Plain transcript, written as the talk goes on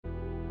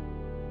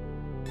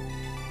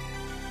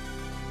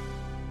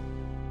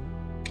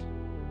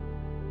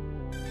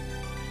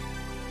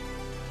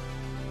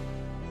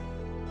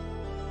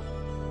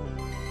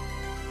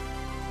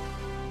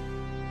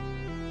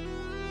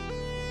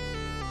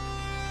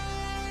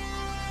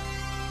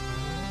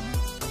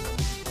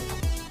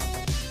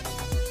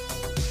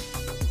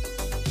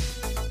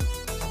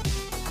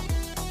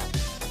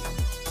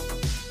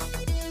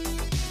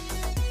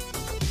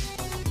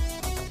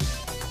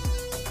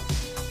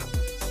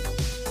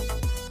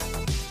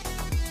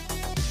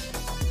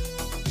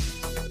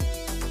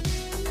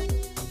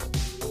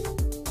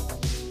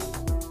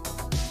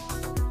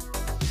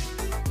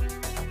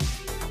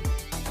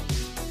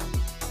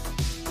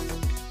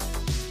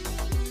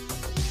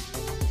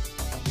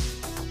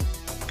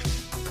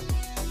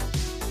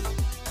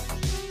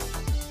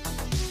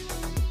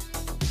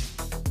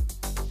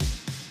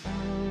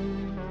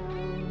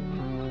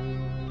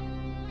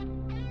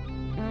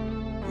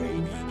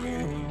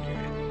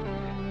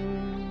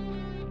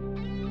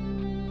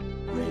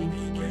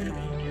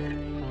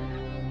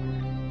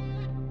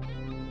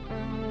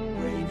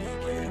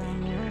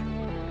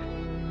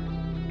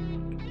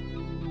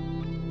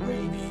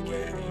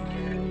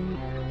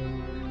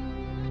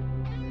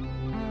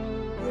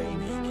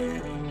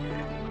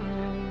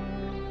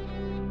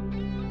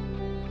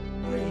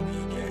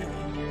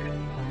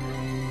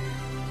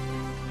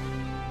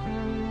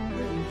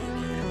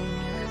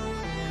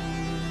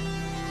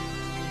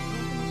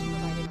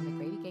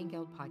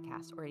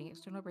podcast or any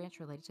external branch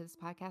related to this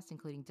podcast,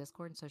 including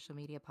Discord and social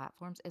media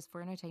platforms, is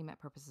for entertainment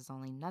purposes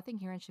only. Nothing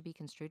herein should be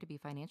construed to be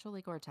financial,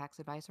 legal, or tax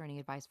advice or any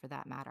advice for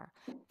that matter.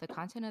 The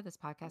content of this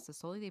podcast is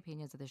solely the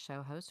opinions of the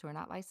show hosts, who are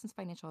not licensed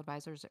financial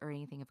advisors or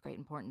anything of great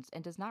importance,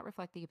 and does not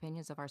reflect the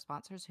opinions of our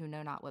sponsors, who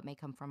know not what may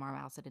come from our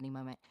mouths at any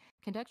moment.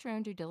 Conduct your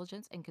own due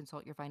diligence and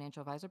consult your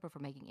financial advisor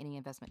before making any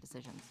investment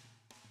decisions.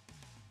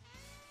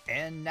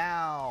 And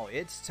now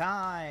it's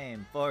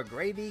time for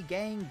Gravy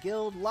Gang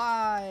Guild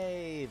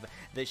Live,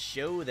 the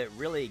show that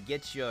really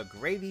gets your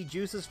gravy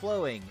juices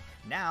flowing,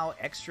 now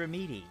extra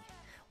meaty,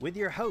 with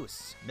your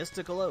hosts,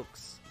 Mystical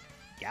Oaks,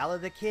 Gala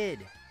the Kid,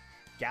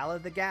 Gala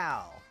the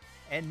Gal,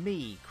 and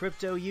me,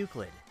 Crypto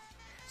Euclid.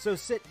 So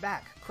sit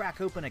back,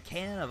 crack open a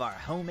can of our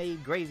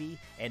homemade gravy,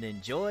 and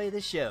enjoy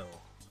the show.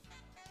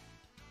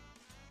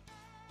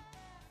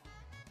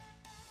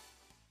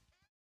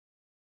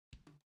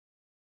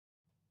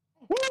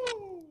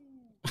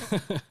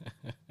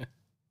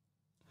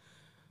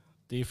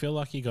 Do you feel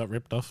like you got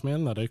ripped off,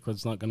 man, that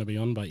Euclid's not going to be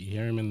on, but you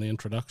hear him in the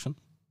introduction?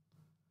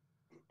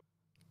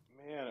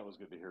 Man, it was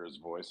good to hear his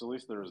voice. At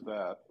least there's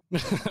that.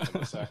 And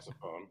the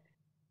saxophone.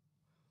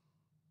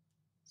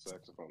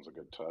 Saxophone's a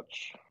good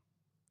touch.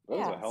 That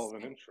was a hell of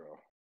an intro.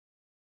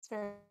 It's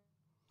very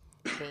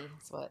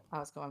that's what I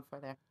was going for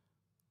there.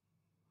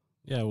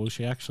 Yeah, well,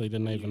 she actually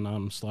didn't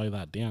even slow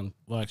that down.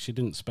 Like, she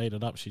didn't speed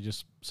it up. She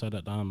just said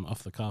it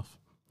off the cuff.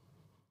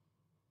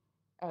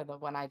 Oh, the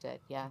one I did,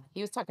 yeah. He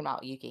was talking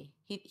about Yuki.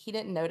 He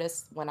didn't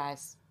notice when I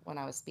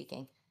was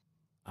speaking.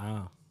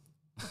 Ah.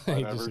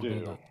 I never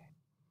do.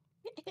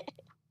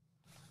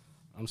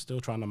 I'm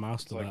still trying to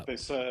master like that. They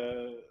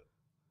said,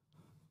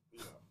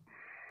 yeah.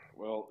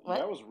 Well, What?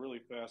 that was really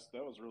fast.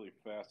 That was really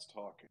fast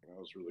talking. That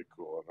was really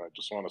cool. And I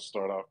just want to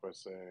start off by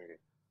saying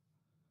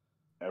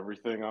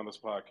everything on this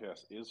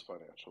podcast is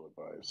financial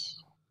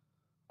advice.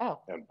 Oh.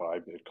 And buy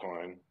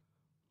Bitcoin,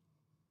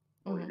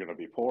 or you're going to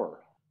be poor.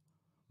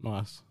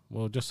 Nice.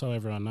 Well, just so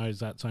everyone knows,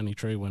 that's only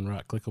true when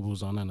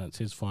Rightclickable's on and it's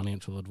his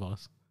financial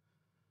advice.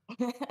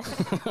 And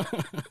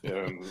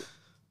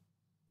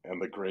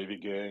the Gravy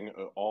Gang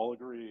all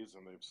agrees,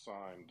 and they've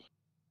signed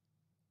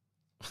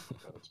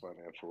that it's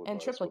financial advice And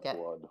triplicate.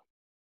 with blood.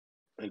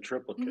 And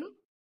triplicate.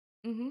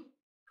 Mm-hmm.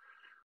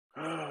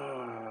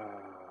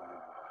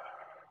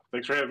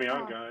 Thanks for having me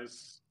on,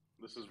 guys.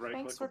 This is Rightclickable.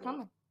 Thanks for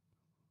coming.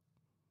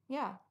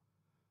 Yeah.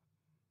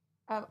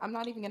 I'm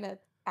not even going to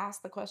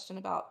ask the question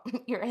about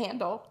your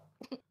handle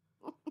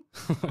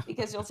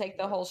because you'll take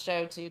the whole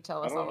show to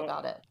tell us all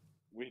about it.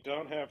 We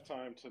don't have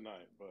time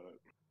tonight, but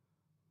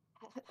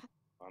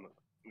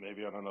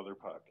maybe on another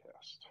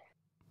podcast.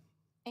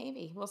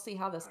 Maybe. We'll see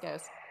how this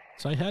goes.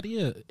 So how do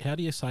you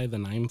say the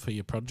name for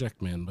your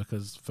project, man?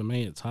 Because for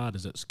me it's hard.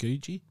 Is it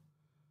Scoogy?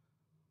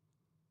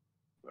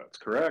 That's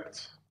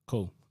correct.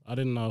 Cool. I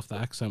didn't know if the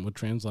accent would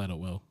translate it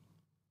well.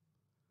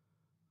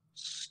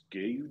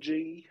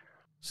 Scoogy?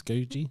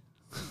 Scoogy?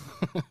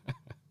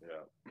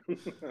 Yeah.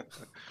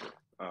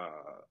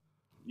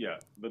 Yeah,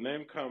 the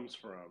name comes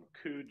from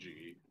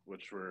Kuji,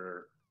 which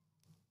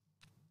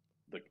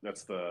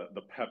that's the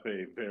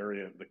Pepe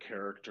variant, the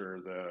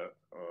character that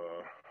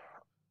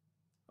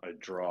I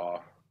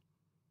draw.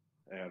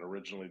 And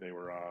originally they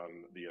were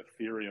on the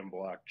Ethereum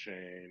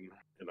blockchain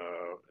in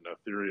an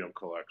Ethereum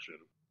collection.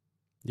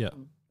 Yeah.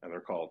 And they're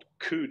called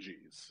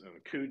Kujis.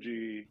 And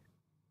Kuji,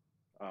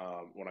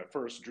 when I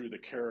first drew the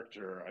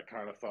character, I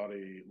kind of thought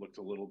he looked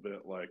a little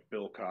bit like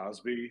Bill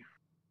Cosby.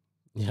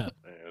 Yeah.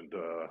 And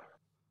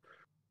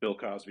Bill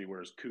Cosby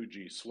wears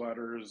Kuji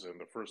sweaters, and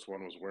the first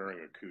one was wearing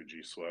a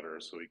Kuji sweater,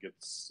 so he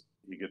gets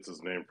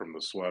his name from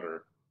the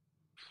sweater.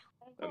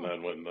 And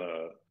then when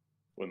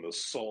the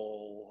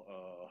Soul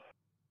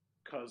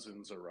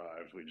cousins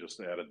arrived, we just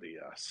added the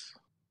S,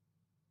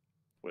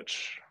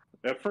 which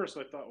at first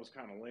I thought was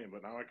kind of lame,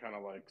 but now I kind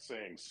of like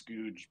saying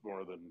Scooge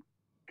more than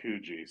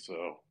Kuji,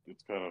 so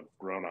it's kind of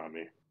grown on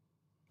me.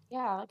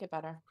 Yeah, I like it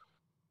better.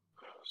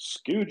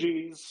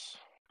 Scoogies,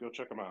 go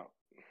check them out.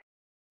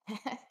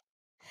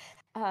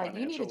 You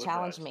need to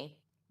challenge me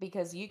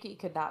because Yuki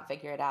could not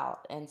figure it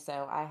out, and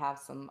so I have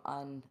some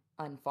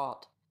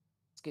unfought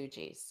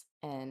Scoogies,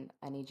 and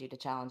I need you to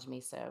challenge me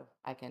so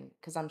I can,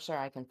 because I'm sure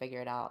I can figure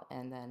it out,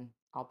 and then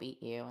I'll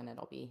beat you, and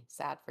it'll be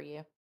sad for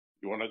you.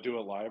 You want to do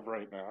it live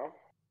right now?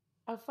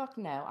 Oh fuck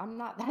no! I'm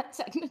not that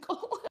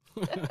technical.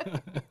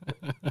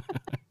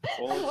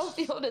 Well, I won't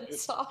be able to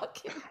talk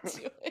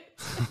into it.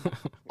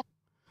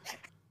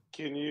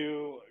 Can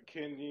you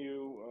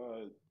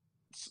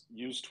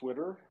use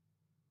Twitter?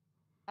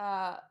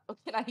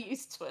 Can I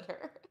use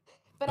Twitter?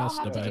 But That's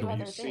I'll have to do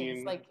debatable. other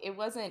things. Like, it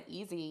wasn't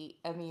easy.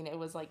 I mean, it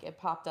was like it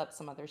popped up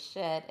some other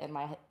shit, and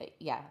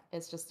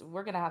it's just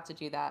we're gonna have to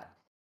do that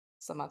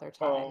some other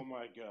time. Oh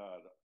my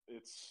god,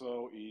 it's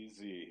so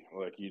easy.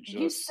 Like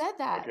you said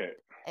that, okay,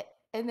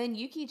 and then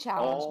Yuki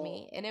challenged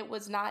me, and it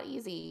was not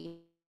easy.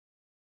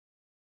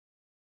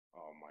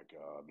 Oh my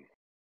god.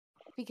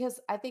 Because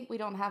I think we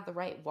don't have the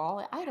right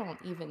wallet. I don't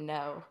even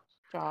know,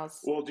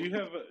 Jaws. Well, do you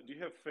have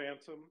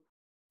Phantom?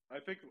 I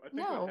think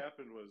No. what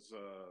happened was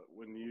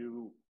when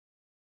you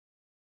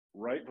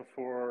right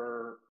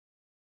before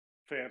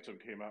Phantom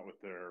came out with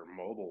their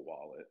mobile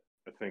wallet,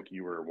 I think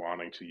you were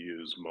wanting to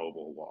use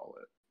mobile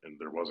wallet, and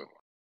there wasn't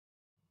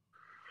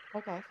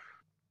one. Okay.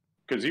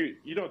 Because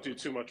you don't do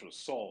too much with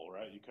Soul,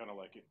 right? You kind of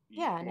like it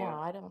Yeah, no, more.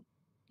 I don't.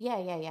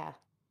 Yeah.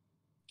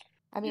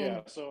 I mean, Yeah,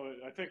 so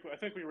I think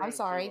we ran I'm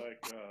sorry. into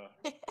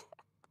like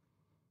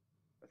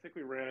I think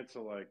we ran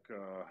into like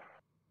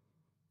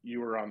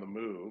you were on the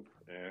move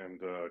and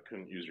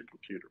couldn't use your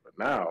computer, but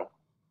now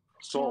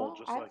Soul, No,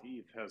 just like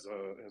Eve, has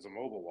a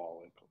mobile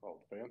wallet called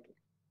Phantom.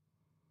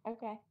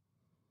 okay.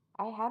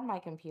 I had my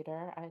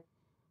computer. I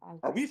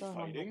Are we still have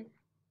my. fighting?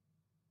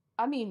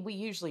 I mean, we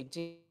usually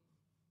do.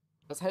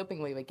 I was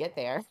hoping we would get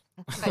there.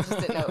 I just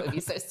didn't know it would be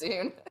so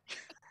soon.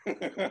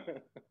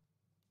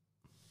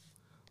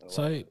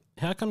 So,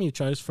 how come you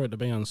chose for it to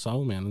be on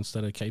Soul Man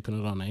instead of keeping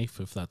it on ETH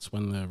if that's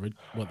when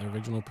what the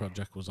original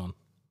project was on?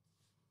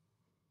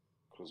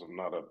 Because I'm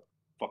not a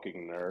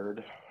fucking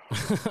nerd.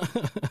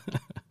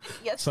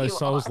 Yes, so you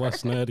Soul's are.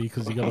 less nerdy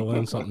because you got to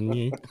learn something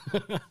new.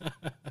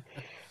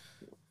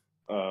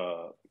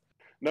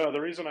 No,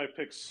 the reason I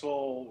picked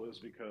Soul was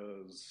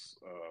because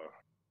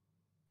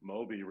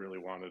Moby really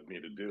wanted me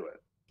to do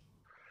it.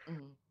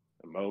 Mm-hmm.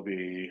 And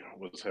Moby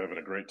was having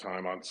a great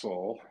time on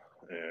Soul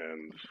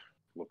and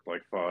looked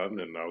like fun.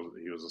 And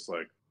he was just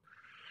like,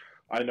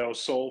 I know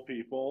Soul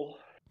people.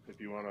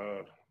 If you want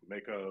to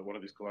make one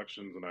of these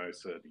collections, and I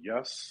said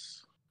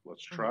yes,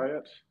 let's try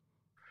it.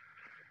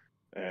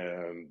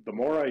 And the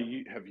more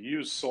I have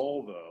used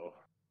Soul, though,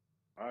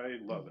 I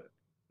love it.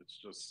 It's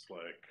just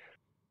like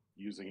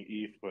using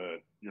ETH,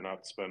 but you're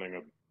not spending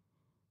a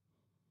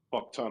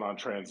fuck ton on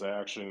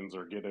transactions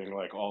or getting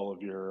like all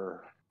of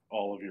your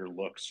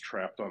looks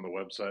trapped on the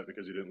website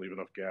because you didn't leave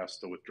enough gas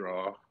to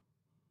withdraw,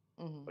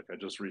 like I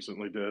just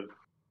recently did.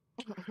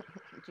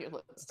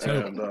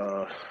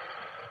 And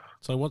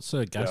so what's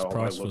the gas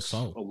price for looks,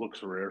 Soul?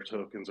 Looks rare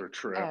tokens are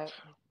trapped.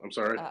 I'm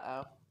sorry.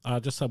 I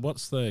just said,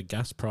 what's the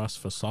gas price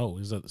for Soul?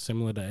 Is it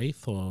similar to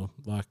ETH or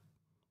like?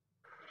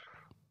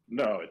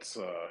 No, it's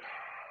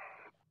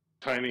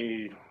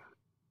tiny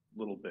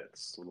little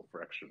bits, little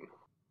fraction.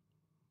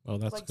 Oh,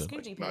 that's like good.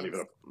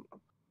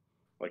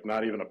 Like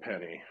not even a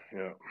penny.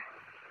 Yeah.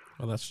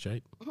 Well, that's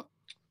cheap.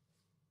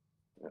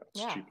 Yeah,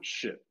 it's cheap as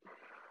shit.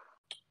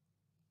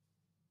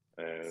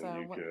 And so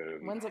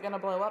when's it gonna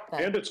blow up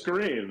then? And it's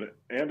green,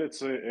 and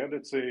it's a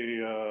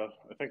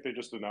I think they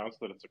just announced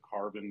that it's a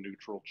carbon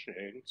neutral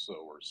chain,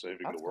 so we're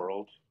saving the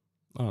world.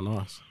 Oh,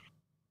 nice.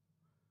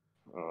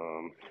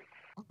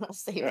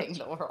 Saving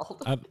the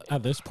world.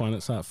 At this point,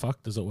 it's that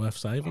fucked. Is it worth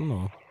saving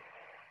or?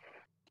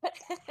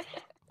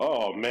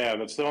 Oh man,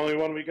 that's the only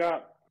one we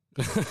got.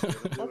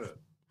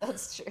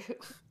 That's true.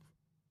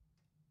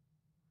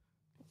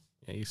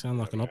 Yeah, you sound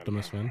like an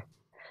optimist, man.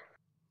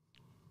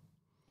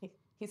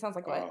 He sounds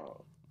like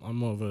what? I'm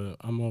more of a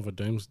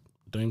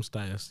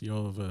doomsdayist.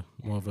 You're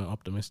more of an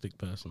optimistic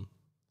person.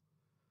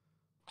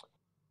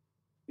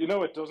 You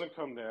know, it doesn't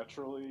come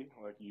naturally.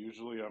 Like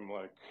usually, I'm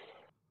like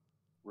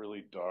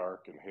really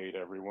dark and hate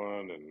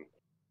everyone and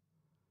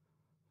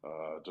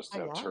just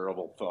have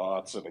terrible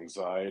thoughts and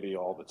anxiety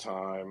all the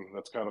time.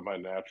 That's kind of my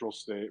natural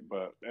state.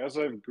 But as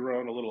I've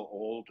grown a little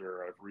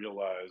older, I've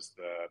realized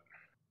that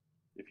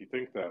if you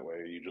think that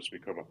way, you just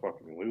become a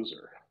fucking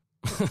loser.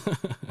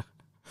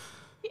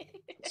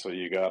 So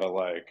you gotta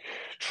like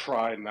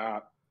try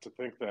not to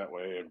think that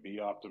way and be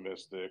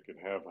optimistic and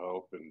have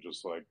hope and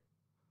just like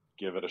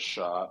give it a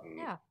shot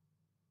and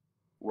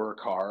work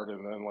hard,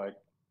 and then like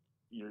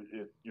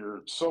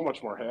you're so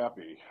much more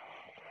happy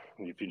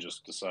if you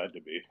just decide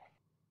to be.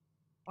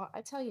 Well,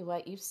 I tell you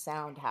what, you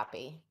sound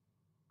happy.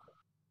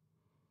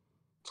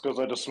 It's because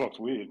I just smoked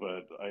weed,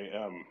 but I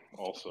am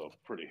also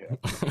pretty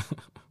happy.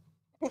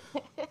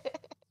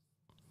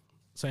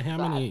 So how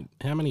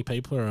many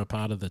people are a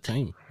part of the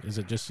team? Is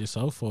it just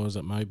yourself, or is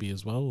it Moby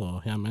as well,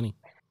 or how many?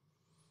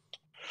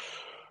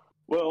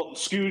 Well,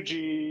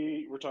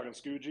 Scoogie, we're talking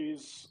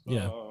Scoogies.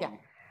 Yeah.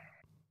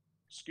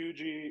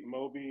 Scoogie,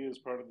 Moby is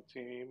part of the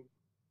team,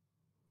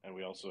 and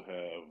we also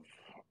have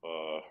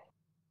a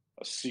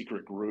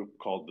secret group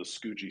called the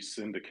Scoogie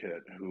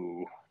Syndicate,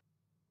 who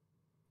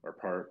are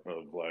part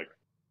of like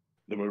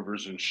the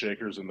movers and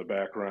shakers in the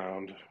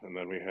background. And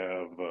then we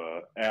have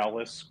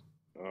Alice,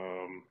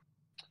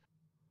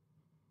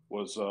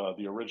 was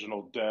the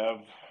original dev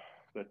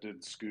that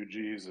did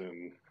Scoogies,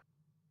 and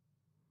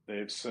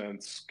they've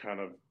since kind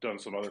of done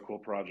some other cool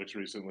projects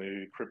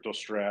recently. Crypto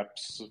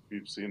Straps, if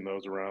you've seen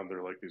those around,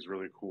 they're like these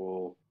really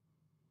cool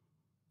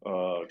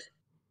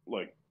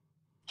like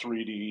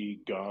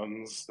 3D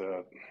guns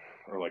that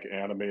are like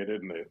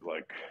animated, and they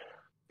like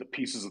the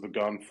pieces of the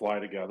gun fly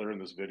together in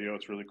this video.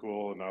 It's really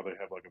cool. And now they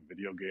have like a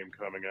video game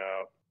coming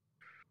out,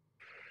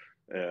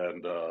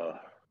 and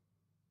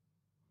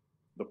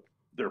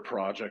their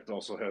project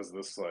also has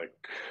this like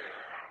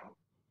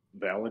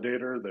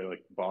validator. They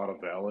like bought a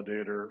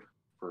validator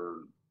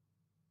for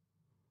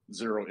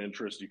zero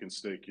interest. You can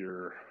stake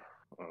your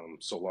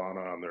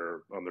Solana on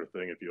their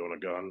thing if you own a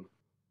gun.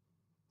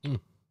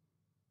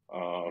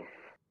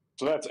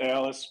 So that's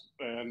Alice,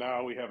 and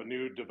now we have a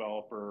new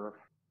developer,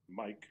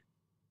 Mike.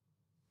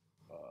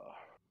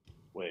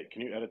 Wait,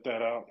 can you edit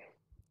that out?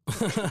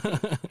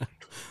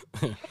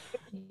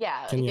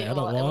 Yeah, Can you edit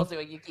we'll live? do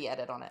a Yuki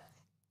edit on it.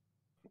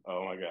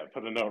 Oh my god,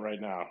 put a note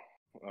right now.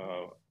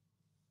 I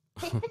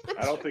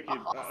don't think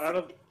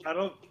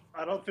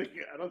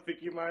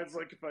he minds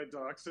like if I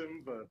dox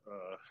him, but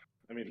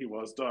I mean he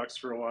was doxed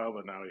for a while,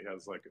 but now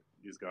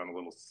he's gone a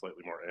little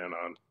slightly more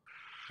anon.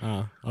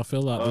 I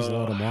feel like there's a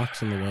lot of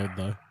Marks in the world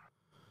though.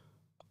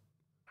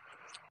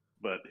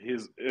 But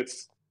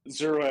it's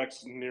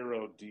 0x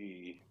Nero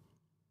D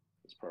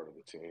is part of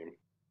the team.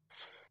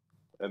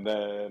 And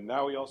then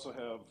now we also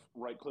have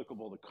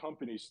Rightclickable, the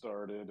company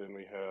started, and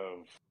we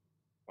have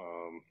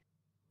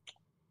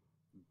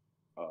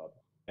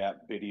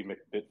at Biddy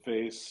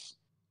McBitface.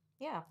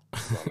 Yeah.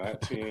 He's on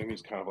that team.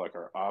 He's kind of like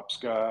our ops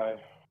guy.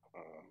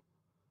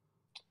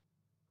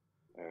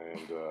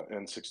 And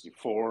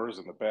N64s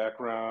in the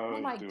background.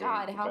 Oh my doing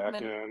God, the how back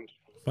many- end.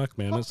 Fuck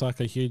man, it's like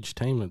a huge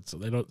team. It's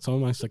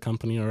almost a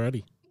company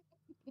already.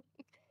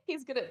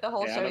 He's gonna the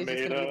whole show. He's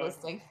just gonna be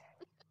listening.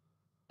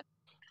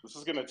 This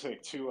is gonna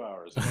take 2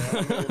 hours.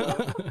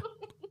 Animator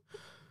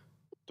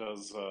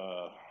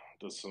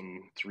does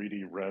some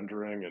 3D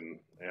rendering and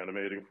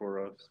animating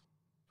for us.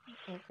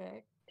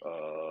 Okay.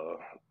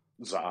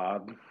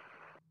 Zod.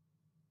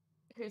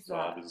 Who's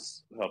Zod that?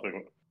 is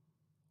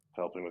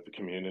helping with the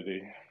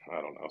community. I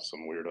don't know,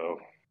 some weirdo.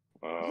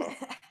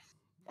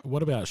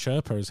 What about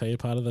Sherpa? Is he a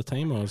part of the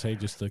team or is he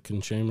just a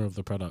consumer of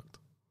the product?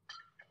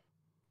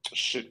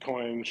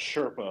 Shitcoin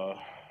Sherpa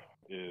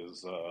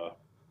is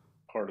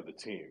part of the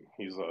team.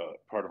 He's a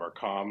part of our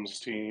comms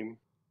team.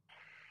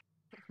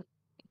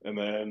 And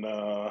then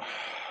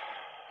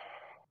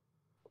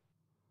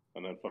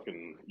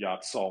fucking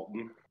Yacht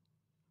Sultan.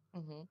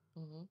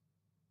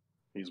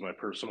 He's my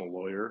personal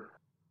lawyer.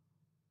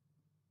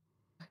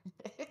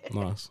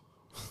 Nice.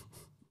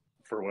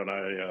 For when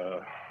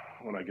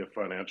I give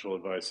financial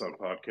advice on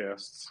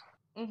podcasts.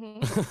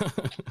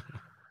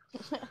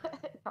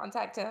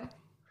 Contact him.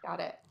 Got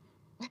it.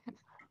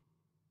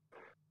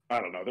 I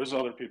don't know. There's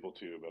other people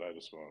too, but I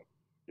just won't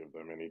give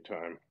them any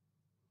time.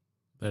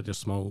 They're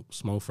just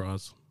small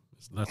fries.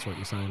 That's what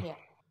you're saying. Yeah.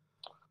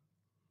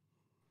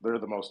 They're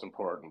the most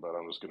important, but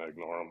I'm just gonna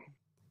ignore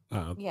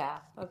them. Yeah,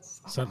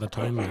 that's set the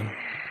tone, man.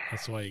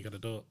 That's the way you got to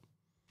do it.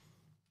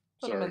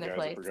 Sorry, guys,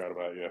 I forgot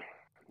about you.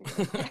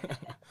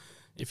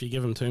 If you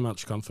give them too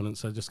much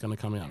confidence, they're just going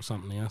to come out with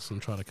something else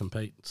and try to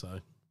compete.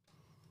 So.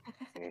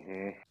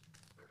 It's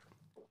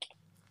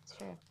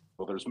true.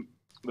 Well, there's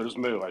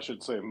Moo. I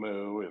should say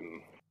Moo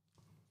and.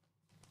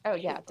 Oh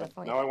yeah,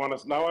 definitely. Now I want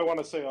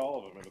to say all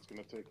of them, and it's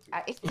going to take.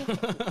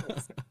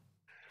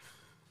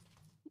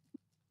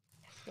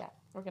 Yeah,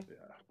 we're gonna.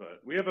 Yeah,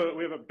 but we have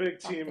a big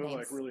team of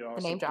like really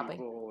awesome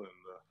people, and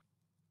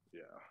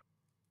yeah,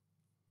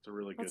 it's a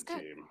really good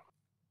team.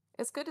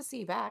 It's good to see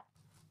you back.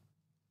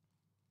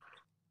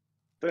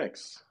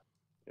 Thanks.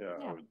 Yeah,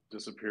 I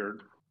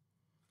disappeared.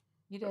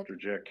 You did. After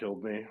Jack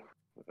killed me,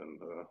 and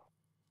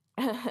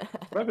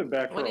but I've been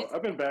back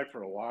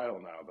for a while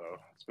now, though.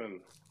 It's been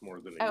more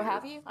than a year. Oh,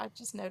 have you? I've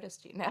just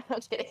noticed you. No,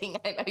 I'm kidding.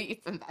 I know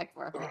you've been back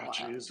for a while. Oh,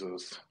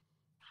 Jesus.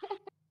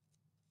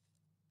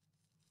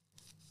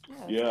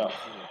 Yeah.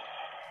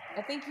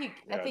 I think.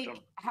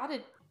 How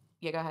did?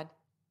 Yeah, go ahead.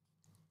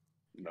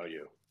 No,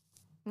 you.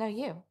 No,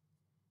 you.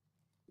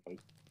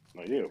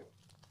 No, you.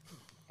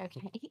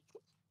 Okay.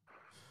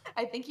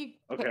 I think you.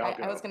 Okay, I'll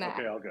go. I was gonna.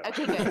 Okay, I'll go.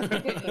 Okay,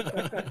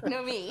 good.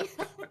 No, me.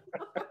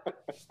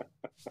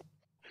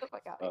 Oh my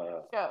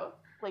God. Go,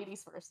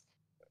 ladies first.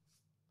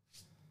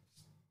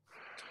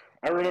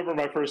 I remember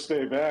my first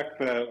day back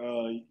that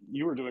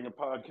you were doing a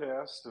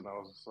podcast, and I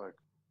was just like,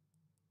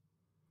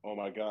 "Oh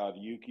my God,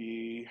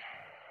 Yuki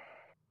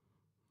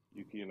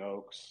and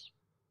Oaks,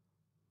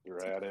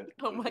 you're at it.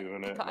 Oh you're my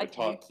doing it." God,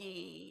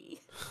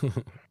 Yuki.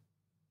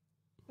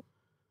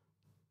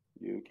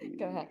 Yuki.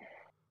 Go ahead.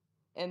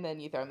 And then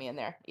you throw me in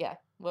there. Yeah.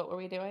 What were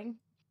we doing?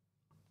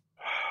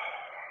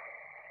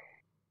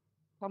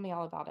 Tell me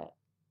all about it.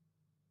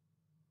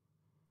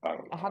 I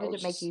don't know. How did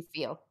it make you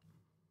feel?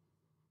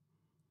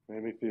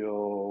 Made me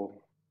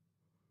feel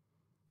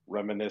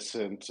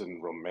reminiscent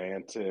and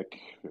romantic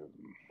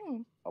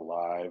and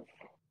alive.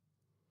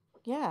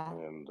 Yeah.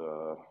 And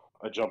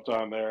I jumped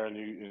on there, and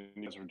you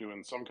guys were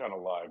doing some kind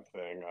of live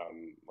thing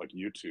on like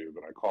YouTube,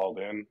 and I called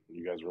in. And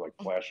you guys were like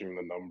flashing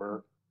the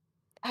number.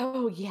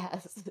 Oh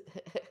yes,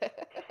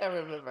 I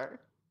remember.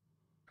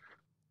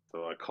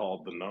 So I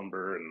called the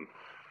number, and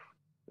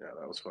yeah,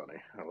 that was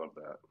funny. I love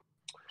that.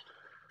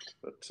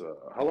 But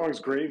how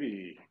long's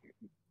Gravy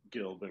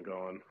Guild been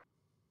going?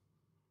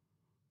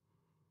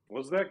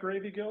 Was that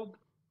Gravy Guild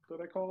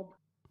that I called?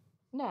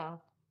 No.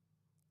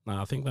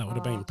 No, I think that would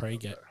have been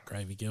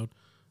pre-Gravy Guild.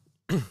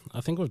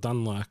 I think we've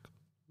done like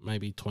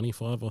maybe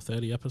 25 or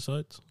 30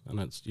 episodes, and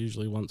it's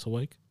usually once a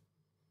week.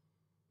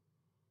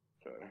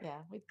 Okay.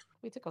 Yeah,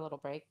 we took a little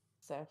break,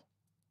 so.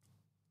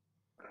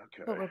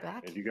 Okay. But we're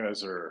back. And you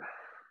guys are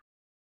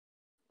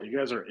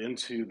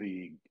into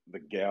the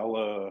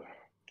gala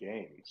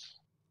games.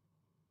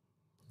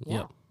 Yeah.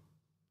 Yep.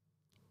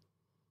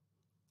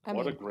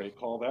 What a great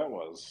call that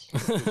was.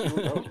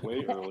 That was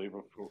way early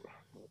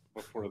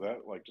before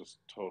that, like, just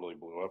totally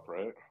blew up,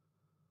 right?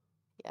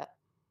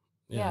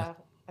 Yeah.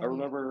 I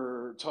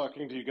remember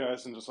talking to you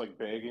guys and just like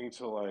begging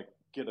to like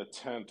get a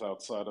tent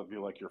outside of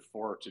your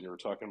fort, and you were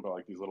talking about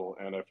like these little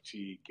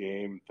NFT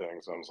game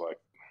things. I was like,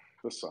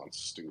 this sounds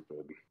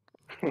stupid.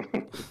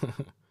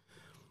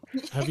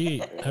 Have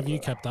you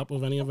kept up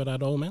with any of it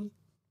at all, man?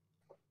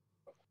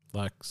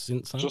 Like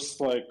since then?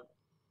 Just like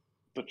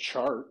the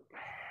chart.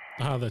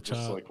 The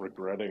just chart. like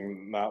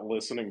regretting not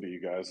listening to you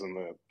guys in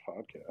the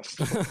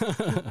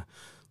podcast.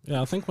 Yeah,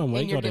 I think when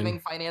we got giving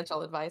in,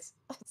 financial advice.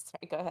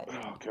 Sorry, go ahead.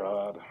 Oh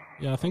God.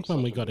 Yeah, I think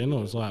when we got in, it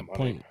was like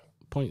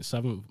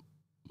 0.7.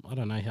 I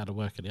don't know how to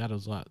work it out. It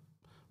was like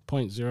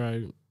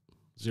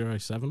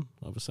 0.007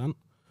 of a cent,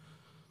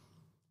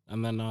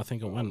 and then I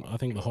think it went. I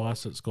think the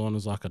highest it's gone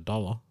is like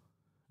 $1,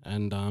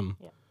 and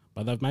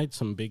but they've made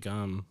some big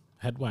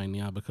headway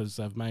now because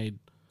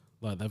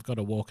they've got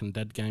a Walking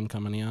Dead game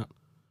coming out.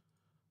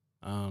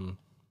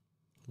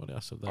 What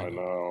else have they? I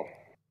know.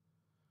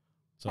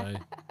 So,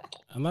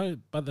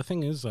 but the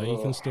thing is though, you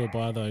can still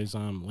buy those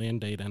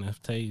Land Deed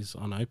NFTs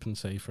on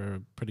OpenSea for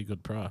a pretty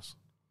good price.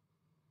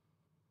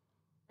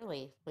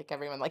 Really, like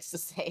everyone likes to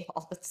say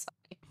all the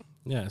time.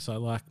 Yeah, so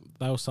like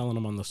they were selling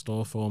them on the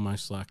store for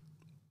almost like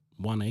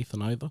 1 ETH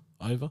and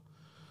over,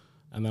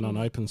 and then on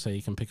OpenSea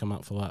you can pick them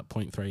up for like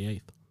 0.3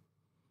 ETH.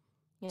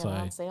 Yeah, so, they're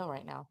on sale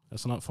right now.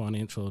 It's not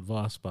financial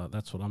advice, but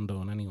that's what I'm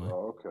doing anyway.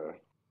 Oh, okay.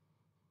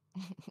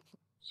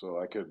 So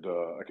I could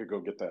go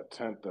get that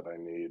tent that I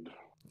need.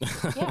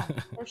 Yeah,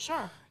 for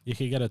sure. You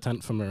could get a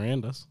tent for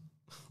Miranda's.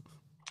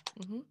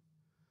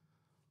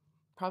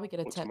 Probably get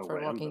a tent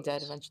for Walking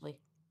Dead eventually.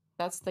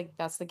 That's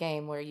the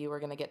game where you were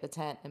going to get the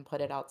tent and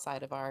put it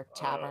outside of our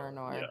tavern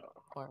or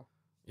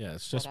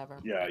it's just whatever.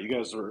 Yeah, you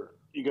guys were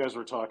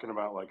talking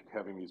about like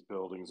having these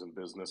buildings and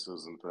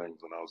businesses and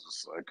things, and I was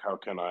just like, how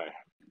can I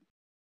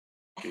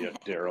be a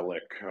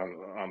derelict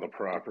on the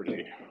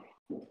property?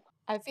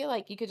 I feel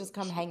like you could just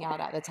come hang out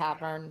at the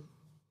tavern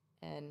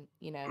and,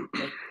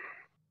 like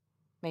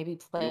maybe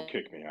play. You'll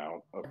kick me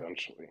out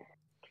eventually.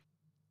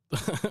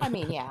 I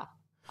mean, yeah.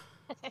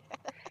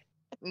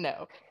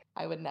 No,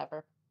 I would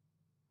never.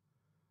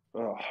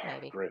 Oh,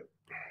 maybe. Great.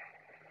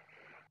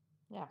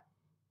 Yeah.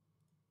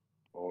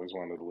 Always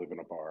wanted to live in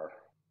a bar.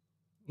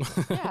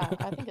 Yeah,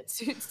 I think it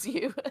suits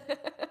you.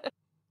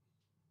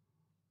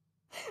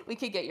 We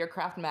could get your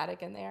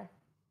Craftmatic in there.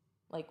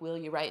 Like, wheel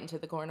you right into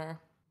the corner.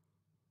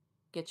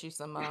 Get you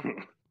some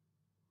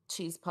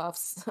cheese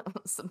puffs,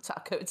 some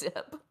taco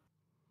dip.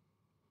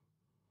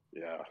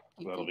 Yeah,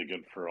 that'll be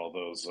good for all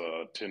those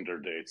Tinder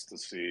dates to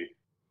see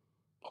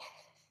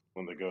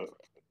when they go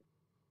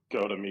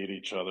to meet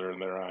each other, and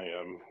there I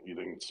am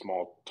eating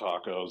small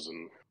tacos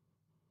and.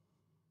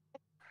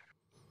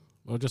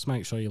 Well, just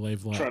make sure you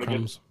leave like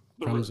crumbs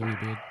in your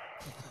beard.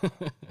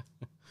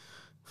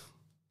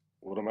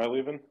 What am I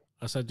leaving?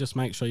 I said just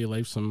make sure you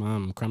leave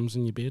some crumbs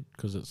in your beard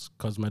because it's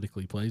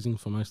cosmetically pleasing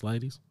for most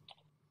ladies.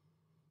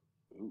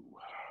 Ooh,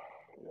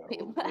 yeah,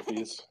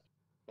 lippies.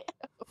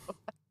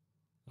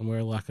 And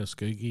wear like a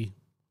Skoogie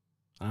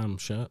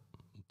shirt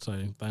so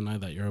they know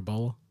that you're a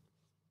bowler.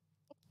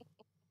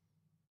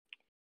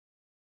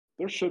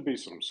 There should be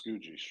some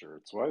Skoogie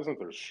shirts. Why isn't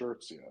there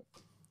shirts yet?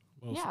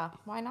 Well, yeah,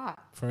 why not?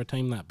 For a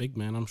team that big,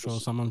 man, I'm sure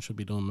someone should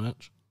be doing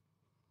merch.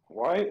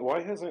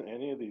 Why hasn't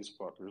any of these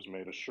fuckers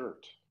made a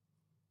shirt?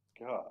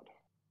 God.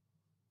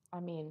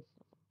 I mean,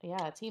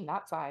 yeah, a team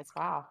that size,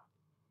 wow.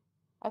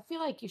 I feel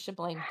like you should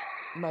blame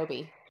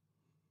Moby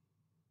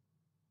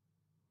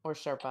or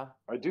Sherpa.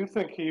 I do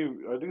think he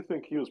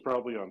was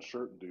probably on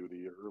shirt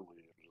duty early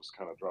and just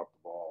kind of dropped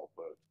the ball,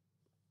 but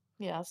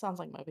yeah, it sounds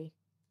like Moby.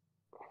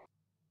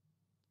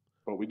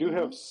 But we do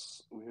have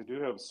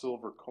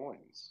silver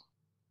coins.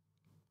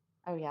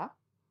 Oh yeah.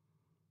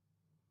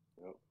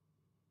 Yep.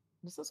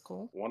 This is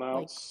cool. 1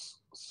 ounce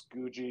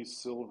Skoogie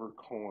silver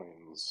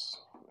coins,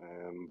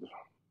 and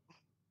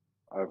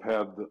I've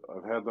had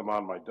them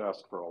on my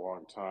desk for a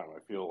long time. I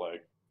feel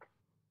like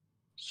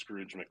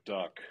Scrooge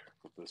McDuck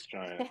with this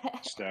giant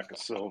stack of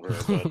silver,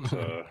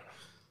 but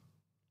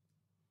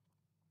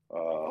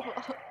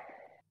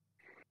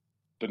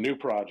the new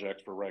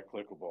project for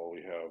Rightclickable,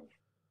 we have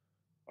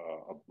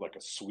like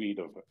a suite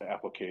of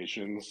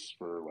applications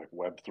for like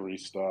Web3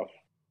 stuff,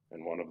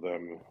 and one of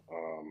them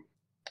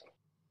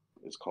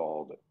is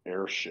called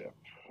Airship,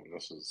 and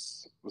this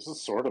is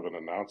sort of an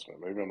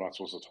announcement. Maybe I'm not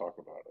supposed to talk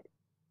about it.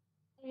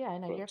 Yeah, I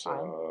know, but, you're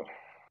fine.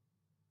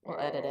 We'll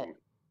edit it.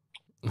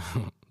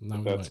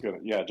 No, that's gonna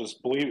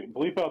just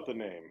bleep out the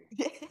name.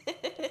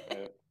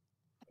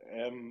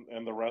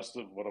 and the rest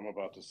of what I'm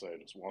about to say,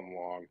 just one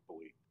long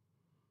bleep,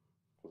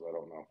 because I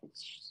don't know if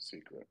it's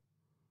secret.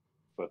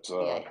 But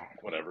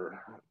whatever,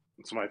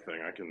 it's my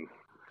thing. I can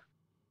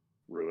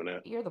ruin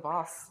it. You're the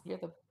boss. You're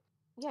the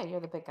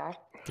big guy.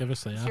 Give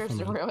us the it's yours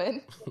to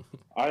ruin.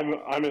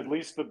 I'm at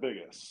least the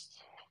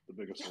biggest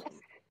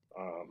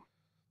one.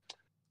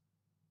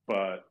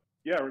 But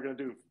yeah, we're gonna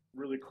do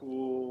really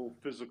cool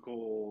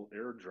physical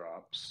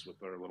airdrops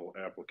with our little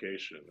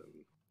application,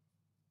 and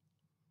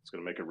It's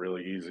going to make it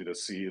really easy to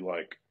see,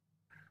 like,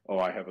 oh,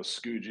 I have a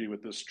Scoogy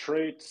with this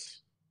trait.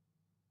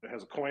 It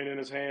has a coin in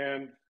his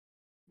hand.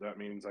 That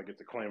means I get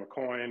to claim a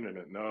coin, and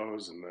it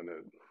knows, and then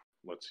it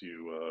lets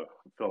you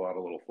fill out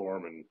a little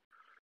form and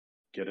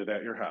get it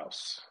at your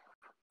house.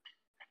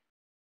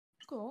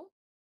 Cool.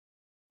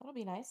 That'll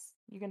be nice.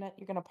 You're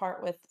gonna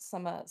part with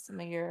some of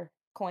your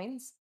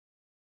coins.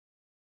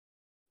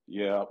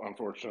 Yeah,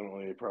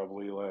 unfortunately,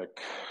 probably like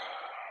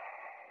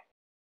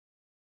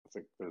I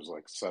think there's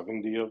like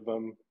 70 of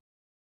them.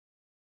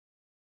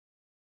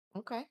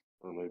 Okay.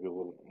 Or maybe a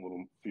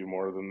little few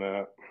more than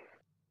that.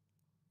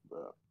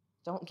 But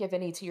Don't give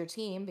any to your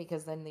team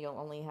because then you'll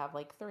only have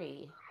like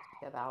 3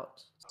 to give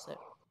out. So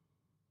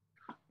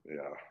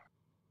yeah.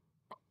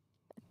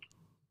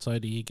 So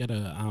do you get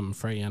a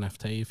free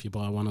NFT if you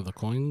buy one of the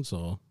coins,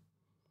 or?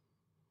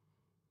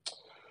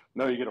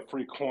 No, you get a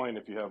free coin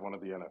if you have one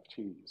of the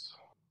NFTs.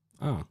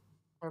 Oh.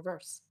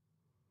 Reverse.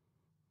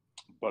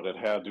 But it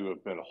had to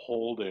have been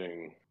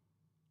holding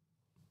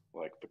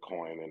like the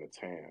coin in its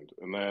hand.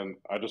 And then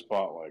I just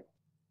bought like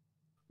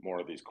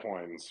more of these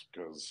coins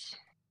because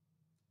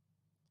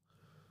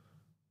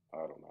I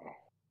don't know.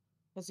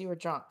 Because you were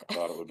drunk.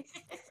 Thought it would.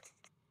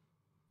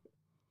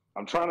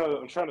 I'm trying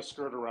to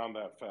skirt around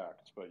that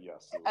fact, but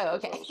yes. Oh,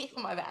 okay.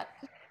 My bad.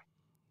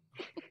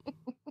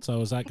 So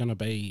is that going to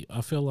be?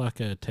 I feel like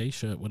a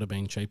T-shirt would have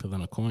been cheaper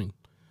than a coin.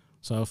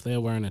 So if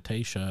they're wearing a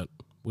T-shirt,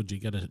 would you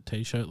get a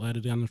T-shirt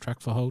later down the track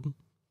for holding?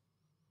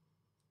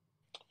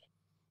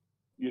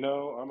 You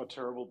know, I'm a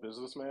terrible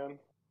businessman,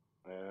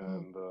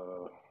 and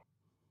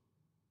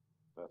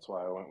that's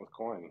why I went with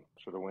coin.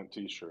 Should have went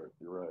T-shirt.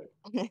 You're right.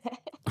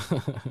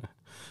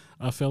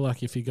 I feel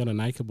like if you got a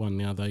naked one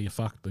now, though, you're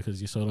fucked because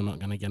you're sort of not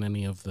going to get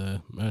any of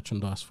the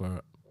merchandise for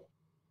it.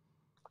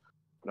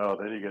 No,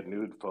 then you get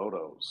nude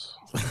photos.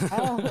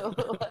 Oh.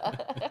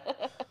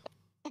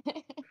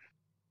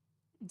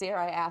 Dare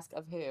I ask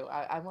of who?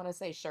 I want to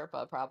say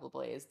Sherpa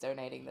probably is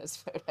donating those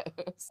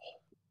photos.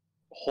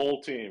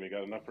 Whole team. You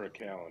got enough for a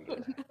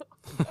calendar.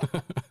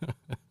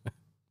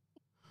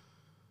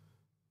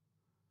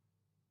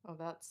 Oh,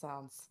 that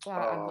sounds.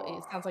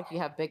 It sounds like you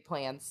have big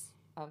plans.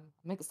 I'm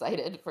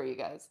excited for you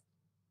guys.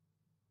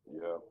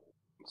 Yeah,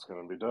 it's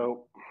gonna be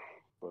dope.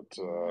 But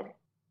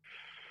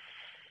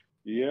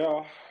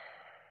yeah,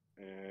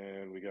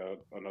 and we got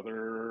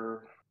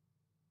another.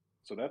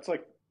 So that's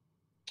like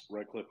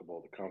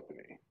Rightclickable, the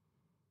company,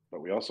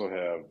 but we also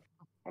have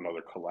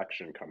another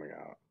collection coming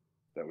out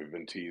that we've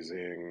been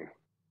teasing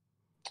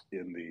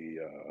in the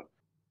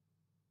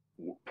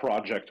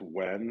Project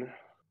When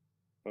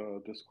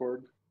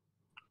Discord.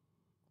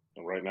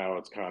 And right now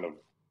it's kind of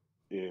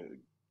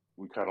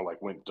we kind of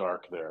like went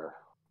dark there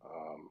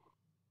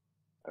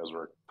as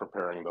we're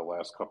preparing the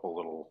last couple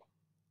little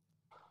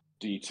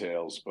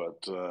details,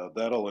 but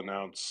that'll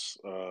announce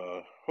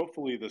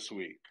hopefully this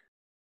week.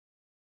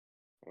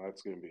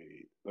 That's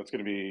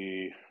gonna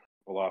be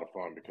a lot of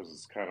fun because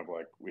it's kind of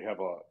like we have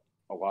a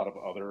lot of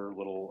other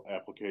little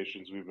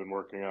applications we've been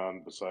working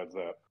on besides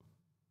that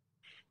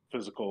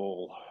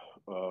physical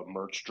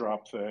merch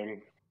drop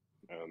thing,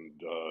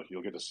 and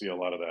you'll get to see a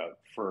lot of that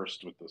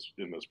first with this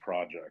in this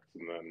project,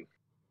 and then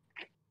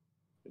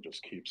it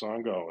just keeps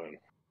on going.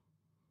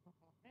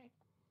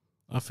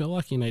 I feel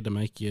like you need to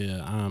make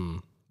your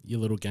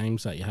little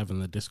games that you have in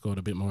the Discord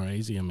a bit more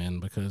easier, man,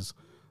 because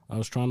I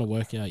was trying to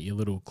work out your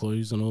little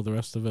clues and all the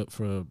rest of it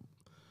for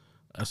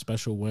a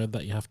special word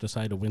that you have to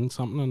say to win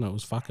something, and it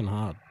was fucking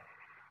hard.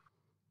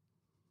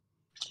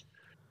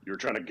 You were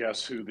trying to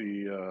guess who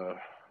the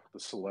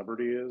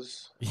celebrity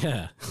is?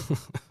 Yeah.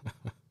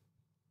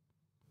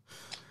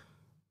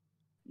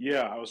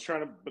 Yeah, I was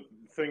trying to, but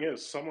the thing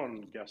is,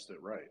 someone guessed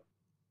it right.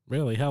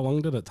 Really? How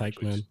long did it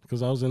take, man?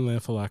 Because I was in there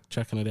for like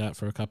checking it out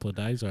for a couple of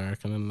days, I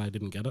reckon, and they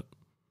didn't get it.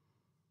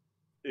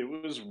 It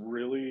was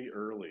really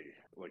early,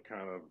 like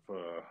kind of.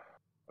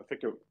 I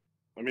think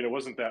it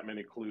wasn't that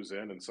many clues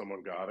in, and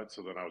someone got it.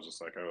 So then I was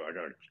just like, oh,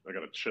 I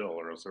gotta chill,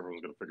 or else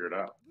everyone's gonna figure it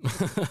out.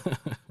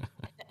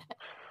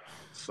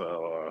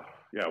 So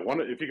yeah,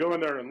 if you go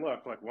in there and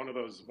look, like one of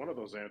those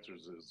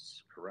answers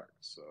is correct.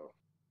 So.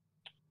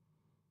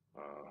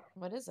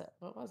 What is it?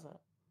 What was it?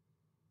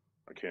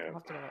 I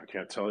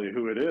can't tell you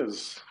who it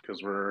is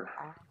because we're.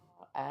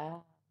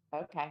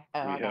 Okay.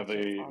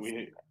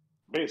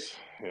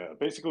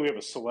 Basically we have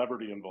a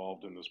celebrity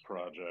involved in this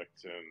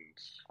project,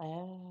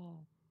 and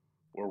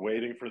we're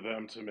waiting for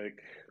them to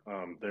make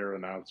their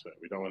announcement.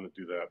 We don't want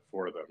to do that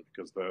for them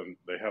because then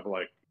they have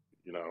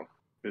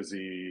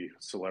busy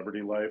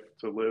celebrity life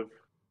to live.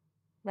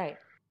 Right.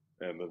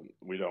 And then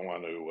we don't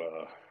want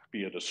to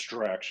be a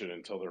distraction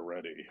until they're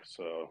ready.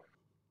 So.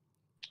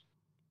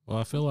 Well,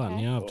 I feel like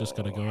now I've just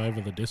got to go over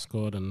the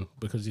Discord, and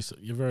because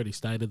you've already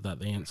stated that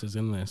the answer's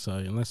in there, so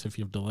unless if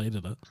you've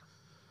deleted it,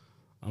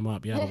 I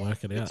might be able to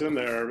work it out. It's in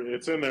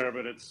there,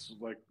 but it's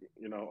like,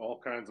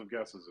 all kinds of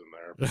guesses in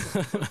there.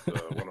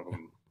 But,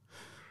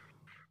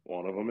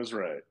 one of them is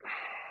right.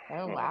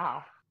 Oh,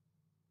 wow.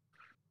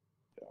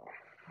 Yeah.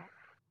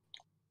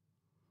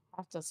 I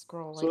have to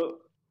scroll,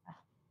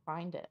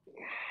 find it.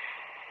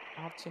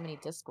 I have too many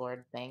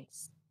Discord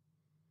things.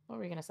 What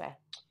were you gonna say?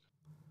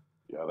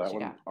 Yeah, that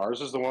one.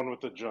 Ours is the one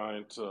with the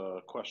giant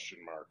question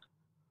mark.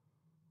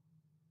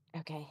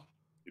 Okay.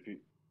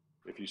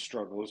 If you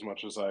struggle as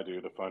much as I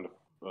do to find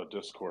a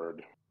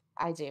Discord,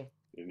 I do.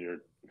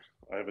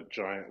 I have a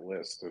giant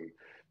list, and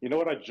you know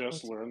what? I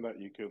just learned that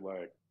you could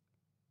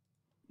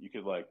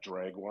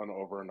drag one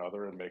over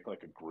another and make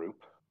like a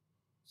group.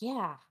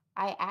 Yeah,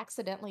 I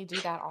accidentally do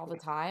that all the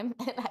time,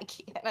 and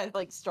I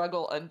like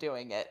struggle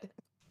undoing it.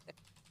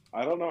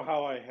 I don't know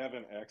how I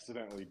haven't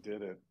accidentally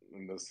did it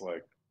in this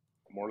like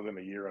more than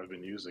a year I've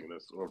been using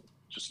this, or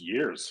just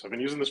years. I've been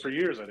using this for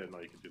years. I didn't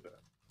know you could do that.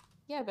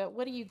 Yeah, but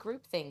what do you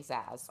group things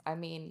as? I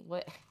mean,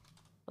 what,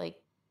 like,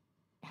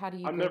 how do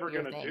you I'm group never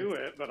your going to things? do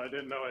it, but I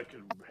didn't know it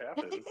could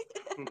happen.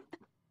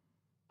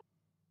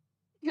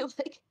 You're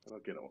like, I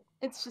don't get it.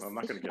 it's just, I'm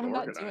not going to get I'm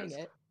organized. not doing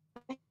it.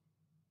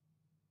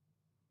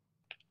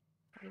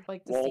 I'd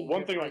like to Well, see one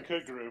your thing I things.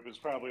 could group is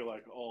probably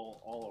like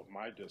all of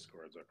my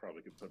Discords. I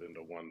probably could put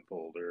into one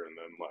folder, and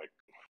then like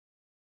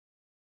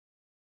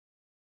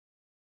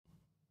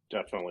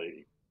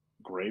definitely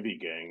Gravy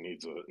Gang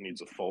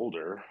needs a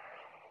folder.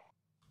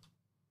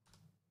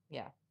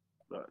 Yeah.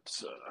 But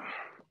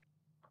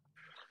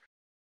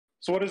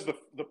so what is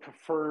the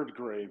preferred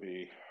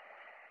gravy?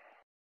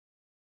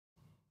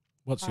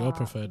 What's your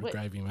preferred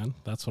gravy, man?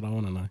 That's what I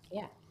want to know.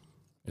 Yeah.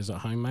 Is it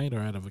homemade or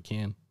out of a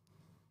can?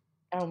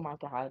 Oh my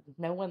God.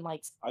 No one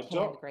likes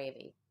canned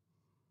gravy.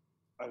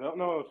 I don't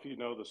know if you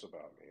know this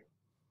about me,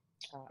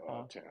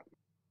 Tam,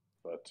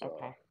 but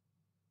okay.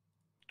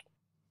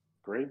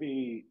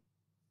 Gravy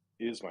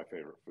is my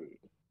favorite food.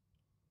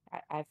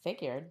 I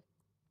figured.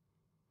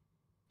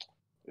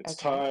 It's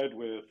tied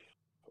with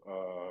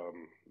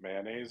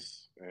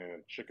mayonnaise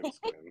and chicken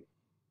skin.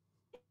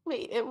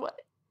 Wait, it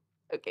what?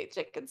 Okay,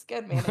 chicken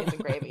skin, mayonnaise,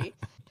 and gravy.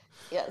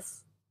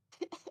 Yes.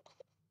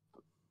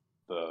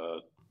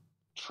 The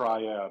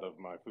triad of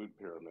my food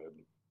pyramid.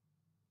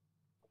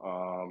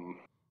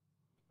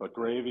 But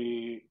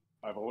gravy,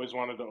 I've always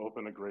wanted to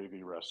open a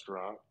gravy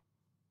restaurant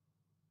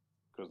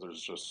because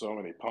there's just so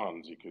many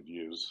puns you could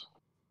use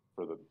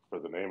for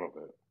the name of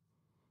it.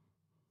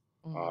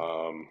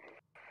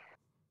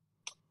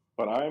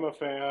 But I am a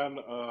fan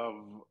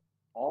of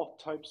all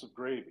types of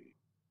gravy.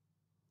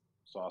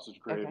 Sausage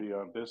gravy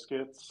on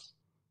biscuits.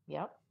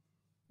 Yep.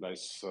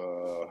 Nice,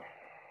 a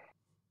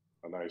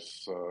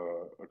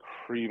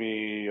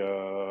creamy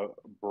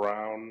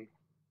brown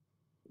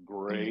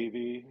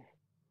gravy.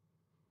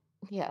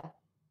 Yeah.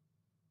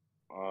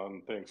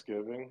 On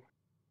Thanksgiving.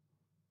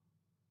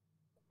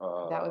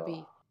 That would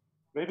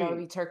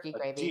be turkey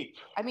gravy. Deep,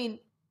 I mean,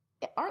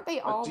 aren't they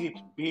all deep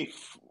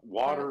beef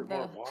watery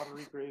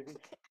gravy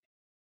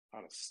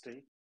on a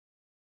steak?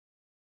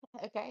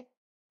 Okay.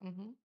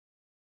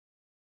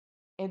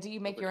 And do you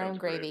make your own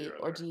gravy,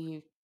 or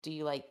do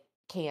you like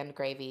canned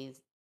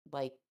gravies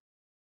like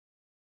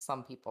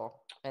some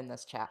people in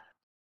this chat?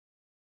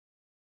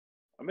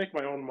 I make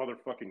my own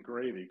motherfucking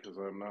gravy because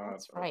I'm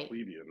not a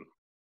plebeian.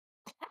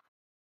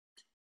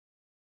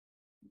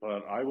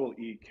 But I will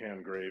eat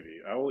canned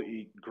gravy. I will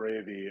eat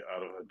gravy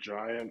out of a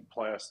giant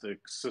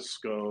plastic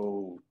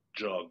Cisco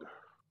jug.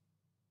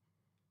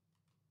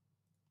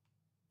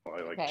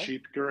 I like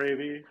cheap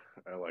gravy.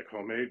 I like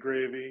homemade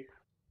gravy.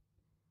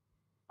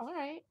 All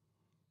right.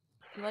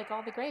 You like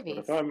all the gravies.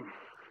 But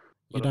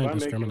if I'm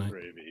making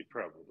gravy,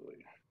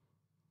 probably.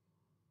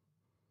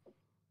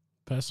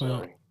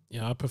 Personally,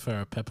 I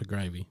prefer a pepper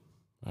gravy.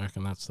 I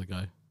reckon that's the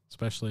go.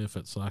 Especially if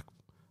it's like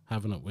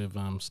having it with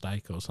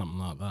steak or something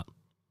like that.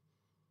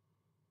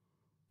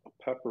 A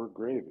pepper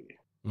gravy?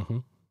 Mm-hmm.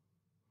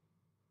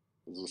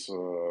 Is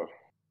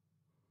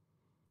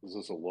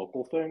this a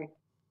local thing?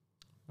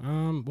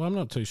 Well, I'm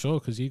not too sure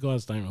because you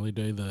guys don't really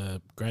do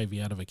the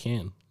gravy out of a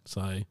can.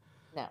 So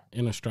no.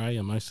 In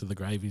Australia, most of the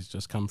gravies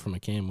just come from a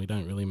can. We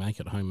don't really make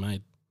it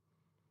homemade.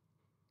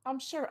 I'm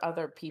sure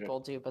other people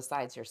do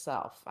besides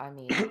yourself. I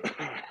mean,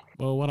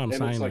 well, what I'm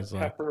saying like is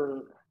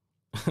pepper.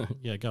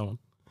 Yeah, go on.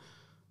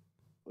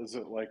 Is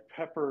it like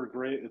pepper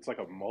gravy? It's like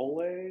a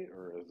mole,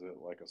 or is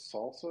it like a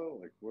salsa?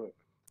 Like what?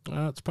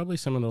 It's probably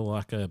similar to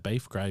like a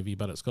beef gravy,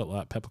 but it's got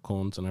like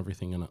peppercorns and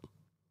everything in it.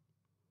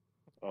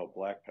 Oh,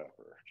 black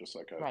pepper, just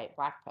like a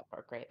black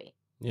pepper gravy.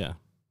 Yeah.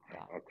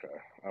 Okay,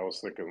 I was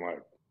thinking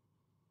like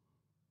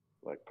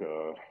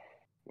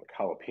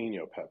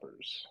jalapeno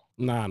peppers.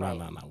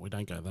 No, we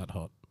don't go that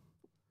hot.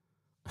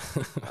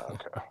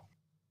 Okay.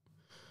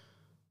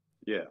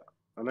 Yeah,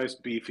 a nice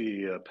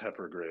beefy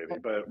pepper gravy.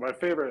 But my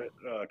favorite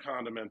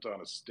condiment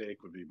on a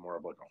steak would be more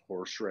of like a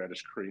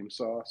horseradish cream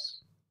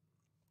sauce.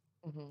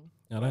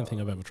 I don't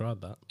think I've ever tried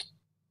that.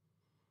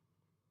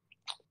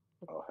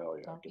 Oh hell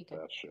yeah, get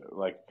that shit.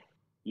 Like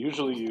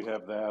usually you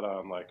have that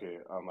on like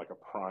a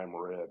prime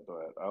rib,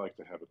 but I like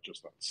to have it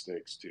just on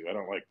steaks too. I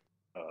don't like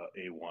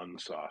A1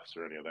 sauce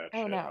or any of that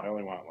shit. No. I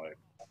only want like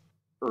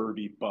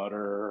herby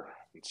butter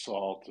and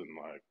salt and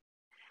like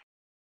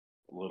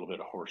a little bit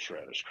of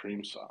horseradish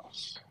cream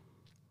sauce.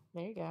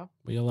 There you go.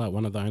 Well, you're like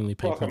one of the only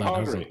people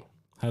that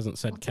hasn't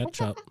said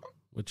ketchup,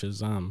 which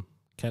is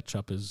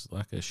ketchup is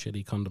like a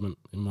shitty condiment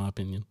in my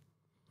opinion.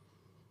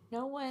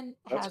 No one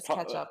That's has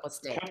ketchup with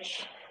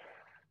steak.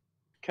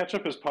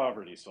 Ketchup is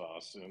poverty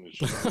sauce, and it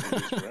shouldn't be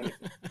used for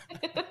anything.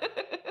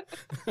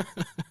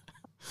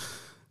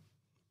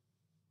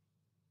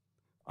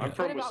 I'm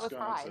from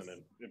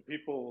Wisconsin, and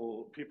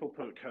people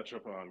put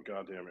ketchup on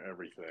goddamn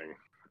everything,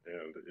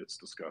 and it's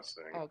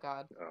disgusting. Oh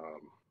God.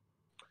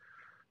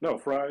 No,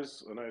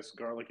 fries, a nice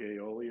garlic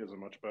aioli is a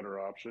much better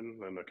option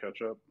than the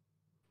ketchup,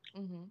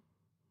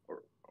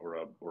 or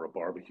a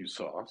barbecue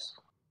sauce.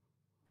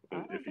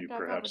 If you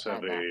perhaps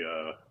have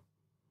a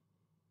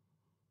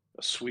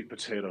sweet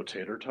potato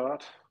tater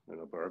tot in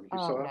a barbecue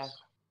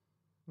sauce.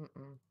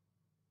 No.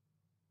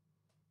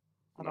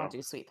 I don't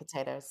do sweet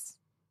potatoes.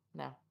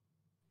 No.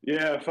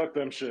 Yeah, fuck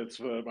them shits,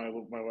 but my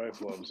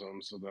wife loves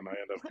them, so then I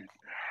end up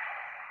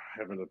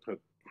having to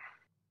put...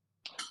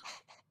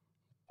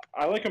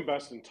 I like them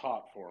best in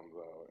tot form,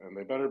 though, and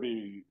they better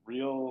be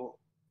real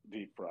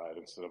deep fried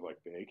instead of,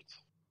 like, baked.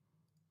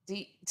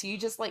 Do you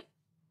just, like,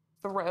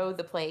 throw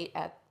the plate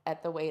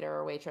at the waiter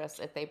or waitress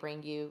if they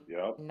bring you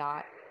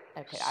not...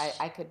 Okay,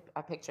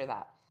 I picture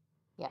that.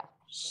 Yeah.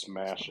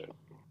 Smash it.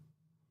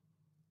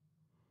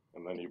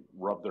 And then you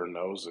rub their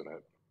nose in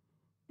it.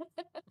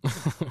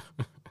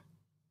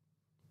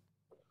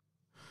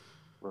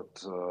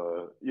 But,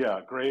 yeah,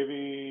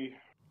 gravy,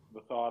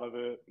 the thought of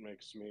it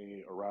makes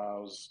me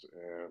aroused,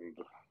 and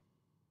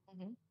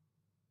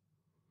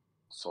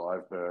so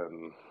I've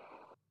been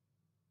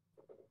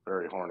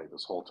very horny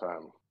this whole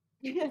time.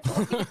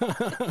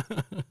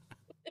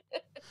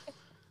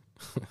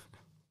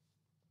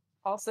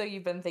 Also,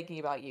 you've been thinking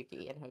about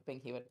Yuki and hoping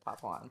he would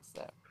pop on,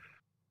 so...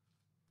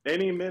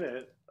 Any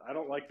minute. I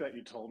don't like that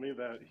you told me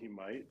that he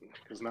might,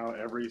 because now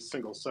every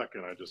single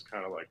second I just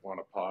kind of like want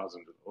to pause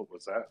and, oh,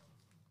 what's that?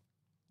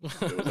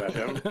 Was that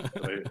him?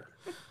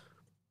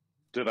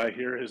 Did I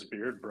hear his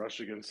beard brush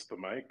against the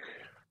mic?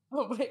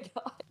 Oh my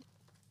God.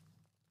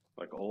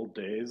 Like old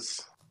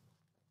days.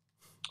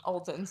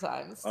 Olden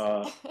times.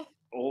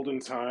 Olden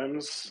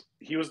times.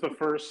 He was the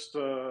first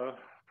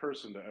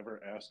person to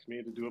ever ask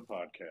me to do a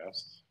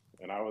podcast,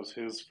 and I was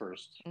his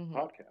first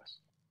podcast.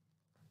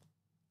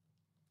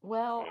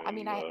 Well, and, I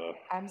mean,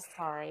 I'm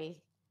sorry.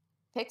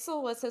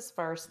 Pixel was his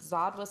first,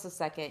 Zod was his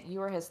second, you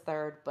were his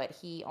third, but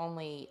he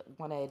only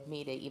wanted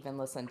me to even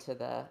listen to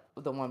the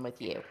one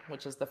with you,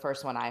 which is the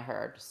first one I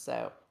heard,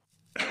 so.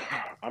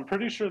 I'm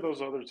pretty sure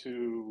those other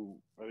two,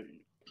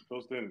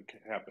 those didn't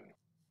happen.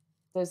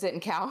 Those didn't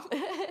count?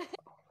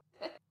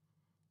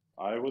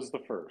 I was the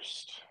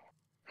first.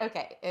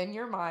 Okay, in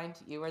your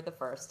mind, you were the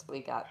first.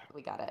 We got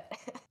it.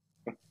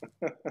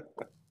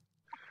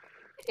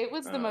 It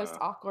was the most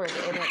awkward,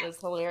 and it was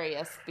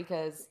hilarious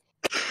because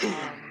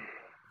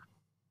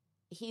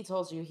he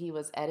told you he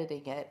was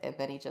editing it, and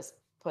then he just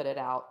put it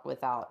out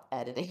without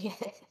editing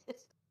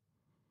it.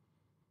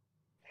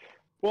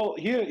 Well,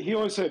 he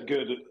always had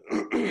good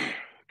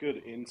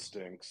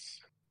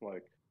instincts.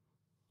 Like,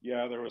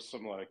 yeah, there was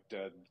some like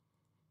dead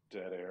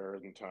air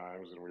in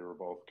times, and we were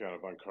both kind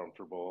of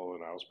uncomfortable,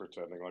 and I was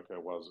pretending like I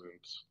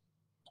wasn't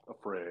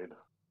afraid,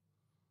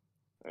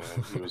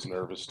 and he was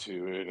nervous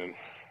too, and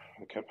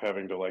I kept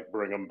having to like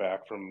bring him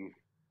back from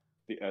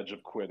the edge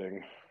of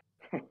quitting.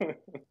 It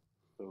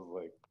was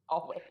like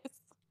always,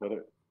 but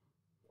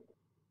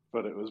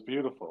it was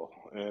beautiful,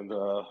 and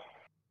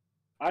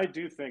I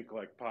do think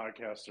like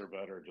podcasts are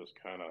better. Just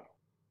kind of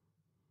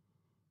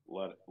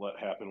let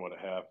happen what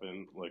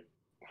happened. Like,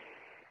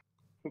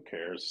 who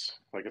cares?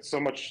 Like, it's so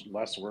much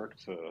less work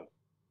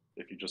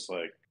if you just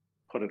like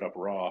put it up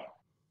raw.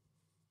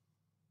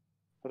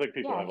 I think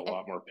people have a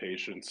lot more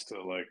patience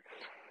to like,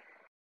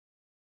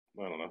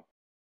 I don't know.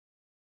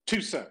 2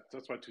 cents.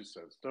 That's my 2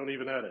 cents. Don't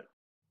even edit.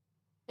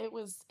 It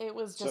was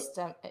just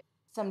it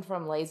stemmed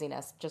from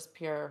laziness, just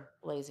pure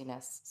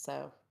laziness.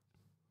 So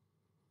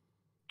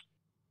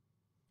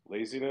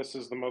laziness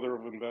is the mother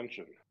of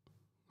invention.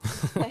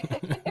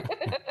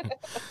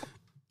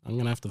 I'm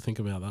gonna have to think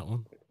about that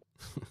one.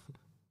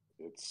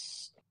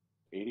 It's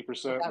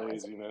 80%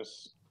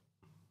 laziness,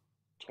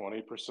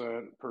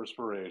 20%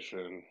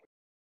 perspiration,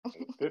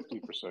 and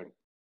 50%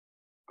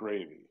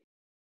 gravy.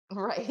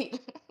 Right.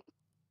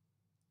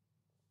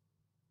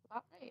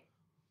 Not right.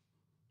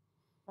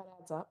 That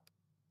adds up.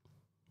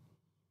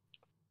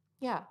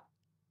 Yeah.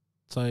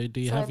 So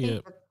do you have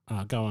your...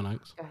 go on,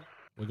 Oaks.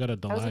 We got a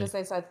delay. I was going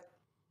to say,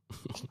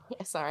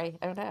 yeah, sorry.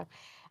 I don't know.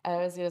 I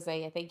was going to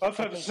say, I think... I've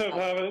had to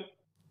have it.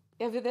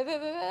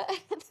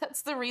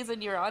 That's the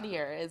reason you're on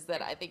here, is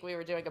that I think we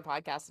were doing a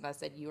podcast and I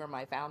said you were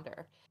my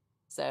founder.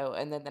 So,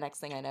 and then the next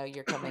thing I know,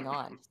 you're coming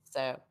on.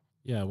 So...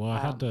 Yeah, well, I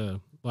had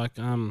to, like,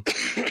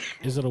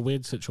 is it a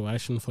weird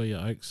situation for you,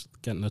 Oaks,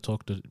 getting to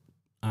talk to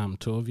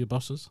 2 of your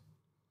bosses?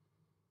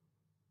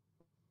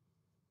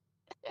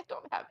 I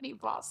don't have any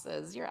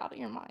bosses. You're out of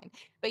your mind.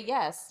 But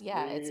yes,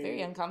 yeah, it's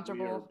very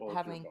uncomfortable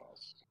having...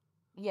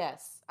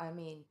 Yes, I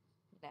mean,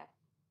 no.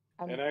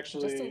 And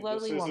actually, this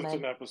isn't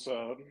an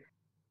episode.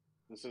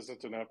 This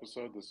isn't an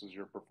episode. This is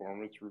your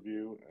performance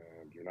review,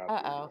 and you're not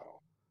doing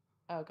well.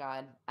 Oh,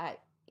 God. I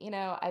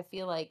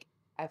feel like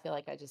I feel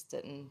like I just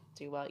didn't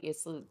do well.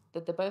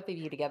 The both of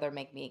you together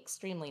make me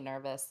extremely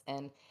nervous,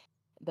 and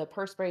the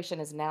perspiration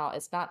is now,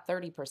 it's not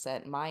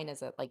 30%. Mine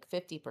is at like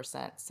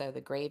 50%. So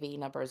the gravy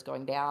number is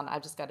going down.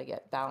 I've just got to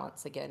get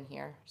balance again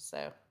here.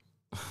 So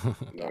No,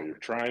 yeah, you're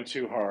trying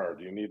too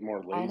hard. You need more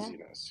I know.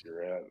 laziness.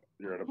 You're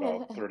at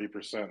about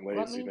 30% Let me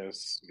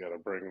laziness. You got to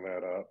bring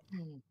that up.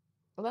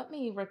 let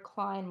me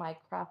recline my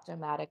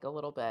Craft-O-Matic a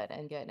little bit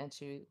and get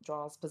into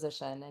Draw's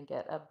position and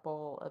get a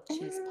bowl of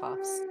cheese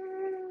puffs.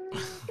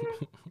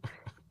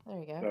 There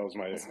you go. That was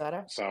my That's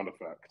better. sound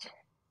effect.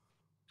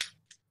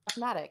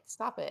 Matic,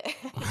 stop it.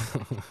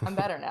 I'm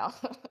better now.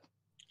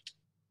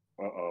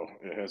 Uh-oh,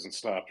 it hasn't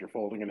stopped. You're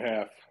folding in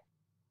half.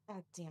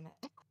 God damn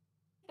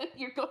it.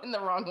 You're going the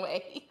wrong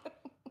way.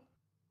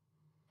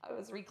 I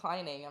was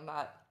reclining. I'm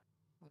not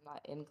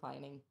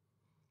inclining.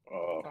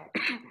 Oh,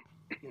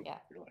 Yeah.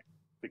 you're like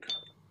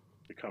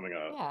becoming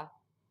a Yeah.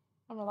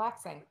 I'm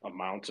relaxing. a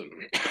mountain.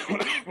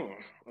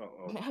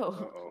 Uh-oh.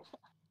 No.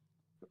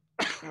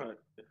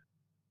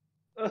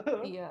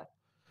 Uh-oh. Yeah.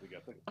 We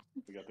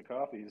got the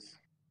coffees.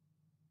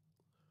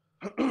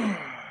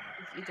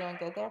 You doing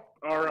good there?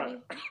 All right.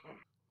 Buddy?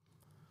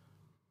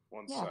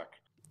 One Yeah. sec.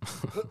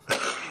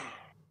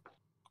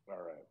 All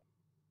right.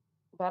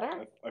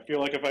 Better? I feel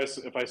like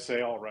if I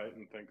say all right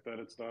and think that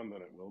it's done,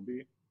 then it will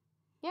be.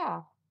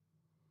 Yeah.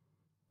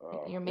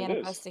 You're It is.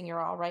 manifesting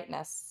your all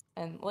rightness.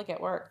 And look,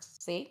 it worked.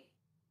 See?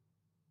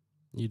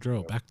 You drew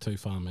it back too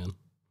far, man.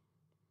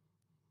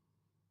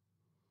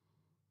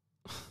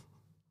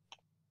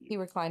 You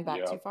reclined back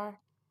Yeah. too far?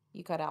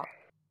 You cut out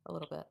a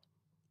little bit.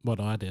 What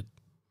I did.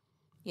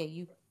 Yeah,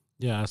 you.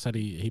 Yeah, I said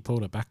he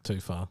pulled it back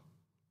too far.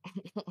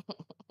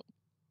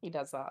 He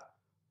does that.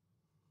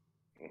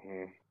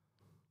 Mm-hmm.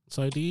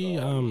 So do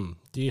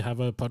you have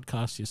a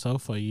podcast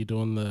yourself? Or are you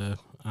doing the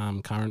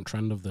current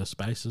trend of the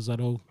spaces at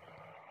all?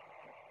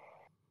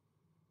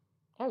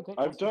 Oh, good.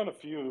 I've done a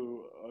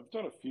few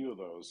of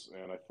those,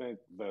 and I think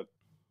that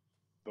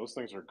those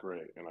things are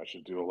great, and I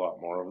should do a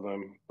lot more of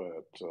them.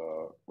 But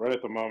right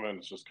at the moment,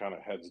 it's just kind of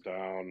heads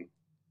down,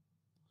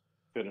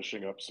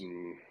 finishing up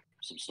some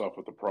stuff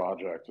with the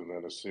project, and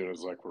then as soon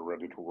as like we're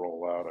ready to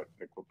roll out, I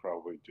think we'll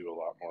probably do a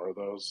lot more of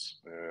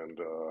those. And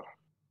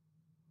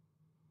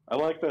I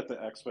like that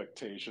the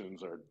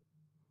expectations are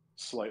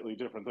slightly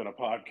different than a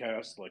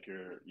podcast. Like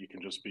you can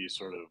just be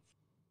sort of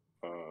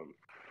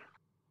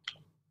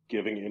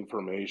giving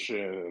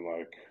information and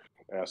like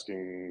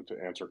asking to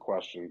answer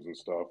questions and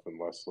stuff,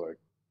 unless like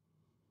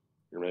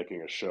you're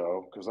making a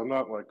show. Because I'm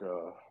not like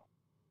I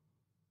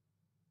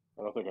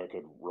don't think I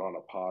could run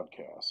a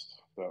podcast.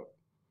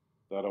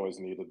 That always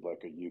needed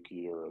like a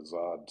Yuki or a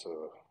Zod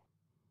to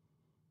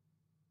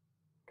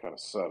kind of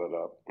set it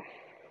up.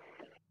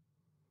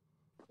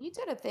 You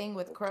did a thing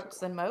with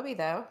Crooks and Moby,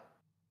 though.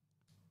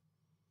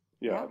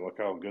 Yeah, look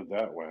how good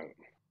that went.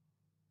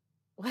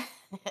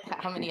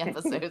 How many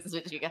episodes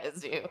did you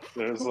guys do?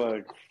 There's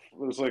like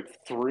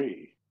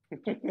 3.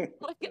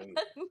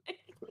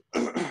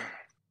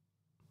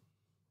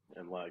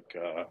 and like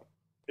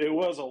it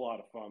was a lot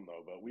of fun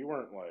though, but we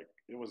weren't like,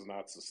 it was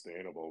not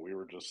sustainable. We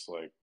were just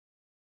like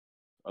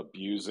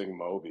abusing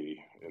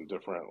Moby in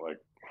different, like,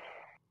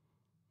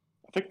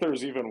 I think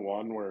there's even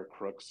one where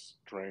Crooks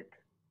drank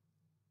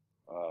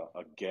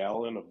a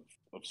gallon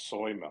of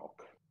soy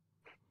milk,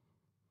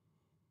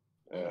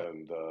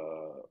 and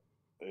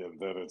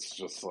then it's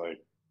just like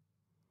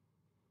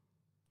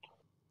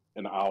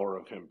an hour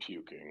of him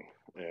puking.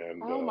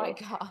 And oh my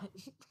god,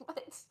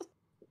 what?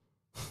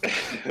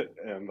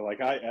 And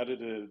like I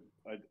edited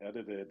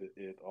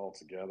it all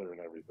together and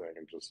everything,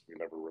 and just we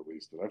never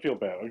released it. I feel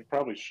bad. I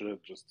probably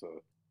should, just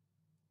to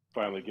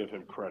finally give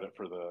him credit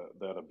for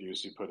that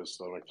abuse he put his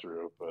stomach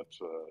through. But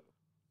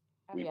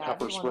we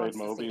pepper sprayed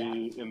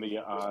Moby in the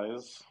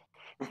eyes.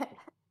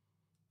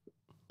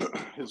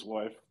 His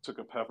wife took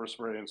a pepper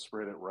spray and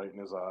sprayed it right in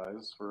his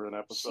eyes for an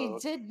episode.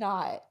 She did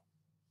not.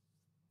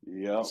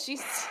 Yep.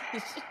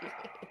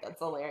 That's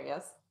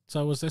hilarious.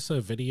 So was this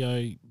a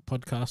video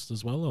podcast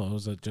as well, or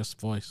was it just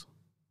voice?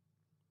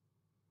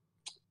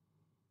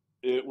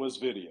 It was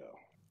video.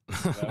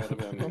 That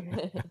would have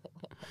been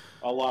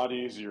a lot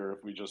easier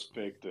if we just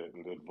faked it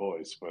and did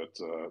voice, but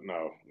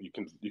no, you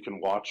can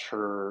watch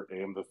her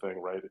aim the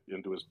thing right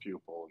into his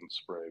pupil and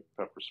spray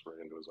pepper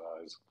spray into his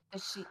eyes.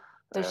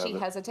 Does she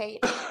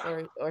hesitate,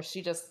 or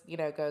she just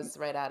goes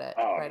right at it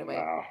right away?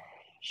 No.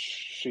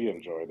 She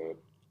enjoyed it.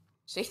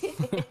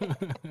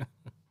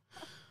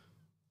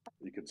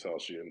 You could tell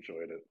she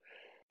enjoyed it,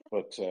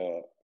 but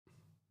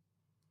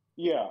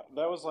yeah,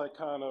 that was like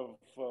kind of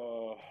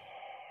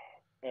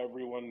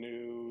everyone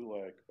knew,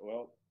 like,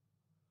 well,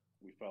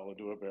 we fell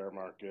into a bear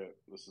market.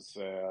 This is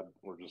sad.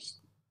 We're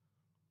just,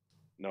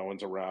 no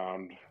one's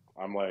around.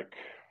 I'm like,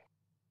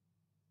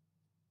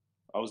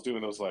 I was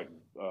doing those like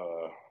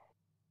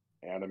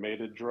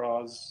animated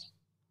draws.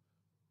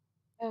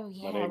 Oh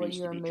yeah, my name where used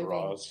you to were be moving.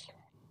 Draws.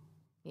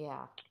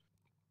 Yeah.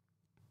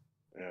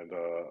 And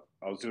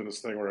I was doing this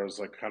thing where I was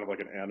like kind of like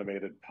an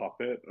animated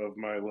puppet of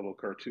my little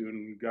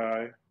cartoon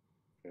guy,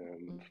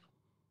 and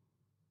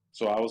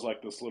so I was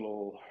like this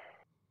little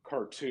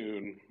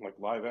cartoon, like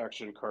live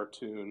action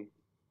cartoon,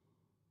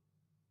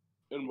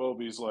 and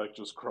Moby's like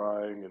just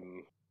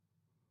crying,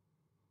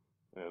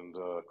 and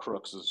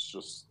Crooks is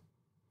just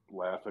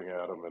laughing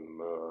at him, and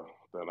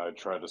then I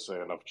tried to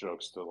say enough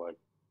jokes to like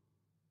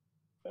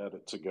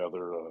edit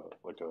together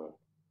like a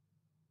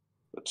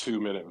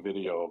 2-minute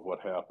video of what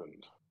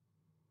happened.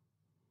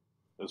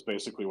 Is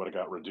basically what it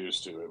got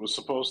reduced to. It was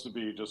supposed to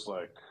be just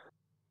like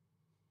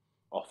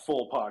a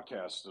full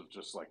podcast of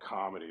just like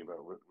comedy,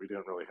 but we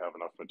didn't really have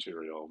enough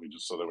material. We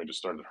just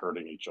started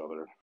hurting each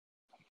other.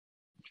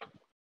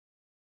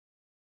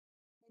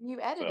 You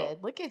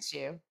edited. Look at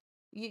you.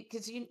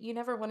 Because you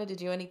never wanted to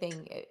do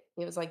anything. It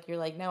was like you're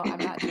like, no, I'm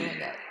not doing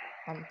it.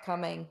 I'm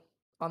coming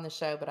on the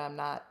show, but I'm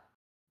not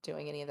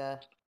doing any of the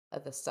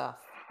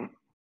stuff.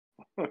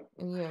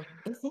 And you.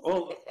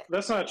 Well,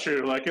 that's not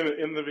true. Like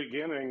in the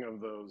beginning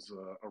of those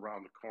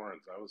Around the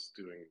Corns, I was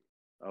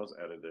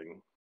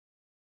editing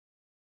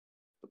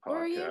the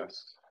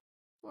podcast.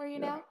 Were you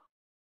now?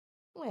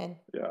 When?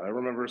 Yeah, I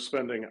remember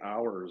spending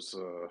hours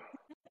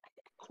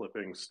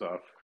clipping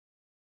stuff.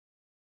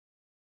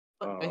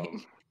 Yeah,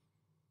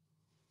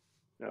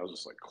 I was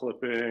just like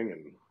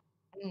clipping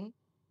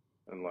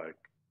and like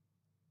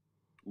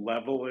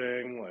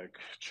leveling, like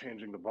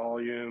changing the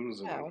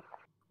volumes, and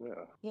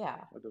yeah.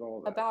 I did all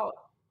of that.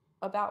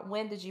 About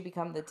when did you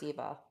become the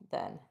diva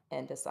then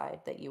and decide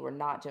that you were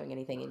not doing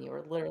anything and you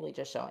were literally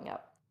just showing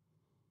up?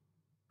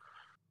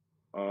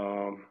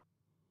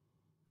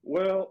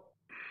 Well,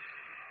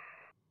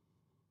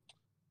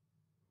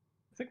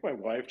 I think my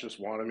wife just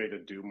wanted me to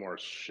do more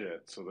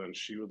shit, so then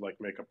she would like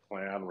make a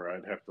plan where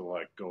I'd have to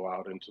like go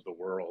out into the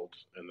world,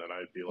 and then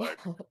I'd be like,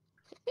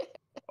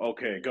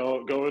 okay, go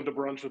into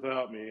brunch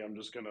without me. I'm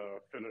just gonna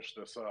finish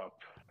this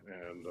up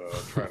and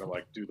try to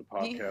like do the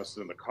podcast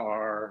in the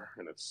car,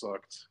 and it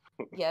sucked.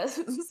 Yes.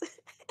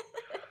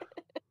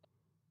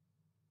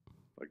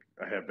 Like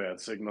I had bad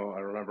signal. I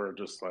remember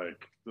just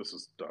like, this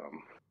is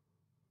dumb.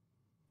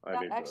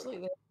 Actually,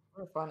 they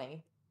were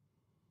funny.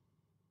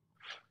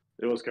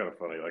 It was kind of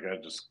funny. Like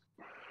I'd just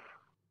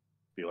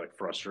be like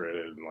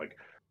frustrated, and like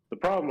the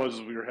problem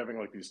was we were having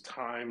like these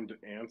timed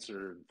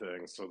answer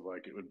things, so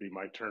like it would be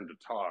my turn to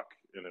talk,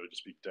 and it would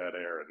just be dead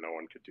air, and no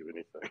one could do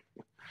anything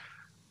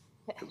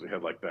because we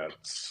had like that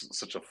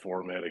such a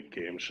formatted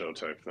game show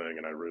type thing,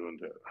 and I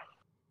ruined it.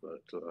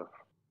 But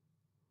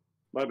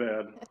my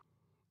bad.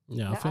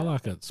 Yeah, I feel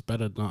like it's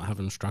better not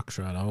having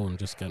structure at all and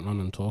just getting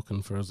on and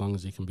talking for as long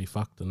as you can be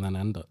fucked and then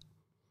end it.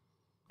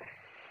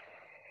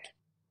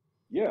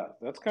 Yeah,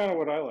 that's kind of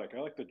what I like. I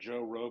like the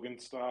Joe Rogan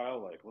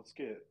style. Like, let's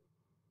get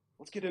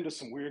into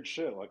some weird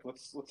shit. Like,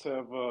 let's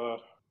have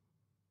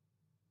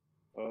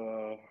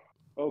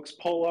Oaks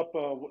pull up,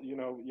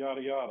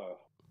 yada yada,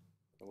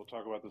 and we'll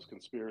talk about this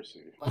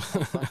conspiracy.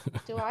 What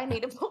do I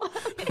need to pull up?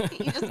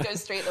 You just go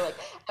straight to like,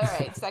 all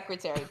right,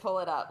 secretary, pull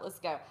it up. Let's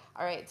go.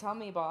 All right, tell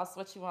me, boss,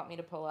 what you want me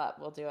to pull up.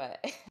 We'll do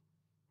it.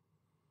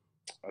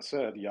 I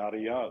said yada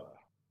yada.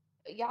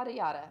 Yada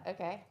yada.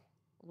 Okay.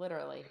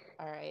 Literally.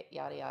 All right.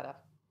 Yada yada.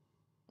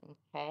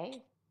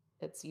 Okay.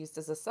 It's used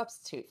as a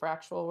substitute for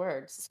actual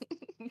words.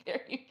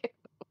 There you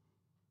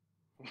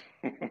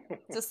go.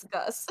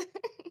 Discuss.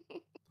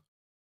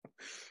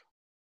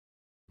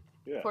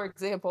 Yeah. For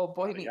example,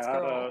 boy yada, meets yada.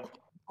 girl.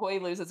 Boy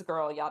loses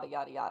girl. Yada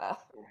yada yada.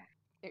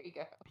 There you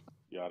go.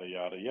 Yada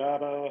yada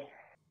yada.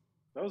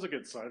 That was a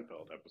good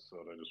Seinfeld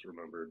episode. I just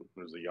remembered.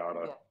 There's a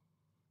yada. Yeah.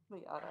 The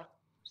yada.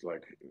 It's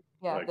like,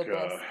 the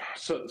bisque.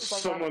 so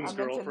someone's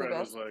girlfriend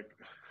was like,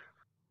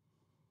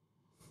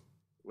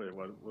 wait,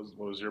 what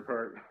was your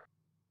part?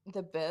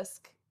 The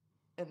bisque.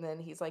 And then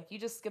he's like, you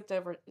just skipped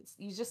over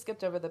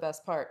the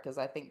best part because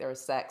I think there was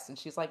sex. And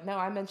she's like, no,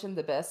 I mentioned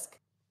the bisque.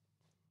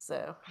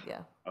 So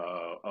yeah.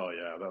 Oh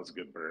yeah, that was a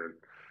good burn.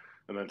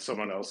 And then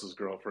someone else's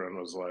girlfriend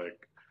was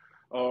like,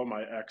 oh,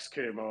 my ex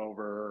came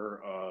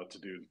over to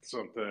do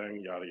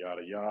something, yada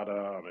yada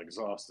yada. I'm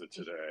exhausted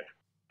today.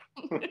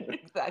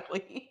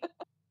 Exactly. I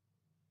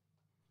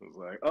was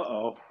like,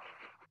 uh-oh.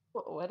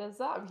 What does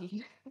that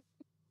mean?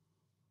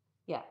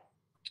 Yeah.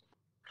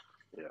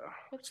 Yeah.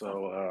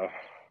 So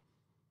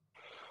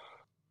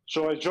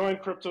I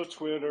joined crypto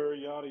Twitter,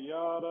 yada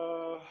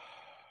yada.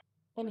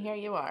 And here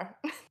you are.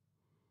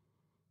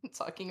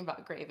 Talking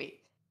about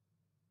gravy.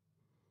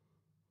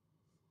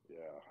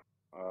 Yeah.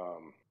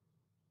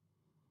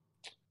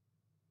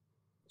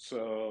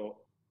 So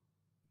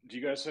do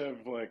you guys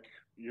have like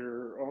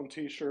your own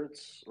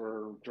t-shirts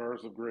or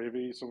jars of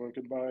gravy someone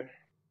could buy?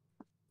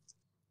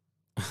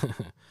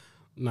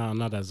 No,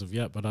 not as of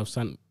yet, but I've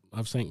sent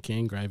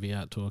canned gravy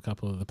out to a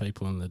couple of the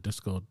people in the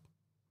Discord.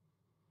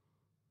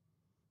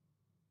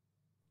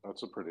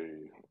 That's a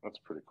pretty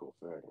cool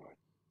thing. Like,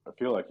 I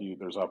feel like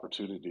there's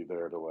opportunity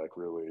there to like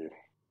really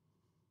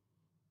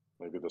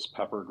maybe this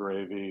pepper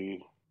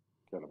gravy,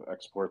 kind of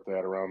export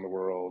that around the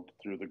world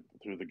through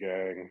the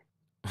gang.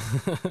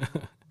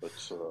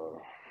 But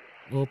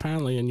well,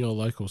 apparently in your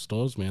local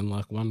stores, man,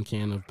 like one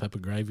can of pepper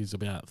gravy is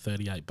about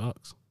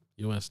 $38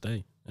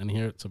 USD, and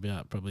here it's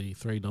about probably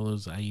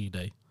 $3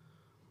 AED.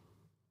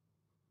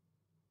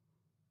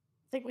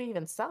 think we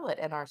even sell it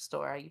in our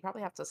store. You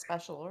probably have to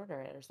special order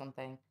it or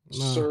something.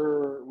 No.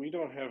 Sir, we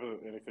don't have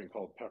anything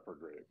called pepper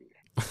gravy.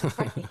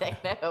 Right,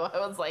 I know.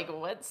 I was like,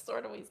 what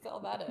store do we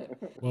sell that in?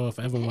 Well, if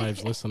Evan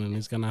Wave's listening,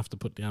 he's going to have to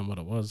put down what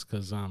it was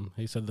because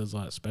he said there's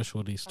like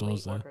specialty Somebody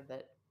stores there. ordered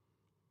it.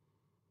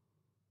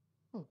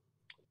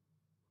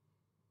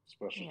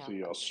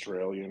 Specialty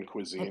Australian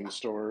cuisine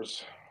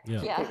stores.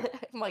 Yeah. Yeah,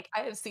 I'm like,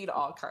 I have seen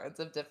all kinds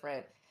of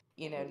different,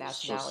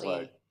 It's just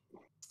nationality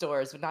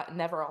stores, but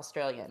never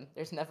Australian.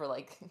 There's never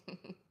like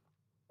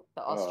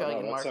the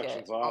Australian that market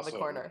section's on the awesome.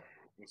 corner.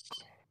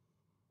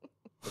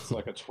 It's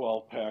like a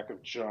 12-pack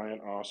of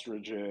giant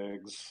ostrich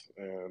eggs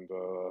and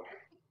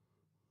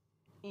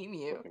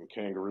Emu. fucking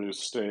kangaroo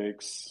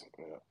steaks.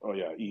 Yeah. Oh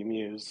yeah,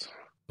 emus.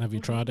 Have you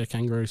tried a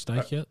kangaroo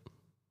steak yet?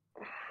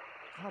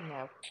 God,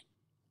 no.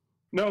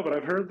 No, but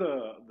I've heard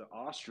the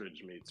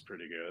ostrich meat's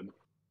pretty good.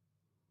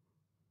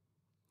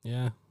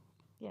 Yeah.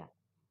 Yeah,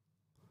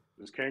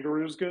 Is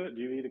kangaroos good?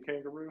 Do you eat a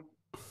kangaroo?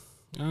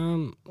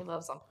 he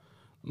loves them.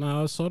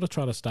 No, I sort of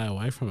try to stay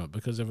away from it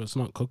because if it's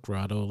not cooked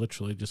right, it'll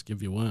literally just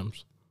give you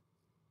worms.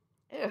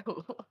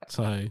 Ew.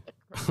 So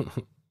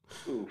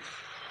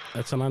Oof.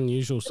 it's an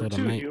unusual They're sort of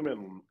too meat.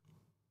 human.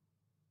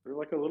 They're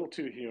like a little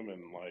too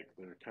human. Like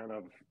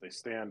they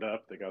stand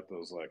up. They got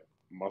those like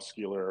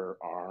muscular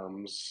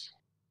arms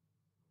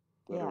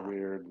that are Yeah.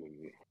 weird.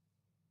 And,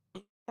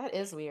 That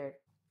is weird.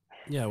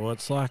 Yeah, well,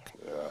 it's like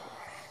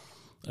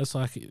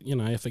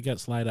if it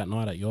gets late at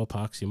night at your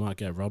parks, you might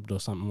get robbed or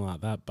something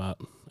like that. But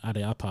at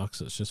our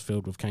parks, it's just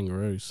filled with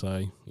kangaroos.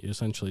 So you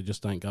essentially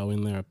just don't go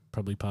in there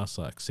probably past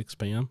like 6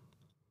 p.m.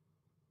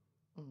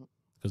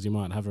 because you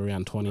might have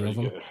around 20 of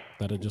them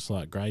that are just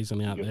like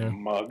grazing out there.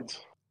 Mugged.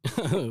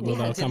 Well,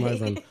 they'll come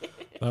over and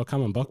they'll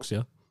come and box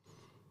you.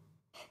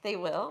 They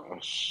will? Oh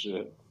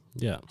shit.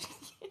 Yeah.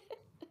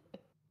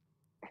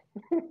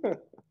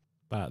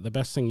 But the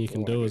best thing you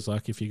can do is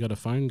like if you got a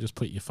phone, just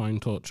put your phone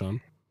torch on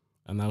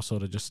and they'll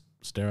sort of just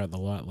stare at the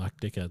light like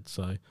dickheads.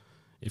 So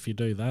if you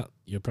do that,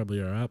 you're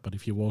probably all right. But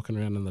if you're walking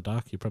around in the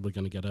dark, you're probably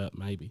going to get hurt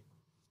maybe.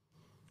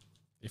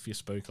 If you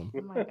spook them.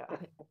 Oh my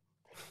god.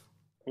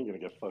 I'm going to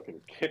get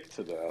fucking kicked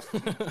to death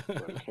by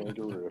a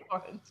kangaroo.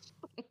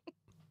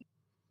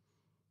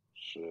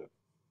 Shit.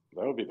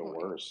 That would be the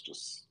worst.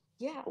 Just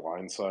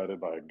blindsided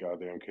by a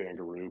goddamn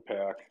kangaroo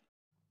pack.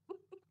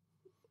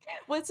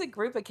 What's a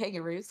group of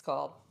kangaroos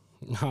called?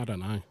 I don't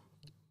know.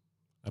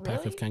 A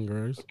pack of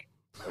kangaroos.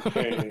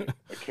 A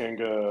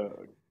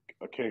kangaroo.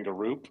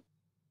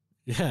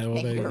 Yeah,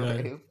 well, there you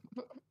go.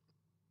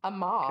 A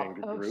mob.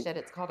 Kangaroo. Oh shit,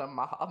 it's called a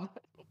mob.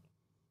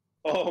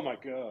 Oh my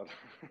god.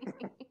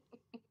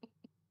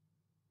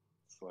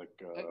 It's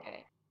like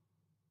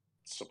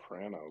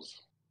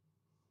Sopranos.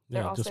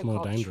 They're Yeah, also just more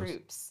called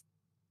dangerous.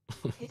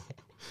 troops.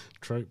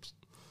 Troops.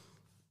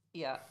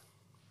 Yeah.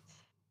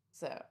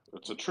 So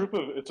it's a troop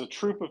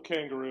of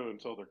kangaroo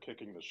until they're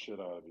kicking the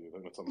shit out of you.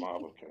 Then it's a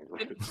mob of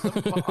kangaroos.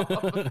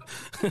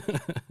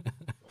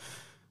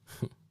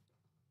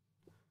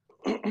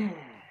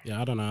 Yeah,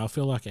 I don't know. I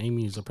feel like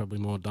emus are probably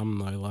more dumb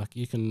though. Like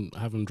you can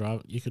have them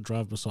drive. You could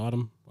drive beside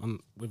them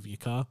with your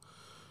car,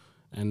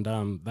 and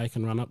they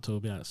can run up to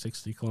about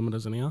 60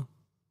 kilometers an hour,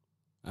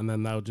 and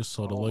then they'll just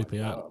sort of loop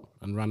out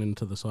and run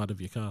into the side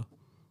of your car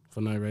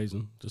for no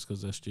reason, just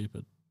because they're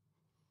stupid.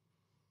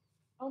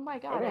 Oh my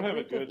god! I don't have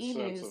a good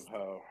sense of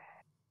how.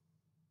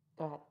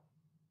 Go ahead.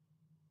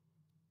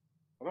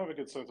 I don't have a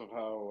good sense of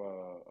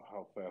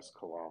how fast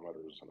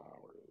kilometers an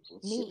hour is.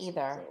 Me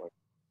either. Is that like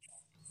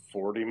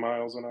 40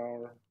 miles an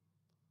hour?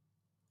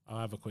 I'll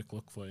have a quick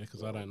look for you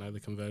because I don't know the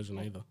conversion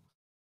either.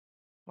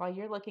 While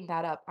you're looking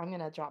that up, I'm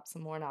going to drop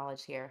some more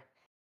knowledge here.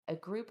 A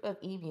group of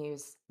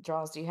emus,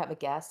 Draws, do you have a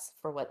guess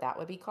for what that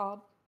would be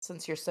called?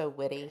 Since you're so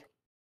witty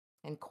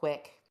and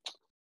quick.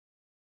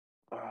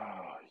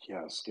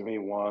 Yes, give me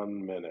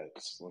 1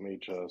 minute. Let me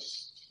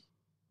just...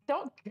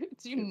 Do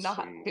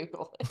not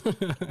Google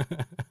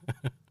it.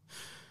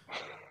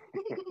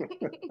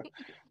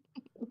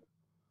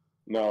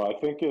 No, I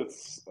think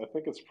it's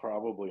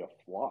probably a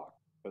flock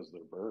because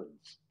they're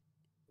birds.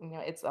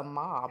 It's a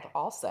mob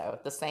also,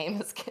 the same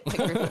as the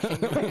group of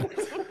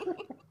kangaroos.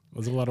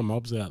 There's a lot of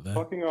mobs out there.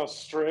 Fucking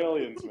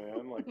Australians,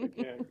 man. Like, they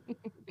can't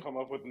come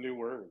up with new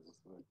words.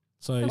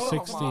 So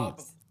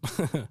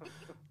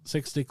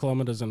 60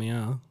 kilometers an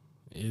hour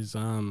is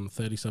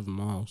 37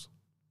 miles.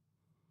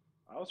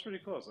 I was pretty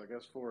close. I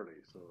guess 40.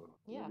 So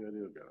yeah, maybe I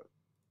do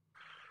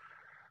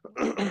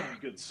got it.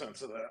 Good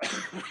sense of that.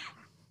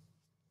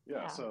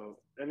 Yeah. So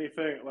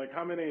anything like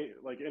how many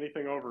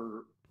anything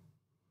over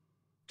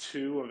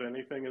 2 of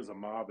anything is a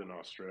mob in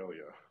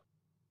Australia.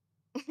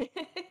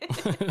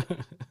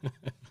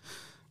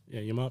 Yeah,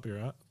 you might be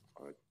right.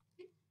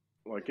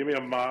 Like give me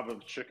a mob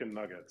of chicken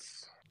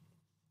nuggets.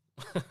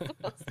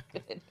 That's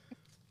good.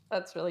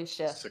 That's really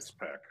shift.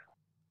 6-pack.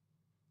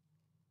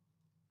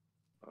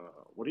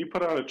 What do you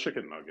put on a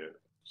chicken nugget?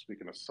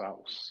 Speaking of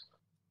sauce.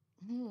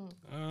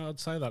 I'd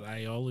say that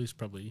aioli is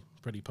probably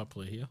pretty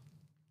popular here.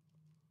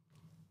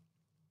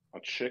 A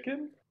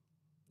chicken?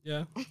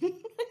 Yeah.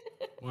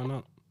 Why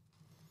not?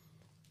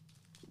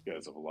 You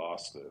guys have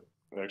lost it.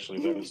 Actually,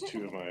 that is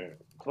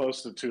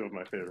close to two of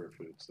my favorite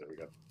foods. There we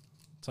go.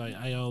 So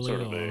aioli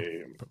Sort of or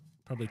a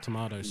probably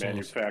tomato sauce.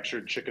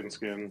 manufactured chicken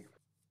skin.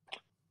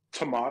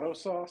 Tomato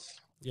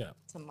sauce? Yeah.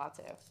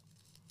 Tomato.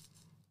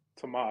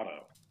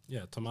 Tomato.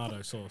 Yeah,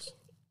 tomato sauce.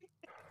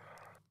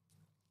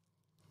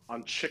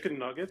 On chicken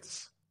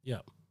nuggets? Yeah.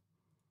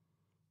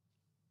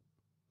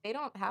 They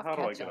don't have How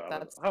do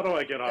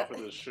I get off of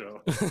this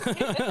show?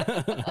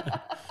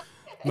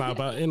 No,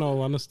 but in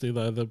all honesty,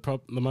 though, the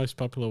most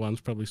popular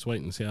one's probably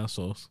sweet and sour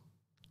sauce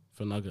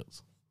for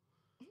nuggets.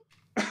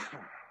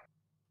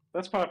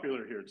 That's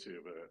popular here too,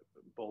 but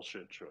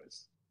bullshit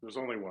choice. There's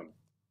only one.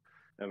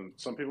 And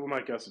some people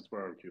might guess it's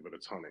barbecue, but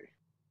it's honey.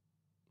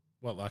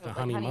 What, like Like a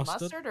honey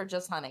mustard? or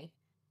just honey?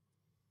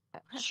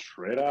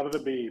 Straight out of the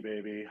bee,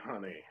 baby.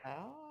 Honey.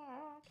 Oh,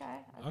 okay.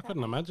 I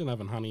couldn't imagine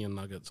having honey in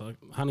nuggets. Like,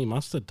 honey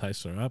mustard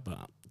tastes alright,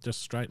 but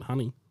just straight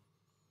honey.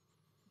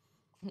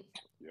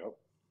 Yep.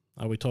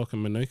 Are we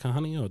talking Manuka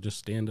honey or just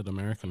standard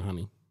American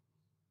honey?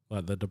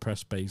 Like the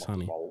depressed bees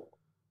honey?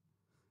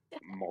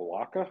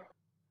 Malacca?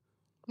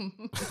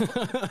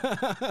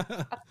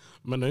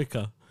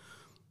 Manuka.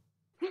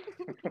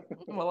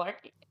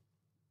 Malarkey.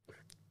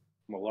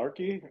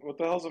 Malarkey? What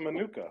the hell's a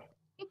Manuka?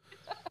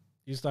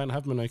 You just don't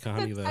have Manuka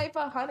honey there. Type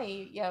of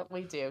honey. Yeah,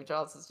 we do.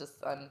 Charles is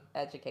just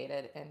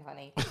uneducated in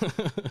honey.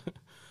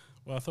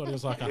 Well, I thought he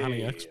was like a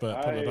honey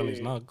expert, putting it on his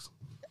nugs.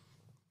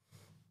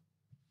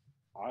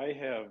 I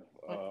have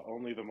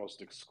only the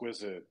most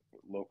exquisite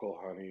local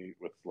honey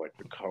with like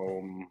the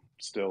comb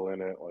still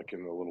in it, like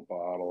in the little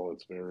bottle.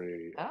 It's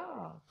very,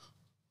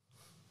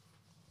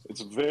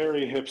 it's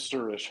very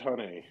hipsterish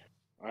honey.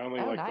 I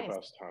only like the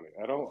best honey.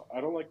 I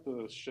don't like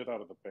the shit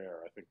out of the bear.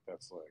 I think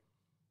that's like,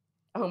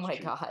 oh my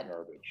God.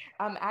 Garbage.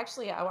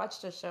 Actually, I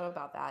watched a show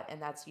about that,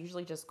 and that's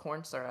usually just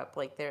corn syrup.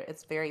 Like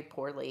it's very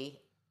poorly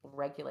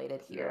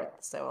regulated here,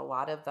 so a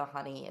lot of the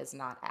honey is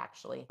not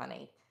actually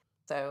honey.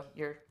 So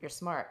you're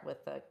smart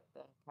with the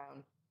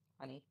cone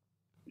honey.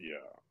 Yeah,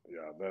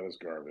 that is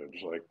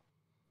garbage. Like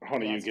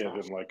honey you get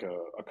in like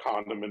a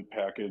condiment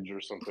package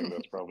or something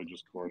that's probably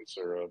just corn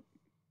syrup.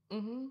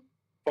 Mm-hmm.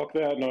 Fuck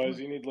that noise.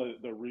 You need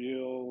like the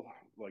real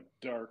like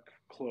dark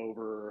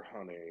clover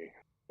honey.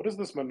 What is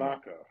this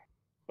Manuka?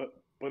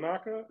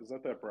 Banaka? Is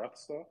that breath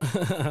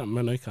stuff?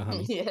 Manuka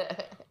honey. Yeah.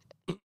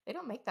 They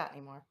don't make that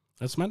anymore.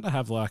 It's meant to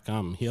have like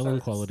healing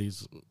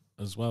qualities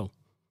as well.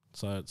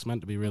 So it's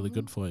meant to be really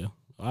good for you.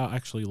 I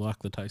actually like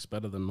the taste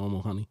better than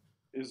normal honey.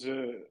 Is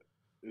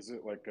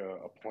it like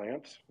a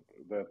plant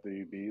that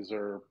the bees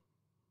are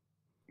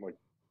like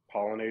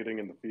pollinating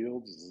in the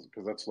fields?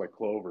 Because that's like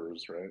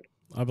clovers, right?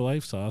 I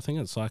believe so. I think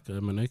it's like a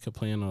Manuka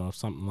plant or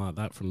something like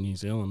that from New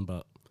Zealand,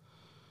 but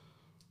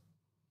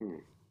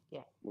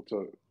yeah.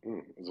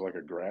 Is it like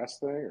a grass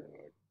thing or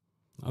like?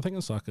 I think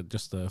it's like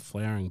just a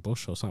flowering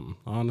bush or something.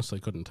 I honestly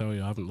couldn't tell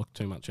you. I haven't looked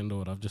too much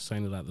into it. I've just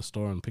seen it at the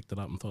store and picked it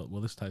up and thought,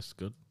 well, this tastes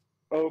good.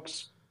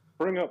 Oaks,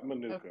 bring up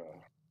Manuka. Okay.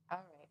 All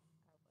right.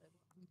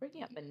 I'm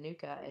bringing up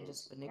Manuka and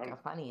just Manuka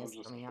honey is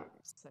coming up.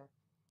 So,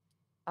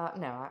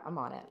 no, I'm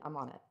on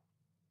it.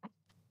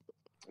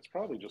 It's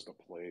probably just a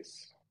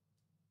place.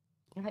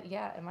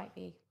 Yeah, it might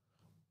be.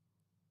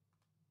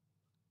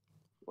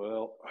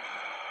 Well,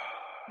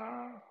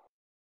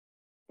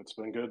 it's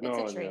been good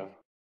knowing you.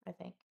 I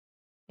think.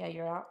 Yeah,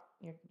 you're out.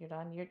 You're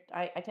done.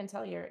 I can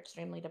tell you're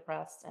extremely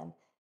depressed, and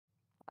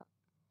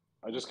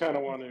I just kind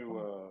of want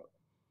to.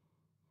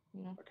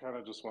 I kind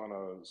of just want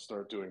to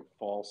start doing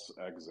false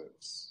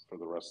exits for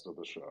the rest of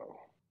the show.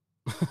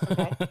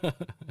 Okay.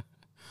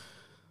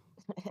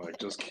 Like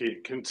just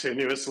keep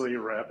continuously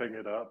wrapping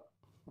it up.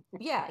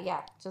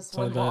 Yeah. Just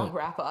one long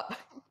wrap up.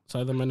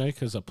 So the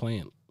Manuka's a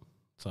plant.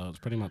 So it's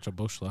pretty much a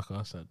bush, like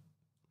I said.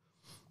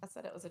 I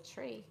said it was a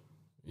tree.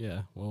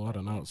 Yeah, well, I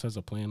don't know. It says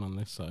a plant on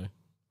this, so.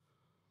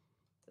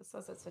 It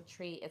says it's a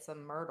tree. It's a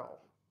myrtle.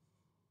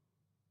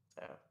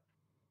 So,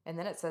 and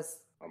then it says,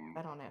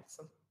 I don't know,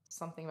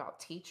 something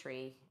about tea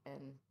tree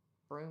and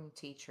broom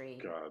tea tree.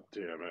 God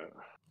damn it.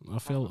 I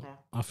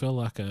feel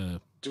like a...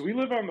 Do we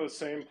live on the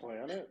same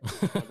planet?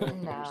 I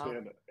don't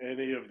understand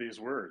any of these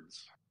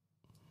words.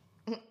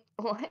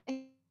 What?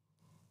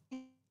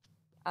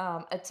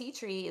 A tea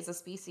tree is a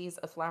species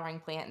of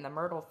flowering plant in the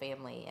myrtle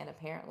family, and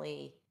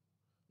apparently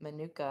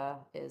Manuka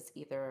is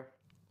either,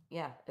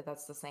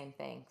 that's the same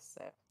thing.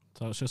 So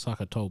it's just like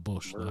a tall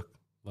bush,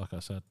 like I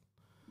said.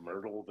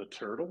 Myrtle the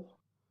turtle?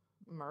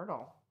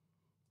 Myrtle.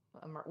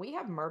 We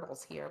have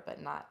myrtles here,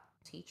 but not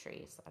tea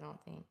trees. I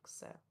don't think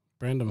so.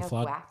 Brandon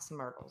Flood. Wax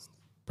myrtles.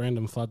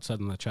 Brandon Flood said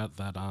in the chat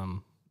that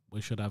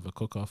we should have a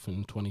cook-off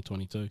in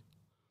 2022.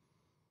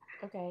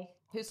 Okay,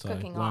 who's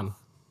cooking off?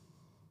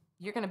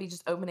 You're going to be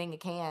just opening a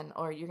can,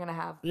 or you're going to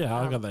have... Yeah,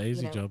 I got the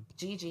easy job.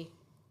 Gigi.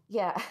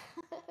 Yeah.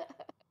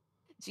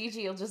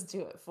 Gigi will just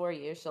do it for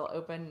you. She'll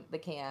open the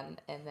can,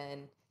 and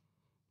then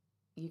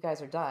you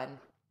guys are done.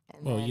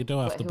 And you do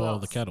have to boil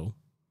the kettle.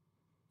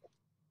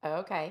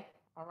 Okay.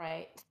 All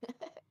right.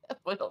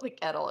 Boil the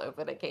kettle,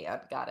 open a can.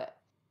 Got it.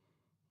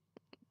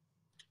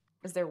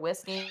 Is there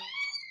whiskey?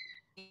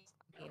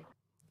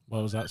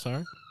 What was that,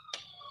 sorry?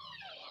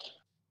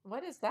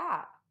 What is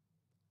that?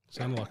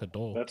 Sounded like a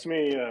door. That's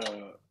me.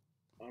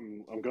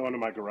 I'm going to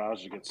my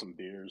garage to get some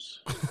beers.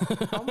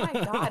 Oh my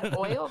God,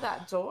 oil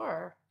that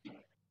door.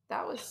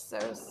 That was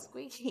so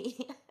squeaky.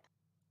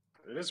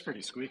 It is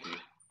pretty squeaky.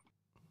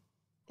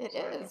 It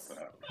Sorry is. about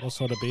that. What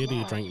sort of beer do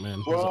you Yeah. drink,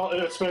 man? Well,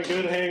 it's been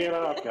good hanging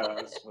out,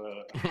 guys,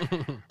 but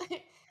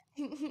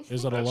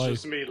Is it a that's low?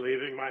 just me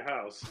leaving my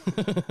house.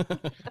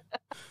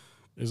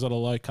 Is it a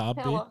low carb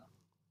beer?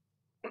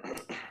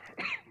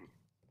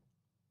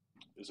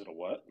 Is it a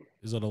what?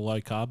 Is it a low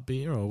carb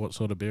beer, or what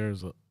sort of beer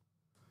is it?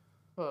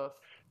 Oof.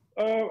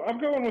 I'm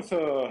going with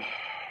a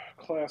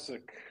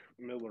classic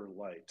Miller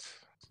Lite,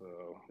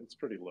 so it's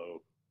pretty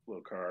low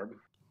carb.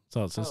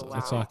 So it's Oh,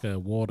 it's wow. like a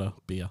water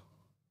beer.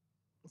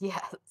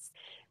 Yes.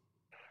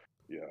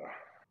 Yeah.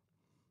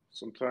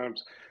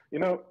 Sometimes,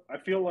 I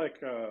feel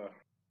like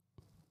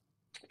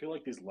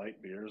these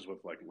light beers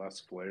with like less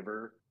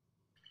flavor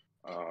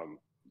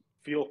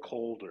feel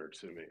colder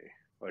to me.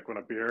 Like when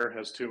a beer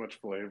has too much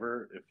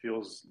flavor, it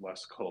feels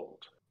less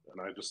cold, and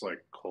I just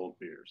like cold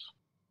beers.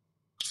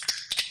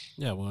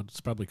 Yeah, well, it's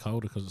probably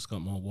colder because it's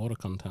got more water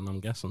content, I'm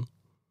guessing.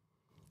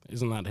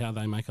 Isn't that how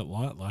they make it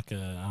light? Like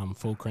a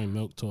full cream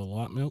milk to a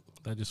light milk?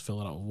 They just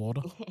fill it up with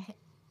water?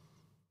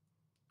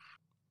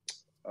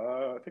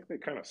 I think they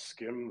kind of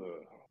skim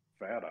the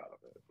fat out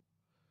of it.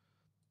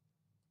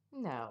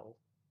 No.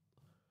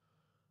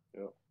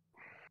 Yep.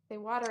 They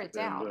water it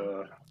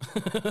down.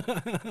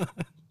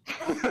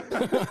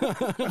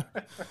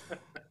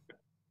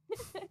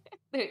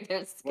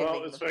 They're skimming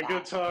Well, it's the been fat.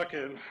 good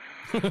talking.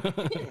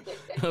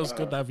 It was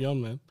good to have you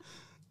on, man.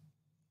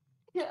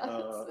 Yeah,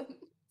 it's been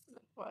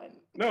fun.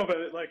 No,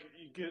 but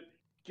you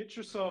get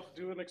yourself,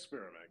 do an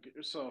experiment. Get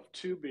yourself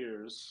 2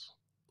 beers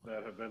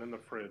that have been in the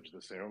fridge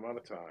the same amount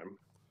of time,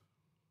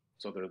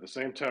 so they're the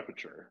same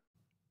temperature,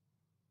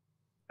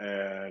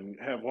 and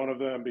have one of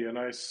them be a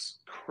nice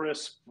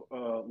crisp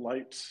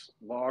light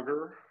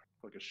lager,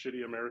 like a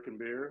shitty American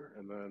beer,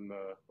 and then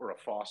or a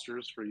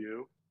Foster's for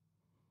you,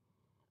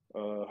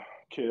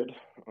 kid,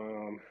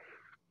 and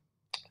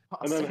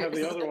then have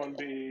the other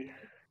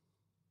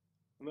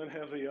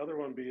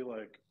one be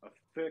like a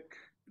thick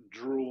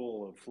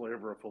drool of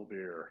flavorful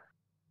beer,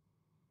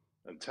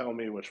 and tell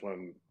me which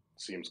one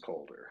seems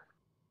colder.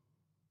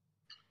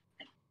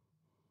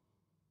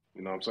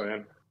 You know what I'm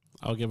saying?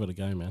 I'll give it a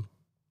go, man.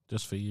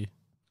 Just for you.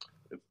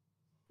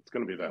 It's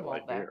going to be that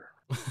light beer.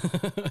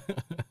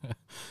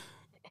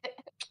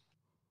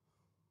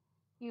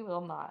 You will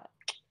not.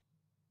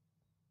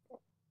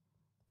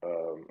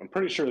 I'm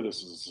pretty sure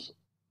this is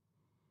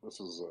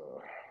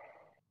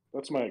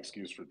that's my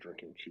excuse for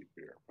drinking cheap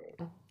beer.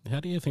 But How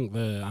do you think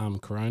the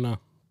Corona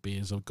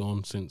beers have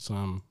gone since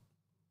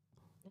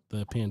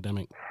the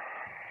pandemic?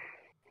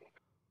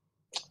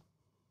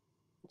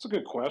 it's a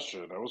good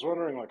question. I was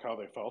wondering like how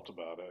they felt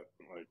about it.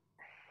 Like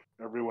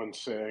everyone's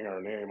saying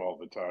our name all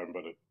the time,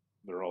 but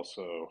they're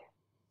also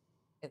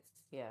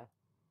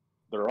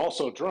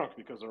drunk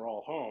because they're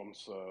all home.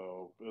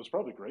 So it was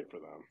probably great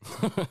for them.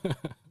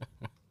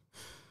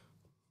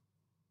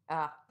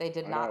 They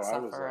did not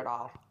suffer at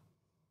all.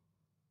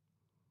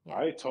 Yeah.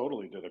 I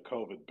totally did a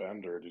COVID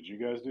bender. Did you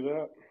guys do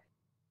that?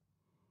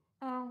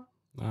 Oh,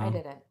 I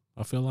didn't.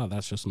 I feel like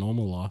that's just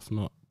normal life,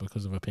 not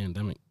because of a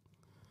pandemic.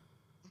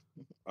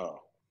 Oh.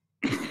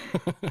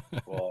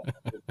 Well,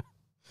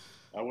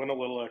 I went a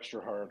little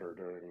extra harder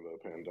during the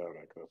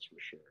pandemic, that's for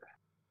sure.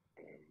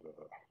 And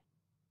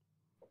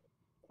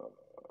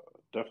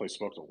definitely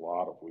smoked a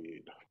lot of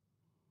weed.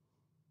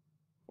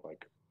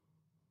 Like,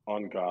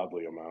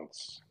 ungodly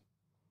amounts.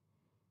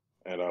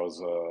 And I was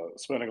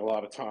spending a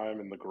lot of time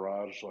in the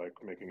garage, like,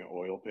 making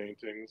oil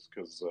paintings,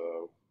 because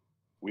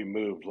we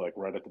moved, like,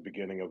 right at the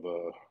beginning of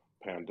the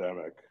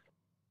pandemic.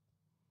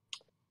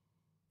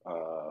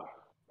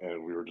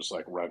 And we were just,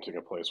 like, renting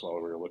a place while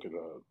we were looking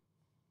to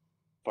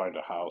find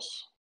a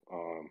house.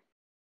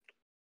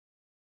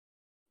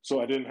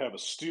 So I didn't have a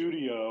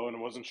studio, and I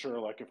wasn't sure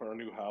like if our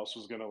new house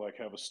was gonna like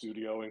have a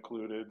studio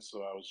included.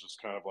 So I was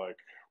just kind of like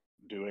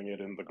doing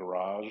it in the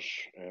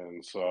garage,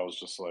 and so I was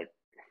just like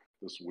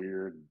this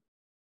weird,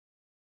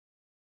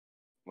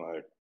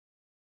 like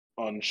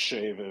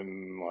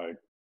unshaven, like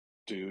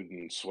dude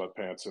in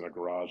sweatpants in a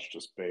garage,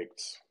 just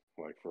baked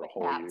like for a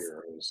whole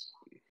year.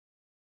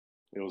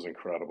 It was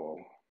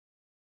incredible.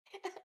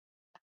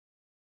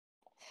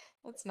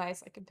 That's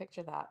nice. I can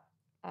picture that.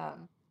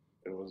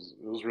 It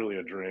was really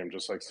a dream,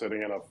 just like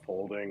sitting in a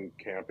folding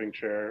camping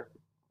chair,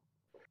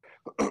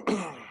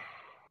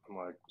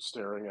 like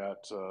staring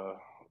at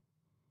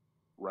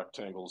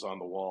rectangles on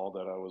the wall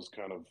that I was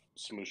kind of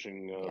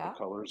smooshing the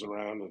colors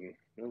around, and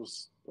it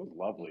was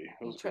lovely.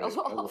 It was great.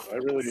 I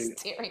really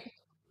staring.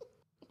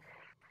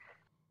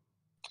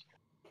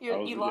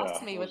 You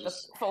lost me with the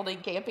folding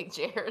camping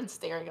chair and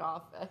staring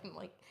off.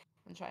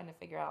 I'm trying to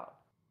figure out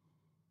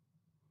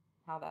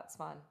how that's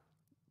fun.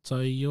 So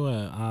you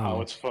were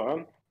how it's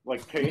fun.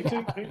 Like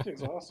painting? Yeah.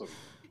 Painting's awesome.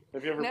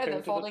 Have you ever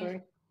painted a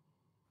thing?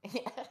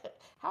 Yeah.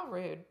 How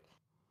rude.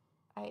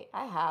 I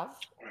have.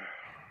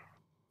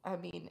 I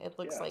mean, it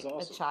looks like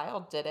awesome. A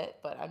child did it,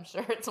 but I'm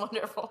sure it's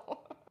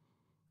wonderful.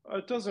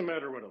 It doesn't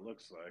matter what it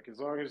looks like, as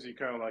long as you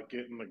kind of like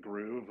get in the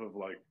groove of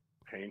like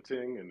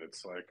painting, and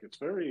it's like it's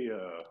very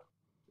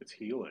it's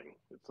healing.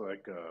 It's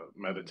like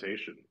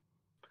meditation.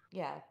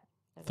 Yeah.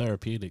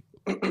 Therapeutic.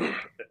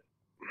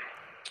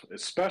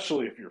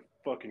 Especially if you're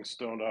fucking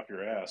stoned off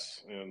your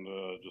ass and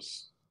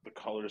just the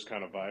colors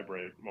kind of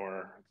vibrate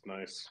more. It's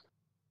nice.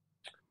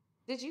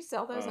 Did you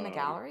sell those in a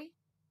gallery?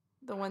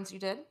 The ones you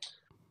did?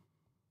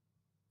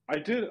 I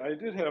did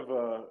have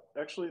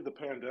actually the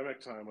pandemic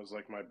time was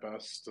like my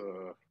best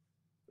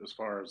as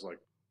far as like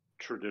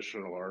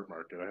traditional art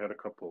market. I had a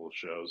couple of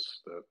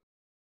shows that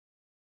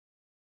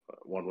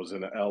one was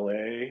in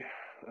LA.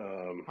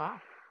 Wow.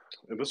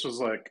 And this was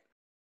like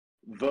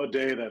the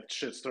day that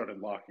shit started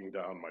locking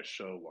down. My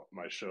show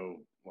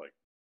like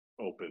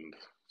opened,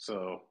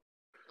 so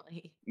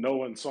no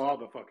one saw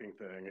the fucking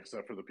thing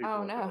except for the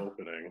people at the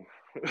opening.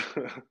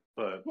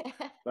 But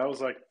that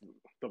was like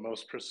the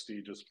most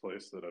prestigious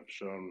place that I've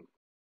shown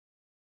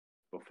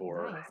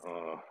before. Nice.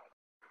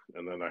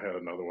 And then I had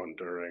another one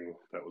during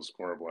that was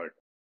more of like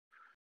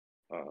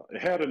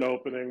it had an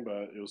opening,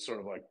 but it was sort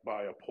of like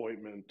by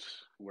appointment,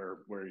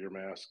 wear your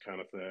mask kind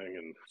of thing,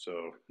 and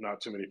so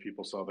not too many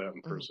people saw that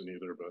in person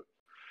either.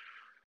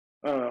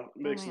 But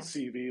makes the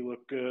CV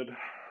look good.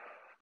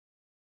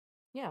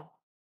 Yeah,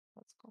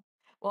 that's cool.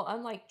 Well,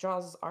 unlike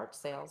Jaws' art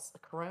sales,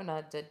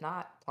 Corona did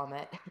not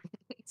plummet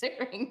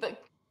during the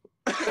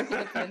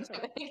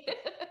pandemic.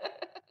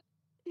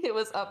 It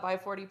was up by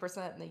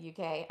 40% in the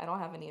UK. I don't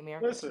have any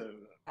American.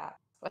 Listen,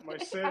 my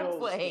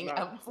sales did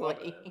not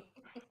plummet.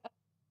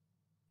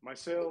 My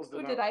sales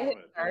did not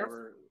plummet.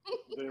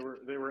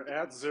 They were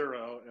at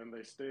zero and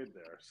they stayed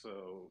there.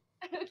 So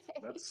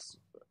that's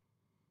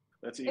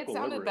equilibrium. It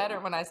sounded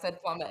better when I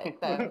said plummet,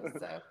 though.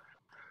 So.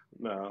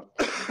 No,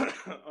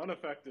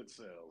 unaffected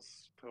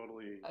sales,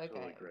 totally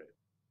great.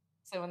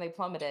 So when they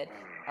plummeted,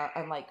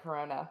 unlike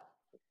Corona.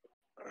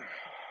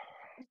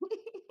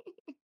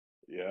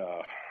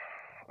 Yeah,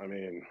 I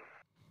mean,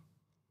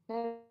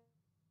 I'm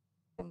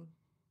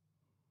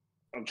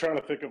trying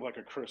to think of like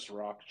a Chris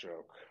Rock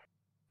joke.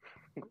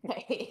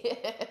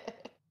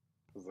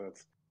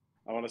 Because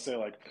I want to say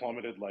like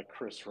plummeted like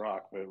Chris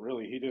Rock, but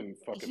really he didn't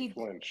fucking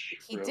flinch.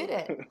 He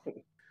didn't.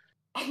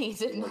 He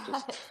did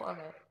not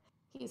plummet.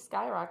 He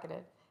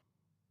skyrocketed.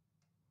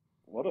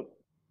 What a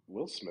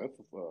Will Smith.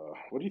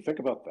 What do you think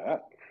about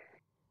that?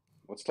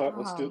 Let's talk.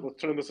 Let's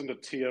turn this into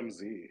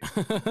TMZ.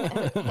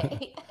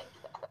 Okay.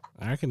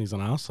 I reckon he's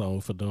an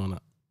asshole for doing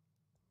it.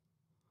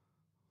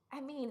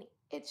 I mean,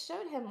 it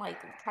showed him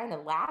like kind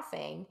of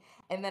laughing,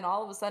 and then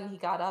all of a sudden he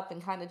got up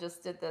and kind of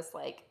just did this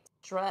like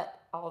strut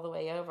all the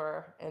way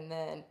over, and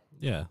then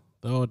the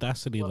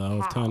audacity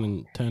though of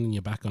turning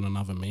your back on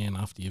another man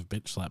after you've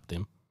bitch slapped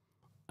him,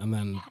 and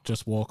then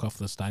just walk off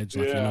the stage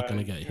like you're not going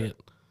to get hit.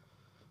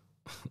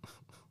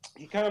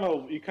 He kind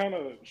of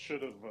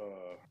should have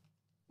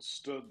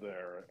stood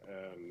there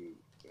and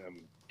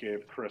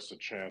gave Chris a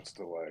chance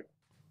to like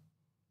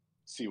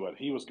see what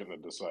he was going to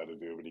decide to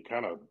do, but he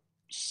kind of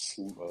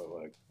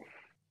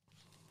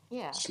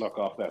snuck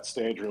off that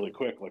stage really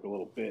quick like a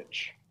little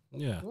bitch.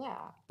 Yeah.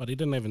 But he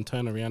didn't even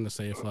turn around to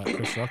see if like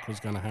Chris Rock was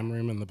going to hammer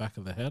him in the back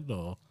of the head,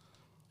 or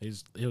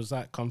he was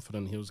that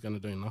confident he was going to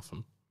do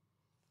nothing.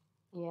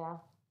 Yeah.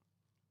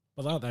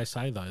 But like they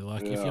say though,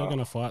 like if you're going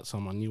to fight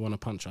someone, you want to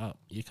punch up.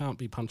 You can't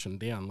be punching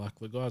down. Like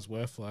the guy's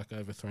worth like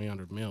over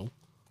 300 mil.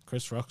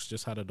 Chris Rock's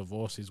just had a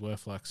divorce. He's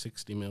worth like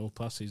 60 mil.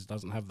 Plus he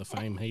doesn't have the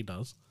fame he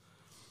does.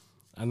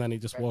 And then he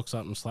just walks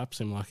up and slaps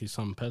him like he's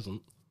some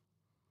peasant.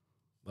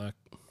 Like,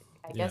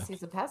 I guess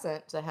he's a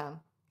peasant to him.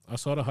 I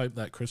sort of hope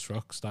that Chris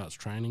Rock starts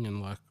training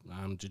in like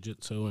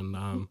jiu-jitsu and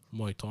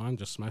Muay Thai and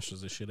just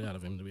smashes the shit out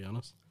of him, to be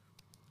honest.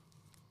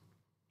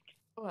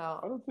 Well,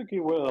 I don't think he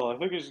will. I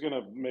think he's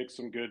gonna make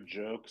some good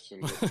jokes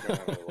and just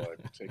kind of like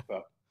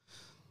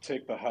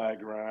take the high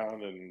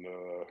ground and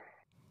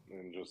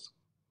just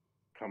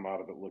come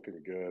out of it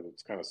looking good.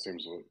 It kind of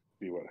seems to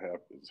be what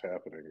is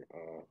happening.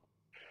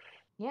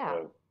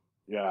 Yeah,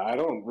 I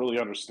don't really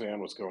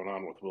understand what's going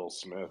on with Will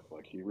Smith.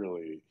 Like he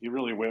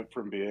really went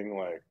from being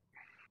like,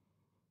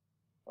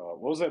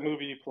 what was that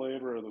movie he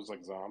played where there was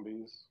like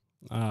zombies?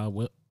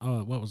 What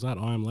was that?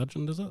 I Am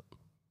Legend, is it?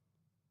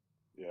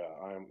 Yeah,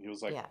 he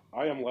was like,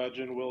 I Am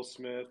Legend, Will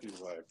Smith.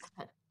 He's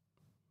like,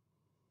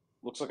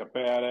 looks like a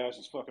badass.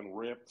 He's fucking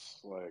ripped,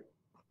 like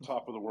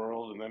top of the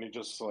world. And then he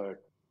just like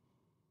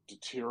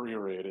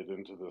deteriorated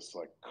into this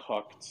like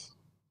cucked,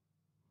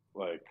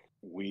 like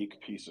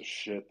weak piece of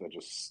shit that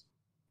just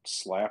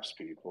slaps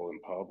people in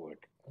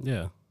public.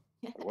 Yeah.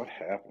 Like, what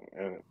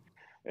happened?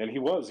 And he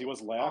was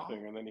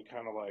laughing, and then he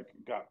kind of like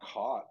got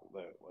caught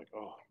that like,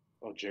 oh,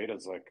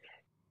 Jada's like,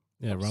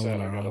 rolling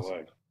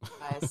her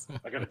eyes.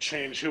 I gotta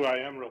change who I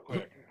am real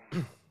quick.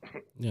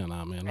 Yeah,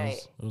 nah, man,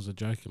 it was a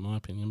joke in my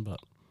opinion, but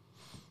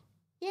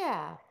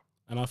yeah.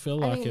 And I feel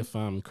like if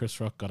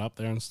Chris Rock got up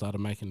there and started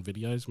making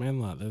videos, man,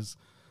 like there's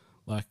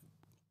like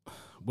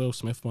Will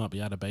Smith might be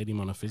able to beat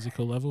him on a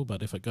physical level,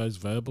 but if it goes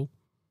verbal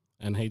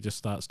and he just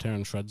starts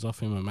tearing shreds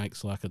off him and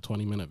makes like a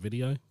 20-minute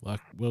video,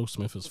 like Will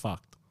Smith is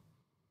fucked.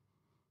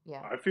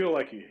 Yeah. I feel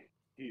like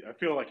I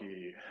feel like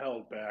he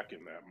held back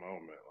in that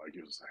moment. Like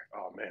he was like,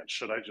 "Oh man,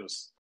 should I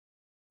just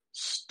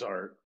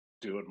start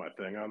doing my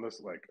thing on this?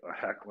 Like a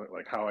heckler,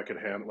 like how I could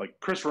handle, like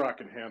Chris Rock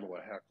can handle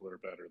a heckler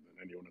better than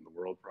anyone in the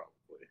world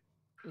probably."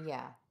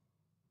 Yeah.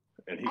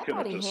 And he I could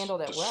thought have he just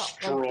handled it well. Like,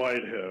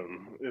 destroyed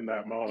him in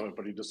that moment,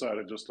 but he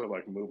decided just to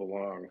like move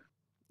along.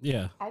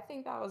 Yeah. I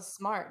think that was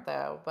smart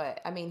though,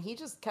 but I mean, he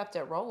just kept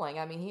it rolling.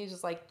 I mean, he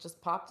just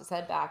popped his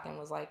head back and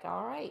was like,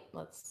 "All right,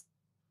 let's,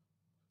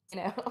 you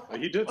know."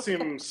 He did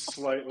seem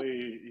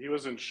slightly. He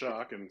was in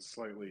shock and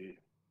slightly,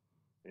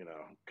 Yeah.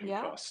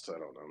 concussed. I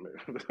don't know.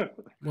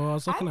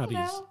 Well, I don't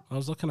know. I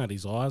was looking at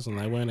his eyes, and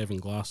they weren't even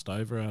glassed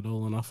over at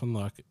all or nothing.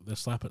 Like the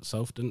slap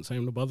itself didn't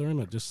seem to bother him.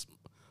 It just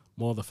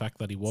more the fact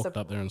that he walked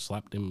up there and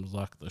slapped him was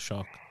like the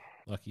shock,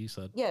 like you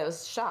said. Yeah, it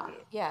was shock.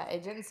 Yeah,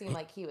 it didn't seem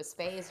like he was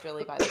phased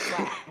really by the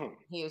slap.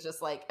 He was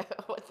just like,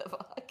 "What the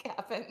fuck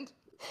happened?"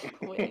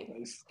 Wait.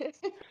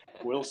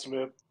 Will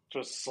Smith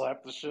just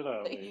slapped the shit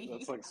out of me.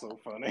 That's like so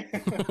funny.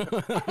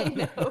 I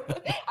know.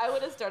 I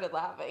would have started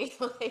laughing.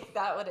 Like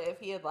that would, if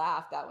he had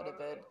laughed, that would have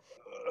been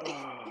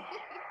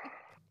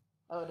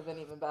that would have been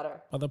even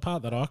better. But the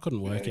part that I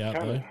couldn't work out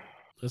though,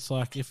 it's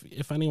like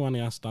if anyone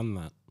else done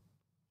that,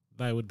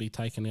 they would be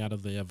taken out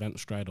of the event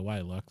straight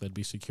away. Like there'd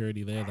be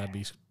security there, they'd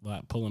be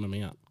like pulling them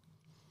out.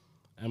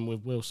 And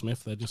with Will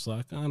Smith, they're just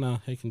like, oh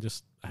no, he can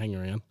just hang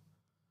around.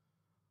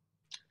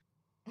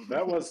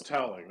 That was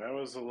telling. That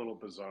was a little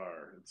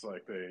bizarre. It's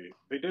like they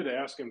did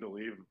ask him to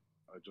leave.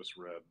 I just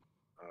read,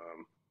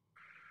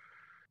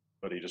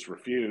 but he just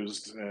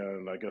refused.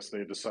 And I guess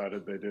they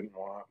decided they didn't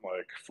want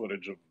like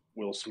footage of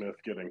Will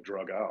Smith getting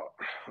drug out.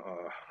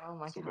 Oh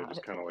my so God. they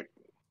just kind of like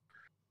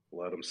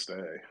let him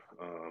stay.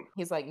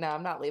 He's like, "No,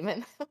 I'm not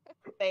leaving."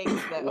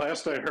 Thanks, though.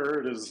 Last I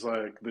heard is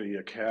like the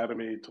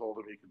Academy told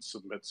him he could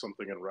submit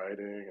something in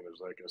writing, and there's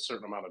like a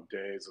certain amount of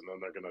days, and then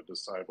they're going to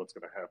decide what's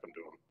going to happen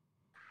to him.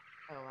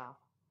 Oh wow.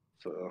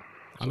 So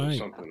I know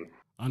something.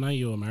 I know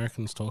you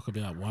Americans talk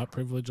about white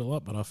privilege a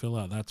lot, but I feel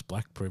like that's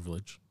black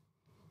privilege.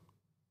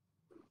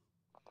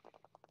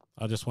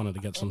 I just wanted to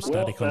get some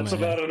static on that's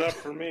there. about enough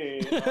for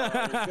me. Good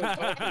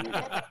talking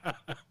to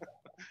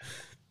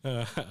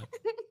you.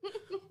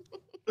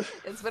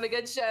 It's been a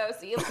good show.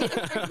 See you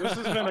later. This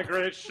has been a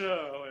great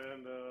show,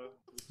 and we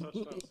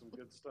touched on some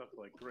good stuff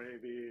like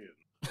gravy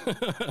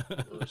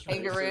and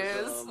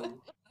Kangaroos.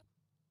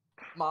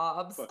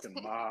 Mobs.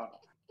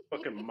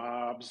 fucking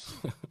mobs.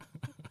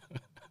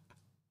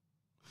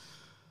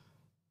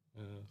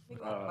 I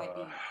think that might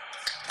be. I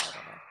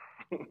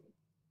don't know.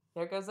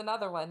 There goes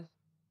another one.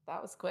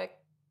 That was quick.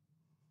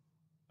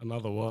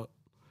 Another what?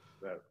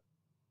 That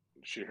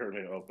she heard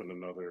me open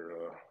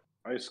another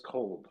ice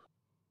cold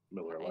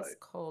Miller Lite. Ice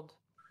cold.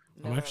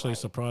 I'm actually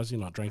surprised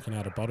you're not drinking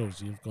out of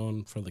bottles. You've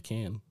gone for the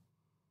can.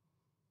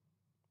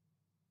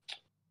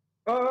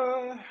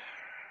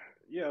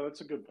 Yeah,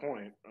 that's a good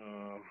point.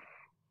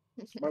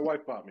 My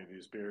wife bought me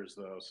these beers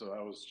though, so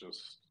I was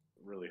just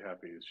really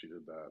happy she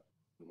did that.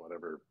 In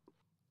whatever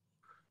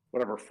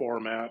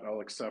format,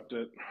 I'll accept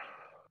it.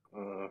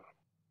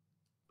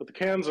 But the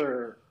cans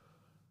are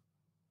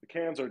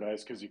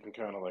nice because you can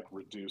kind of like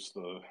reduce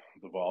the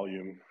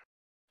volume,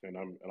 and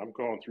I'm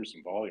going through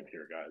some volume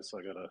here, guys. I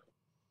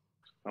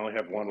only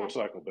have one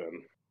recycle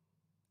bin.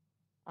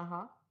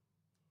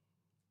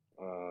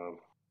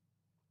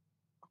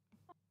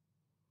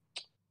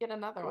 Get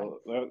another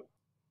one.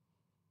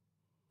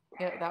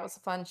 Yeah, that was a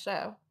fun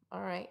show.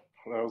 All right.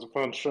 That was a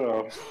fun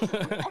show.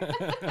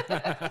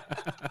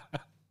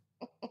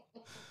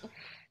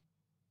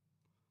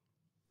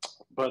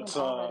 But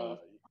I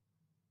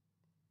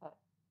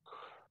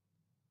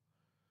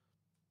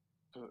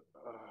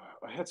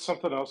had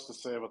something else to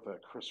say about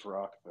that Chris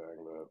Rock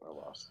thing, but I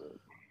lost it.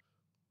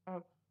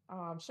 Oh,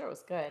 I'm sure it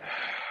was good.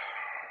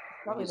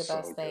 Probably the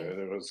best thing. Good.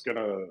 It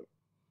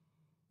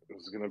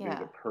was gonna be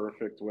the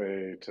perfect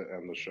way to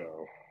end the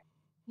show.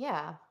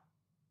 Yeah,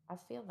 I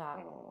feel that.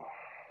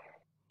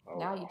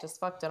 Now you just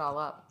fucked it all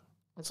up.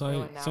 It's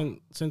so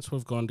since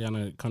we've gone down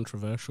a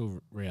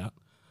controversial route,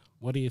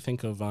 what do you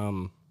think of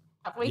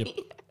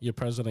your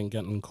president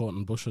getting caught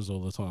in bushes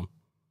all the time?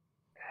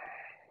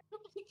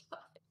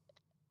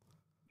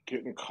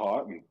 Getting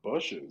caught in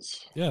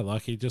bushes? Yeah,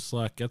 like he just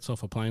like gets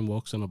off a plane,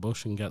 walks in a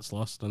bush, and gets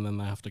lost, and then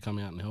they have to come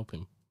out and help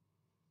him.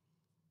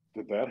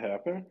 Did that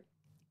happen?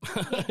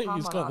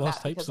 He's got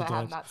lost heaps of times. I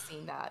have not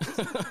seen that.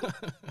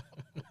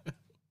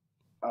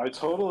 I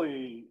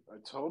totally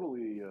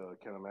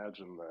can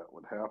imagine that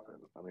would happen.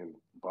 I mean,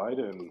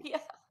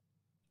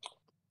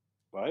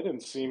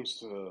 Biden seems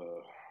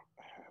to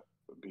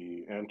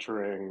be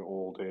entering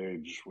old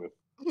age with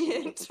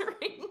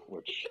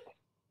which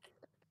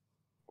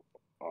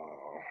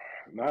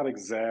not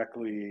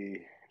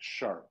exactly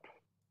sharp,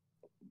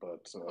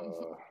 but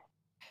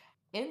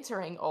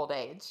entering old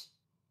age.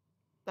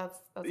 That's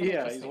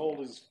he's old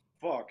as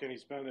fuck, and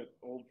he's been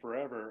old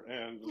forever,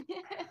 and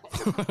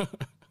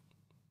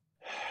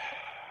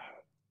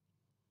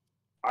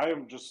I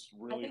am just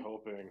really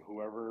hoping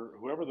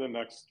whoever the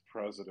next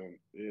president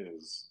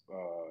is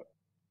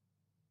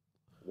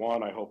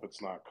one, I hope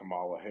it's not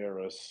Kamala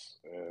Harris,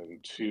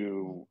 and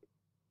two,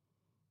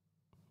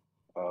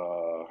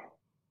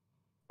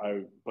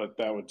 but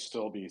that would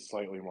still be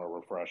slightly more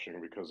refreshing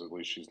because at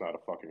least she's not a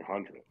fucking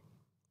 100.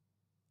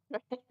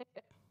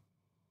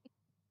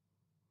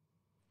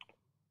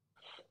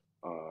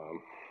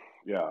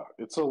 Yeah,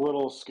 it's a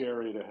little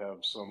scary to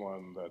have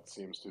someone that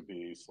seems to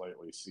be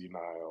slightly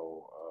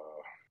senile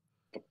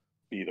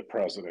be the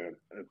president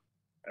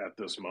at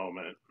this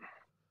moment.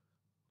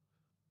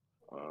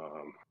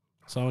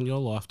 So in your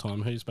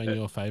lifetime, who's been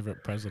your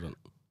favorite president?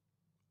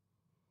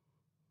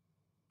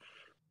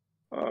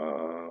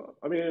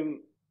 I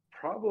mean,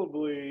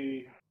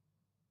 probably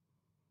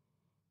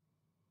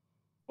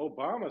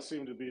Obama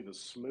seemed to be the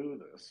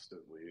smoothest, at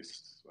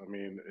least. I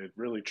mean, it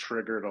really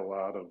triggered a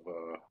lot of,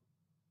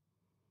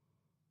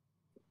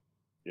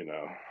 you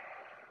know,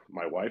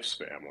 my wife's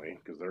family,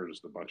 because they're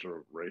just a bunch of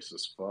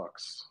racist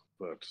fucks.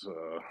 But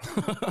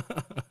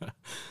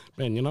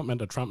man, you're not meant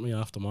to trump me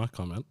after my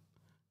comment.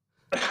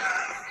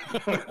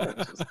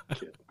 just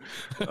kidding.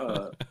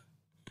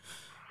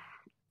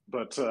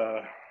 But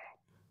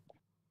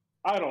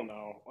I don't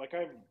know. Like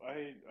I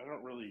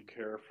don't really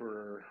care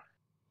for.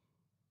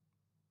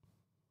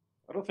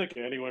 I don't think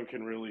anyone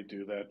can really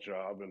do that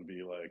job and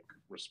be like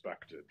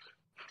respected,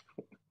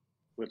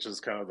 which is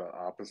kind of the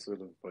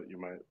opposite of what you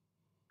might.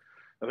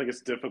 I think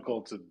it's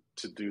difficult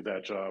to do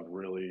that job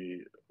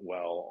really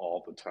well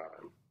all the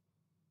time.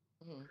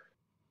 Mm-hmm.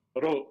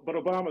 But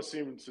Obama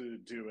seemed to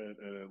do it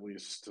and at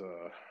least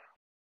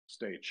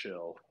stay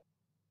chill.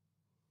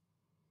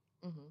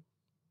 Mm-hmm.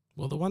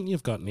 Well, the one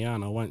you've got now,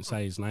 and I won't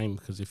say his name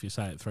because if you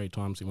say it 3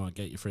 times, he might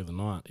get you through the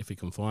night if he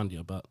can find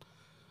you. But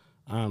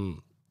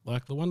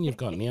like the one you've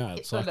got now,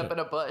 it's like up in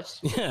a bush.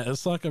 Yeah,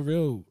 it's like a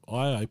real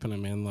eye opener,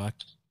 man. Like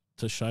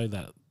to show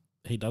that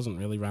he doesn't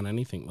really run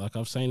anything. Like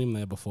I've seen him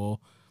there before,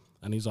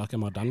 and he's like,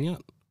 "Am I done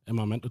yet? Am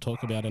I meant to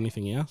talk about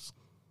anything else?"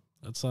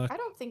 It's like I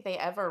don't think they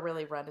ever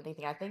really run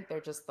anything. I think they're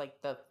just like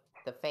the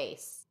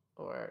face,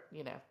 or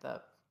the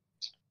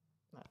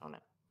I don't know.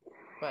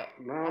 But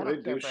no, I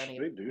don't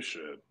they do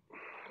shit.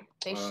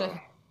 They should.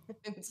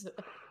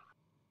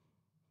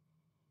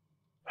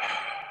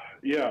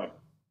 Yeah,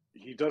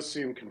 he does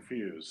seem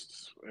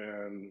confused,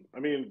 and I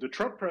mean, the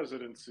Trump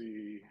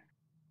presidency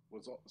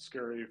was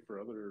scary for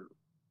other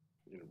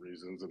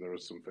reasons, and there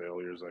was some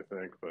failures, I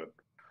think, but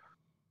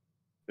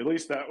at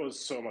least that was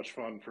so much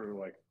fun for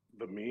like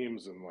the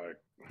memes and like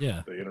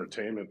the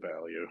entertainment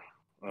value.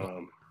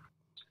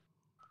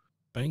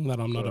 Being that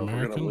I'm not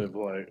American, we're gonna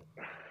live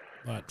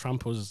like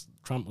Trump was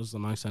the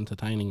most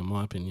entertaining in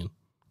my opinion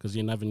because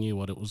you never knew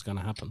what it was going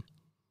to happen.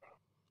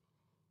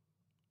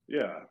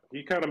 Yeah,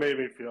 he kind of made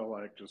me feel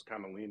like just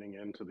kind of leaning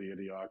into the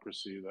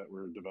idiocracy that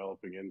we're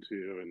developing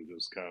into and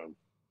just kind of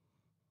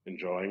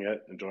enjoying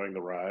the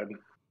ride.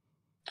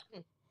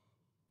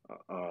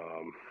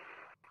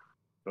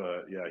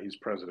 But yeah, he's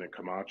President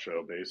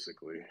Camacho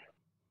basically.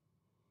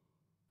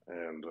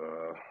 And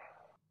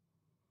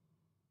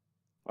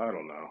I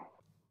don't know.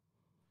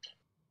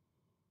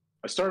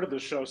 I started the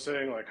show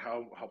saying like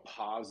how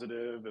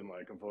positive and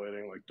like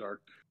avoiding like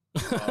dark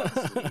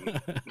thoughts.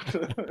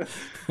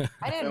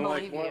 I didn't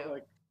believe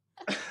you.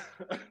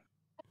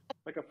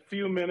 Like a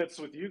few minutes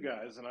with you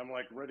guys, and I'm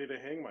like ready to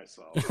hang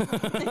myself.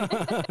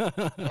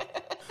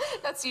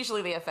 That's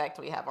usually the effect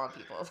we have on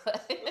people.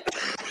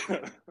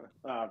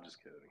 I'm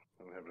just kidding.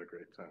 I'm having a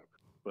great time.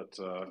 But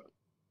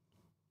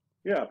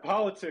yeah,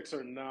 politics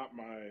are not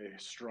my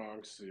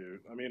strong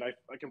suit. I mean,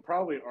 I can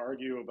probably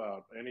argue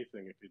about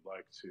anything if you'd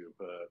like to,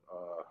 but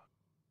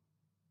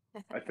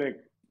I think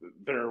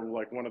they're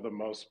like one of the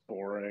most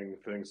boring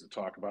things to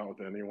talk about with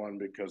anyone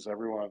because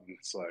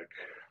everyone's like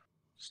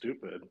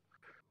stupid,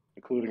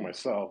 including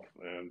myself.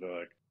 And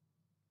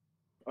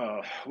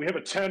we have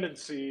a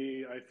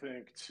tendency, I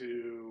think,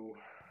 to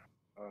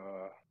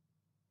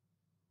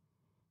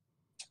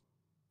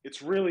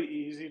it's really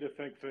easy to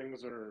think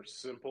things are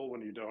simple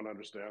when you don't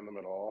understand them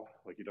at all.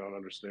 Like you don't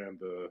understand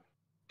the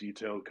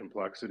detailed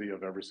complexity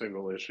of every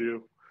single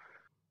issue.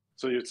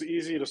 So it's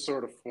easy to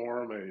sort of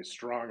form a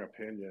strong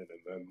opinion and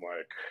then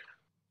like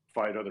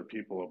fight other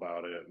people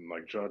about it and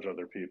like judge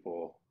other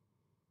people.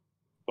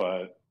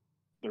 But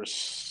there's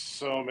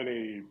so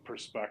many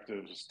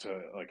perspectives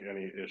to like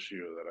any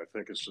issue that I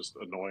think it's just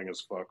annoying as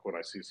fuck when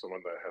I see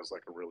someone that has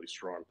like a really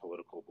strong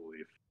political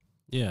belief.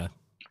 Yeah.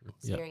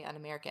 It's very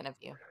un-American of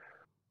you.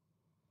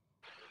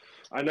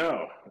 I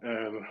know,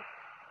 and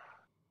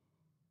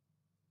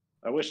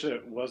I wish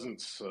it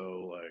wasn't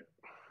so like.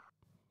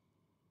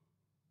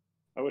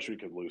 I wish we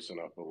could loosen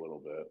up a little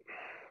bit.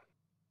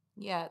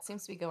 Yeah, it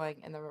seems to be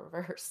going in the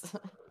reverse.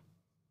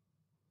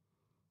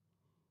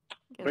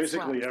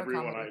 Basically,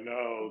 everyone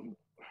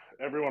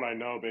I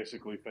know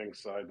basically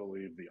thinks I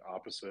believe the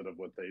opposite of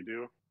what they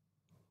do.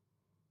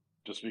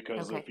 Just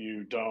because if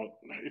you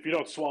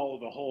don't swallow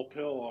the whole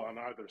pill on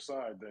either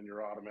side, then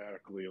you're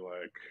automatically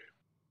like,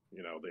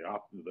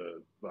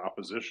 the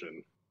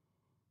opposition.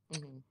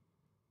 Mm-hmm.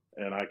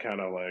 And I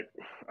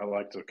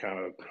like to kind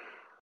of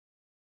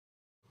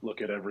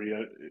look at every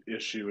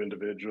issue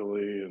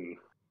individually and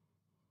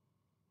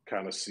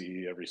kind of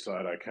see every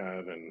side I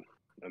can,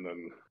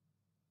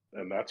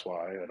 and that's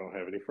why I don't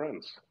have any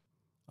friends.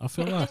 I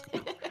feel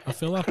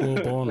like we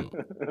were born.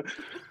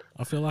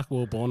 I feel like we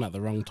were born at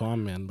the wrong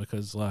time, man.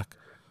 Because like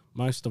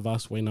most of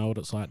us, we know what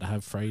it's like to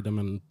have freedom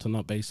and to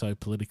not be so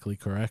politically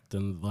correct,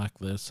 and like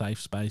the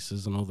safe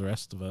spaces and all the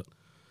rest of it.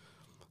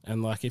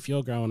 And like if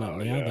you're growing up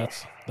now, yeah.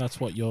 that's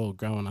what you're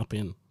growing up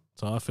in.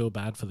 So I feel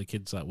bad for the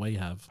kids that we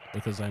have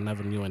because they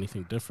never knew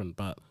anything different.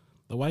 But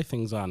the way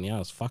things are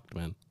now is fucked,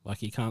 man.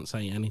 Like you can't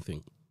say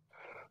anything.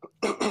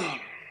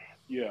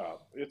 Yeah,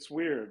 it's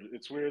weird.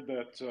 It's weird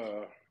that,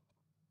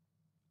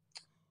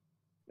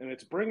 and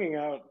it's bringing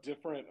out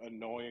different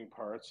annoying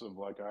parts of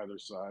like either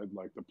side.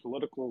 Like the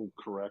political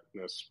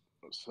correctness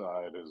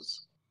side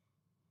is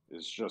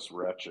just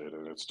wretched,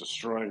 and it's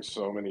destroying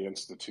so many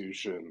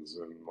institutions,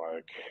 and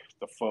like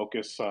the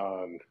focus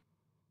on,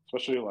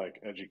 especially like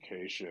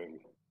education,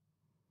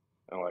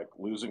 and like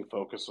losing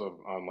focus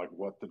on like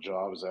what the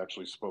job is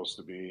actually supposed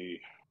to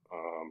be,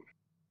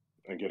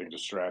 and getting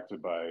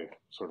distracted by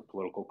sort of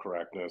political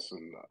correctness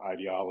and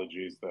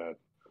ideologies that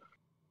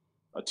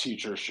a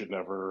teacher should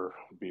never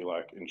be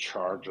like in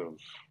charge of.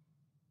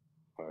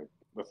 Like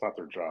that's not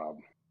their job.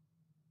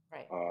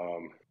 Right.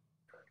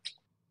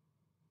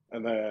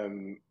 And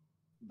then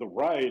the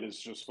right is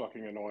just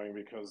fucking annoying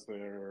because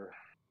they're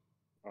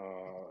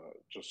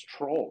just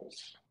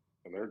trolls,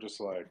 and they're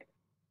just like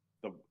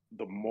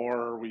the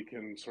more we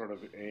can sort of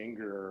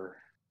anger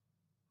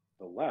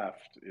the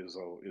left is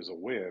a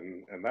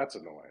win, and that's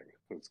annoying.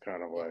 It's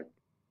kind of like,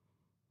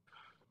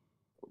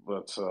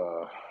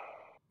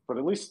 but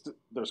at least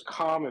there's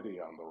comedy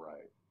on the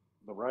right.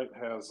 The right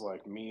has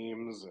like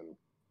memes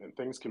and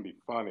things can be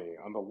funny.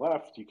 On the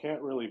left, you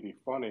can't really be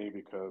funny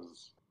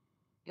because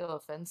You'll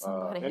offend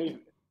somebody.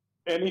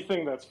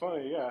 Anything that's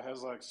funny, yeah,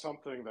 has like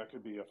something that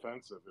could be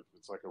offensive if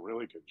it's like a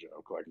really good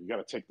joke. Like you got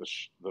to take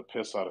the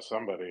piss out of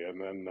somebody, and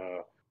then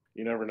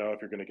you never know if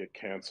you're going to get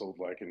canceled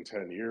like in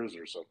 10 years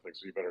or something.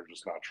 So you better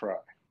just not try.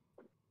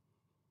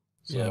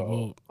 So, Yeah,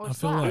 well, I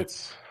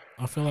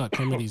feel like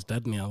comedy's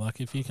dead now. Like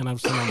if you can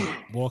have someone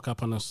walk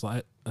up on a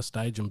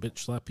stage and bitch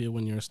slap you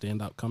when you're a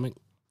stand-up comic,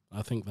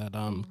 I think that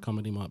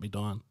comedy might be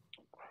dying.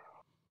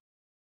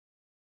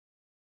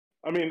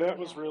 I mean, that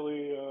was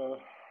really.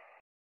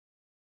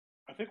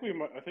 I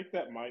think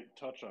that might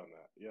touch on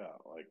that. Yeah,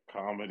 like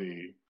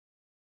comedy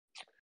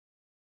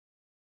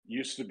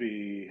used to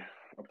be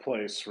a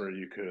place where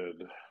you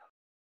could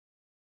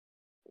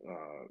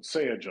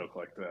say a joke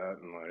like that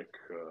and like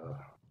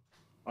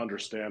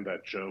understand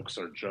that jokes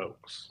are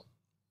jokes.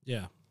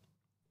 Yeah,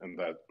 and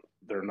that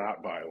they're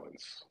not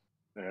violence.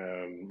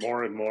 And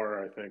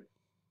more, I think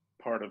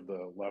part of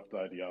the left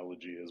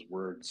ideology is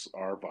words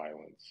are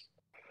violence,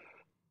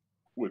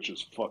 which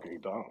is fucking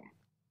dumb.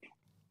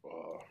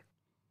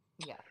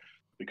 Yeah.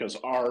 Because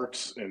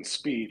art and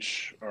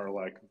speech are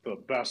like the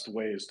best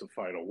ways to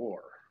fight a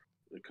war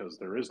because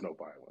there is no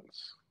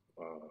violence.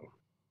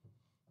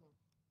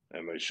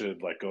 And they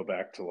should like go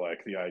back to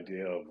like the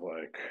idea of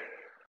like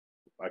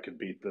I could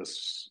beat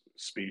this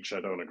speech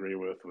I don't agree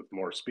with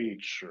more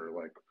speech, or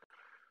like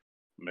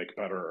make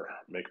better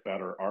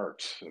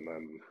art and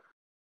then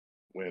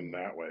win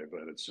that way.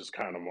 But it's just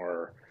kind of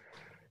more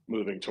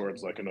moving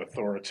towards like an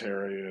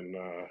authoritarian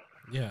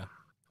yeah.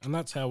 And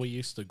that's how we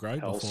used to grow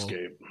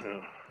hellscape. before.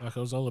 Yeah. Like it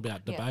was all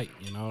about debate,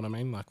 you know what I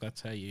mean? Like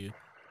that's how you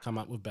come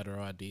up with better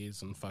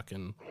ideas and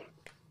fucking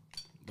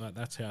like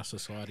that's how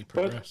society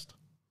progressed.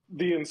 But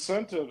the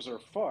incentives are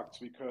fucked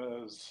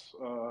because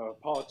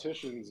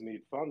politicians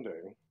need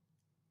funding,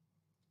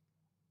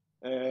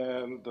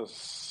 and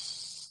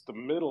the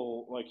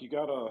middle, like you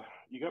gotta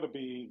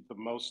be the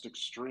most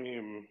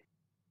extreme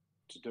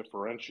to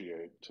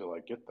differentiate to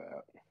like get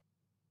that.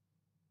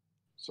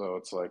 So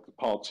it's like the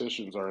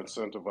politicians are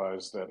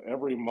incentivized at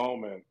every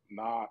moment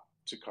not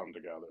to come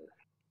together.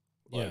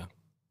 Like, yeah.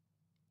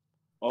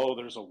 Oh,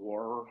 there's a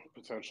war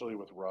potentially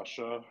with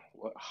Russia.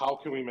 How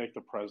can we make the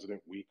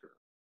president weaker?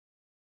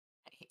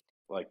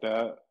 Like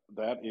that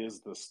is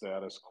the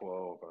status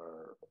quo of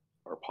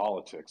our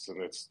politics,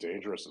 and it's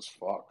dangerous as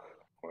fuck.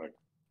 Like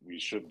we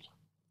should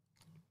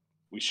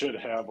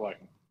have like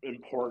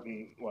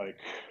important like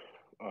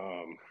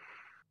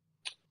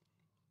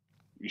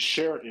we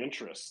share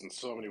interests in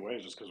so many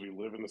ways just because we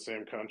live in the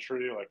same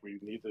country. Like we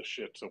need this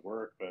shit to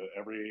work, but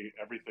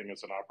everything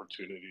is an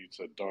opportunity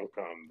to dunk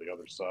on the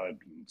other side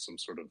and some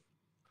sort of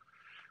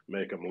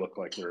make them look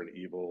like they're an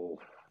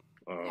evil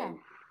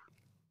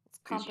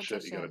piece of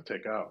shit you got to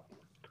take out.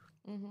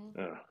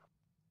 Yeah,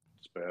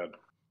 it's bad.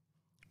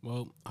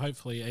 Well,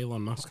 hopefully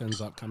Elon Musk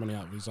ends up coming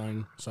out with his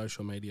own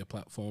social media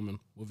platform and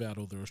without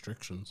all the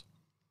restrictions.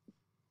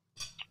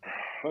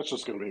 That's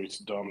just going to be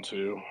dumb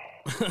too.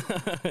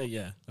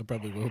 Yeah, it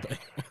probably will be.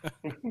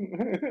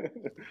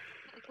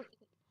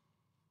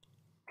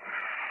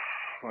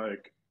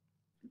 Like,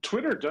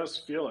 Twitter does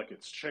feel like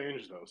it's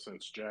changed though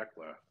since Jack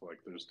left. Like,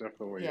 there's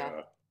definitely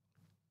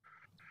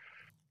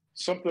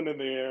something in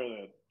the air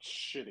that's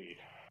shitty.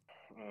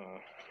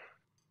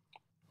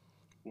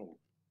 Little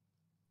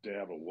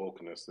dab of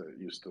wokeness that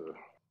used to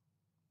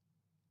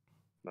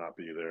not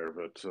be there.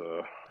 But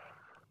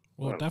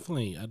well, it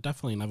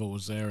definitely never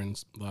was there in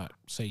like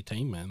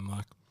CT, man.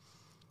 Like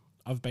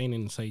I've been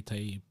in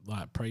CT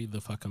like pre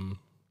the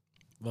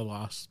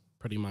last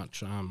pretty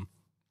much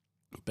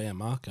bear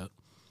market,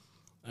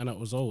 and it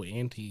was all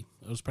anti.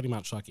 It was pretty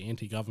much like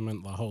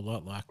anti-government the whole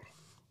lot. Like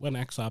when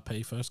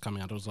XRP first came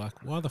out, it was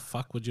like, why the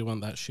fuck would you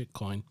want that shit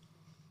coin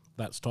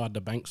that's tied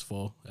to banks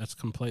for? It's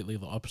completely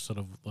the opposite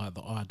of like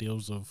the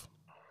ideals of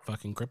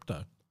fucking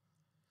crypto.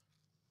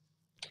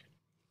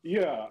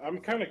 yeah, I'm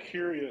kind of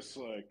curious,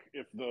 like,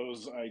 if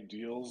those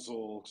ideals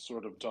will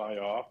sort of die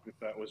off, if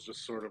that was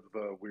just sort of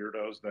the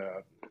weirdos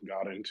that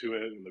got into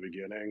it in the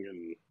beginning,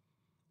 and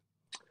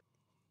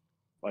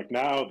like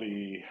now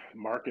the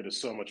market is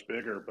so much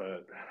bigger,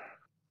 but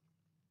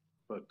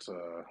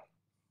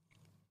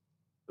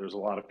there's a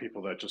lot of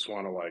people that just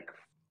want to like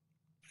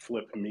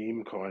flip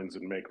meme coins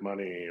and make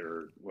money,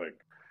 or like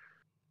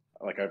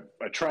I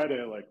try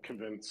to like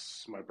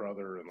convince my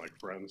brother and like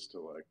friends to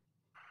like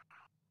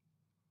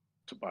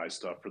to buy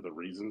stuff for the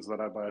reasons that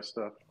I buy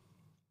stuff.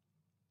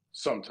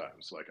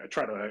 Sometimes, like I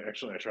try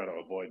to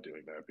avoid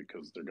doing that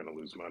because they're going to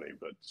lose money,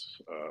 but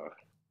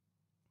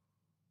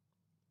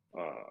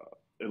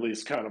at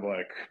least kind of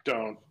like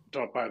don't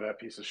buy that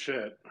piece of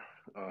shit.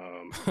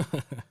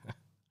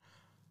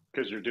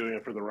 Because you're doing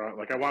it for the wrong.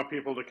 Like I want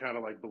people to kind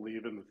of like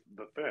believe in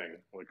the thing,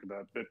 like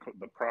that Bitcoin,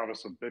 the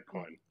promise of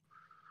Bitcoin,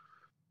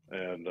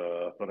 and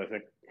but I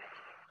think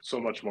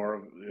so much more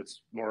of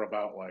it's more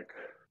about like,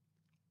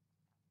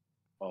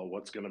 oh,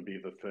 what's going to be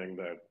the thing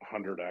that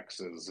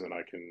 100x's and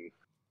I can.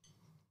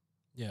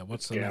 Yeah,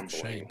 what's it's the gambling.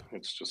 next shape?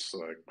 It's just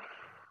like,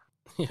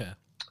 Yeah.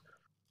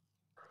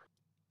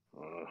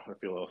 I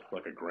feel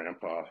like a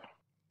grandpa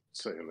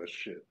saying this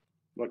shit,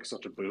 like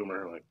such a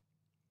boomer. Like,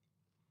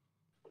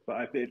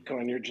 buy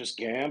Bitcoin, you're just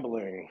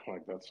gambling.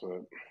 Like that's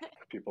what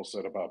people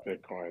said about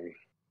Bitcoin.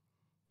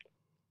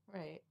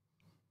 Right.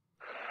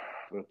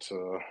 But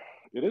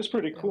it is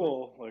pretty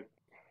cool, like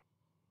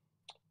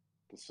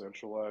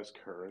decentralized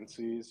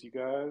currencies, you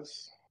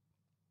guys.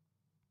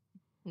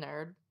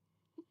 Nerd.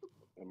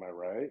 Am I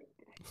right?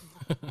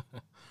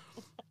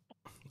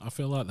 I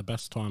feel like the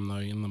best time though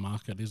in the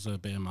market is a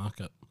bear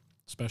market,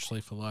 especially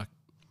for like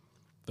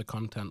the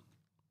content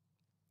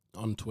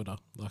on Twitter.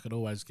 Like it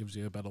always gives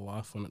you a better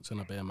laugh when it's in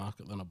a bear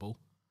market than a bull.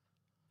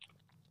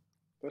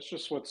 That's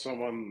just what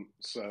someone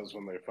says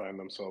when they find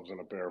themselves in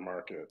a bear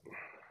market.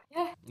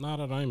 Yeah. No, I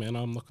don't know, man.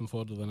 I'm looking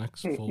forward to the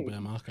next full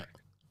bear market.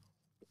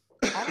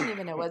 I don't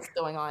even know what's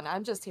going on.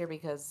 I'm just here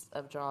because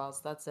of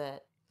Jaws. That's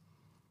it.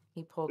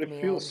 He pulled me in.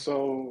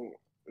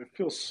 It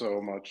feels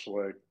so much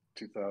like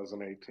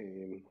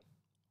 2018.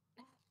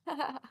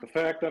 The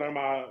fact that I'm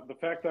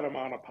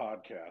on a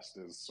podcast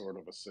is sort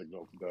of a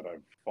signal that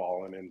I've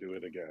fallen into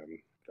it again.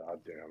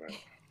 God damn it.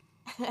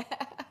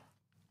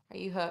 Are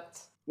you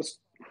hooked?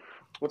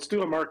 Let's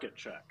do a market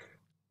check.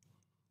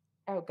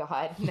 Oh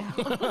God, no.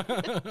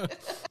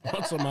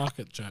 What's a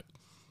market check?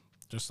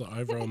 Just the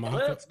overall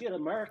market? Let's get a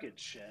market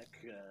check.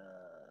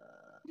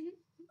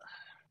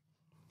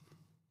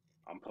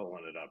 I'm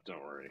pulling it up,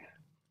 don't worry.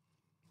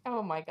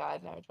 Oh my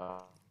God, no,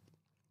 Jaws.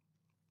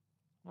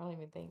 I don't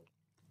even think.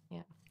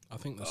 Yeah. I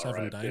think the All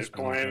 7 right, days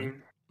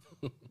Bitcoin.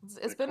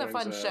 It's been a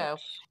fun show.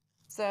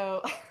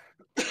 So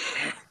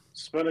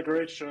it's been a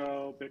great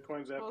show.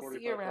 Bitcoin's at we'll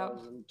see you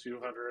around.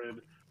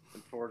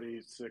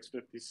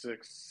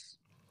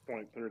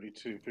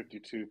 45,246.32,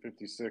 52,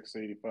 56,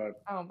 85,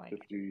 Oh my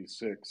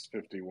 56,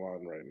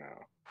 51 right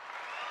now.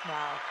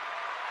 Wow.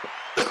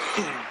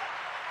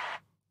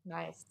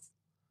 Nice.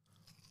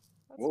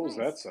 What was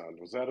that sound?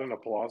 Was that an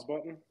applause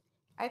button?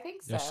 I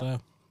think so. Yes, sir.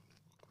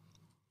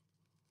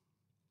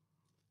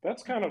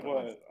 That's kind of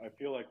what I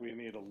feel like we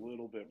need a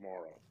little bit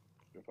more of,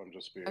 if I'm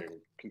just being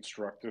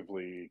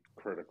constructively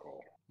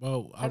critical.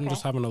 Well, I'm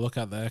just having a look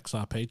at the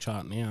XRP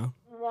chart now.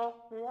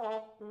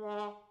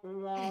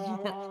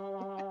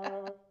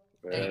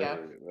 There you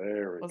go.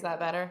 There we Was go. that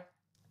better?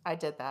 I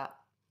did that.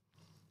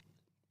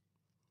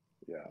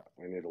 Yeah,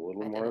 we need a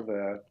little more of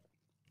that.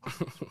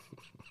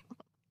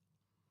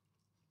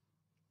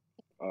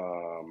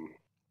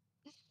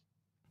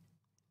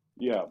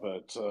 Yeah,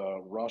 but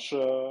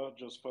Russia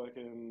just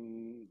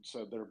fucking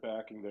said they're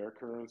backing their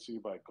currency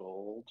by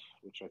gold,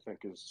 which I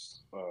think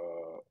is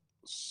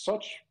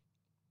such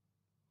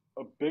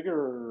a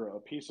bigger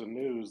piece of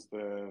news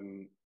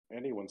than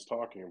anyone's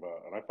talking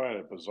about, and I find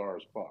it bizarre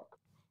as fuck.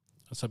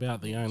 That's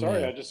about the only.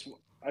 Sorry, I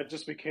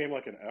just became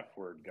like an F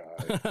word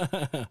guy.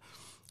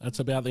 That's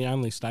about the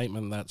only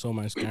statement that's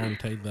almost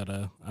guaranteed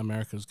that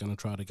America's going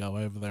to try to go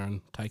over there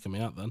and take them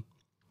out. Then.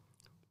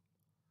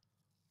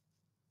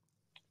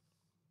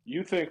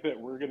 You think that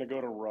we're going to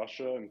go to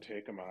Russia and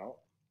take them out?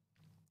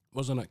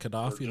 Wasn't it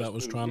Gaddafi that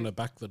was trying to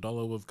back the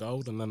dollar with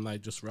gold, and then they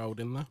just rolled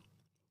in there?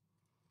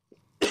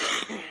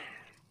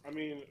 I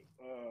mean,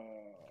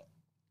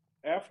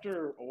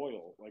 after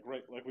oil, like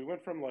we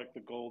went from like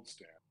the gold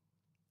standard.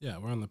 Yeah,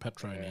 we're on the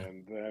petro now.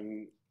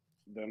 And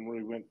then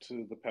we went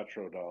to the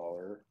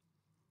petrodollar.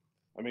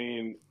 I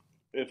mean,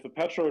 if the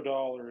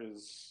petrodollar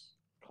is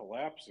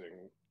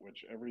collapsing,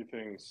 which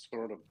everything's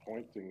sort of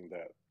pointing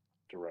that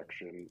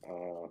direction,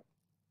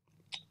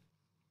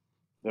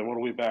 then what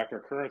do we back our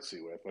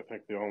currency with? I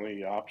think the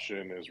only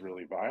option is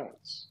really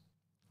violence.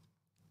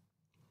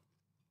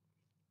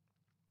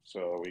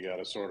 So we got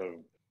to sort of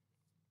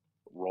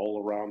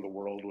roll around the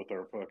world with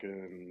our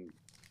fucking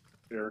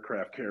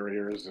aircraft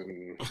carriers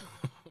and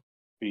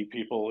beat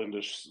people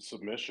into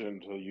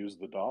submission to use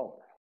the dollar.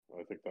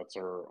 I think that's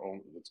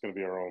that's going to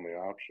be our only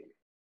option.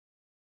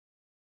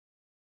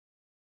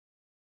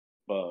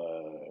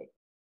 But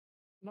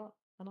No,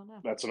 I don't know.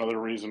 that's another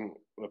reason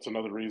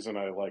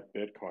I like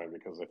Bitcoin,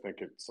 because I think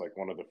it's like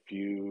one of the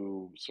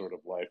few sort of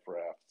life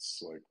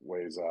rafts, like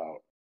ways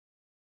out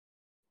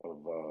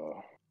of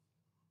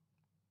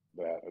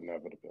that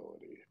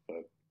inevitability.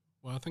 But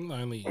Well, I think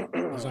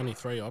there's only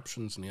 3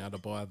 options now to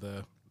buy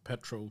the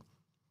petrol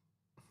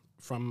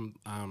from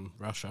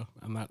Russia,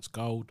 and that's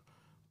gold,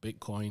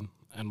 Bitcoin,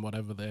 and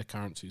whatever their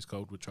currency is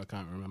called, which I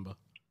can't remember.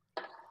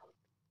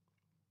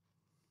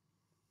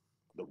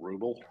 the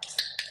ruble,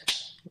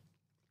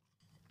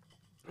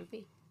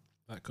 Rupee.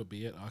 That could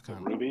be it. I the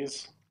can't.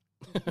 rubies.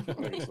 I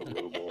think it's the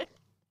ruble.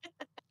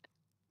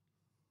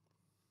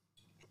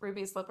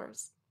 Ruby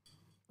slippers.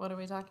 What are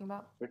we talking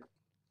about?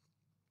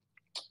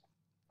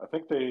 I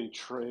think they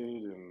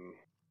trade in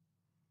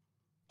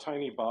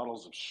tiny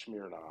bottles of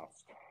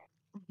Smirnoff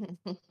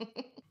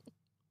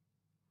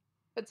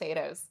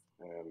Potatoes.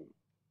 and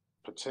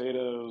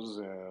potatoes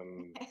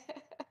and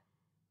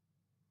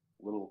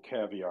little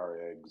caviar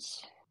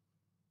eggs.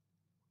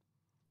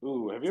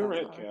 Ooh, have you ever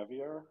Sounds had fun.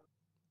 caviar?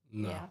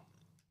 No. Yeah.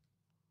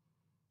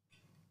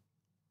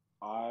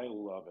 I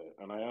love it,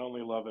 and I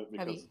only love it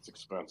Have because you? it's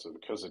expensive,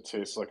 because it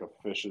tastes like a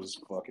fish's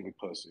fucking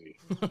pussy.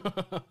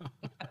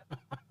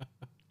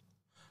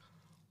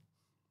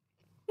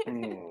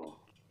 Mm.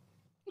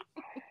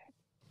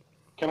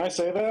 Can I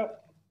say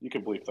that? You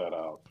can bleep that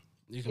out.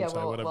 You can Yeah,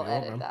 say whatever we'll you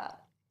want, edit man.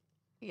 that.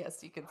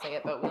 Yes, you can say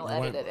it, but we'll It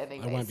edit won't, it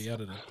anyways. it won't be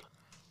edited.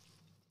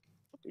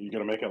 Are you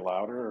gonna make it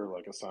louder, or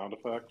like a sound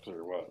effect,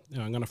 or what?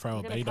 Yeah, I'm going to throw We're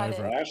a gonna beat cut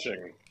over it.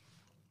 Splashing.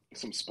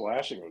 Some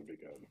splashing would be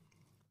good.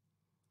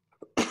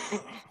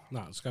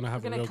 No, it's going to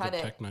have We're a gonna real cut good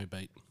it. techno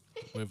beat.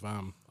 With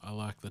I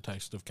like the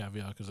taste of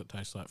caviar because it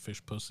tastes like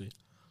fish pussy.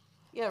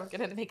 Yeah, we're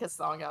gonna make a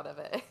song out of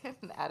it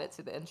and add it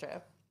to the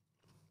intro.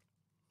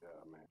 Yeah,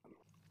 man.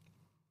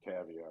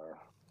 Caviar.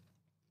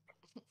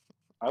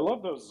 I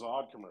love those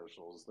Zod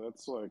commercials.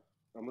 That's like,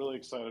 I'm really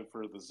excited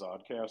for the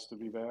Zodcast to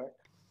be back.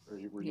 Were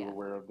you Yeah.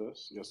 aware of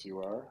this? Yes, you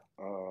are.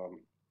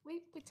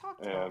 We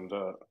talked about And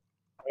I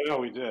know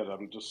we did. Well,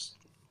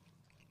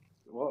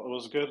 it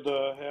was good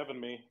having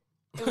me.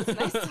 it. It was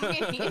nice to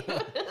meet you,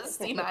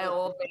 senile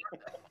old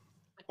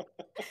man.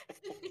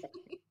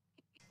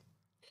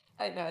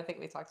 I know. I think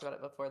we talked about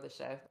it before the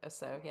show.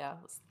 So yeah,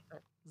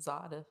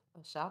 Zod a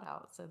shout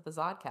out. So the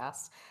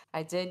Zodcast.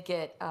 I did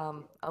get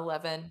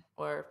 11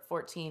 or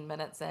 14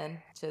 minutes in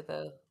to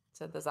the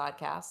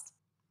Zodcast,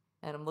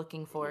 and I'm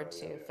looking forward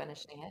to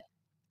finishing it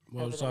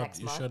Well, over the Zod,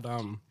 next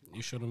month.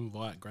 you should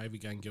invite Gravy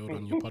Gang Guild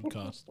on your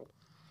podcast.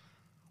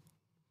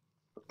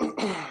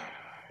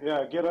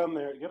 Yeah, get on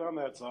there. Get on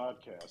that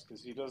Zodcast,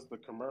 because he does the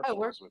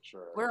commercials, which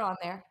are We're on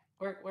there.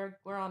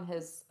 We're on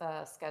his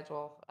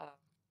schedule.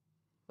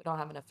 We don't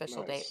have an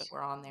official date, but nice.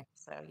 we're on there.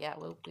 So yeah,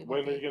 we will When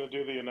are you be. going to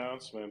do the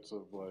announcements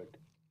of like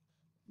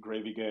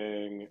Gravy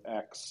Gang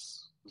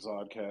X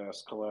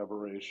Zodcast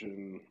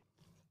collaboration?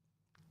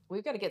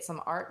 We've got to get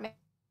some art made,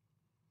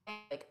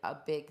 like a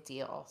big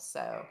deal.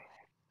 So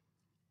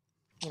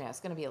it's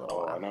going to be a little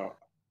while.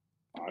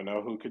 I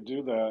know who could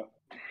do that.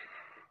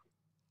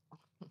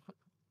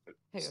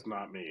 It's Who?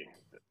 not me.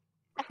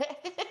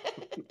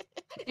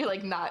 You're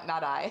like, not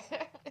I.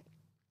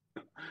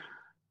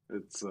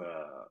 It's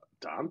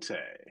Dante.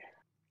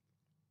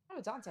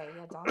 Oh, Dante.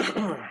 Yeah,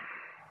 Dante.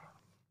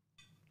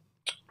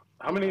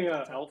 How many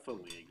alpha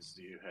leagues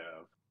do you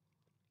have?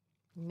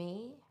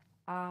 Me?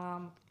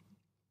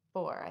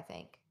 4, I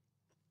think.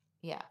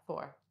 Yeah,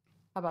 4.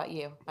 How about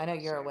you? I know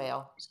you're a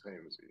whale. Same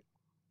as you.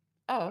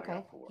 Oh, I okay.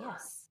 got 4.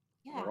 Yes.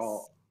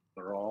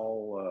 They're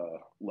all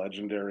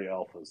legendary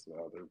alphas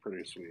though. They're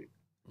pretty sweet.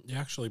 You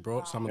actually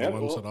brought some of the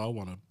ones that I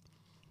wanted.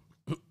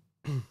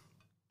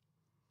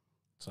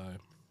 So.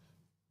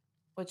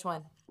 Which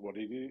one? What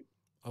do you do?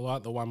 I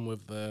like the one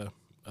with it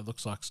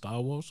looks like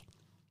Star Wars.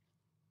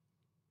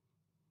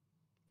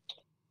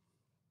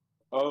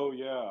 Oh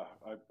yeah,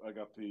 I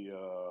got the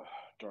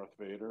Darth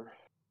Vader.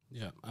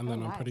 Yeah, and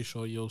then I'm pretty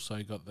sure you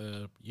also got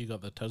the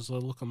Tesla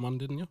looking one,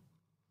 didn't you?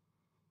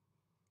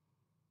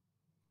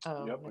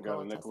 Oh, yep, I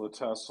got a Nikola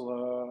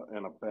Tesla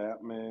and a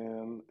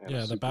Batman.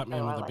 And the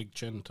Batman with the big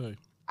chin too.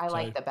 I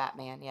like the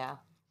Batman, yeah.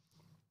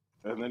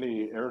 And then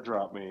he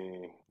airdropped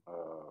me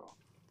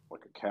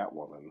like a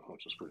Catwoman,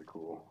 which is pretty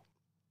cool.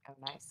 Oh,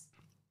 nice.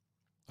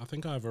 I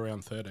think I have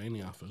around 13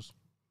 alphas.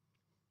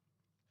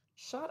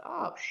 Shut up.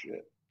 Oh,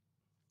 shit.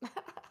 A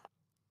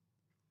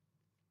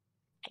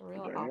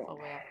real alpha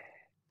whale.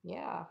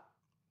 Yeah.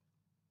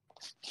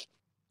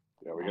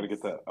 Yeah, we got to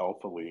get that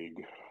Alpha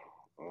League.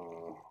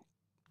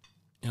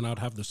 and I'd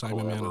have the same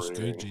amount of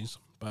collaborating. Scoogies,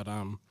 but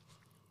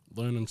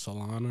learning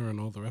Solana and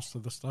all the rest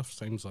of the stuff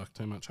seems like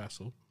too much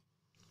hassle.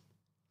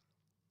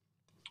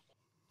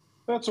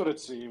 That's what it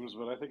seems,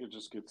 but I think it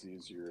just gets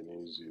easier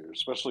and easier,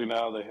 especially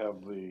now they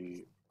have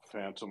the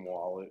Phantom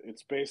wallet.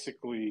 It's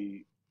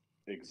basically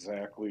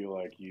exactly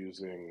like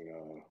using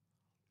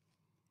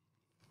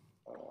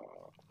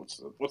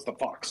what's the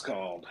fox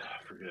called?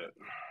 I forget.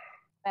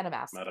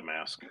 MetaMask.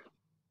 MetaMask.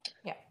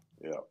 Yeah.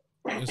 Yeah.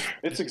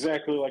 It's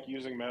exactly like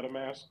using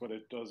MetaMask, but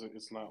it doesn't.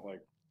 It's not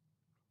like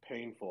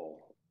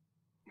painful.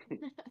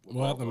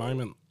 Well, at the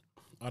moment,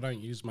 I don't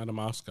use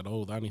MetaMask at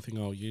all. The only thing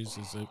I'll use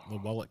is the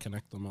wallet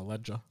connect on my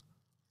ledger.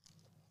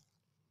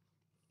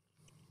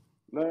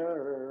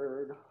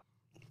 Nerd.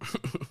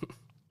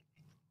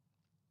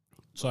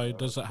 So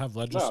does it have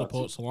ledger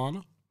support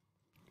Solana?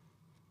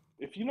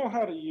 If you know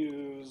how to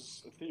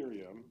use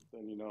Ethereum,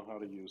 then you know how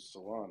to use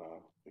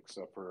Solana,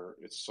 except for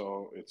it's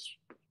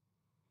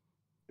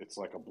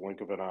like a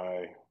blink of an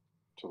eye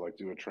to like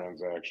do a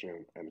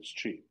transaction, and it's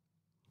cheap.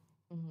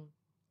 Mm-hmm.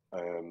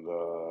 And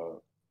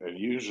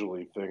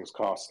usually things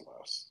cost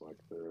less.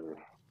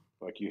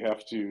 Like you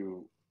have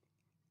to,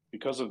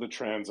 because of the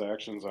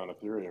transactions on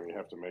Ethereum, you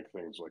have to make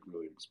things like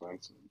really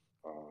expensive.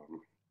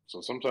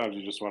 So sometimes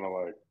you just want to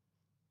like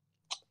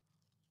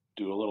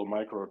do a little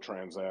micro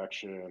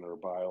transaction or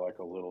buy like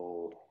a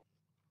little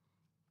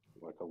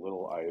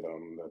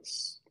item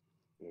that's,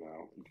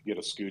 you could get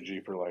a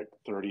Scoogie for like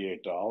 $38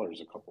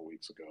 a couple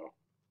weeks ago.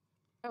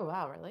 Oh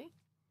wow, really?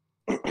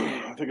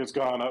 I think it's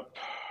gone up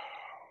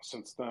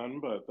since then,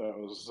 but that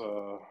was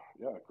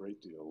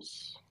great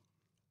deals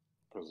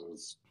because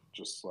it's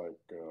just like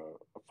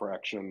a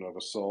fraction of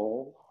a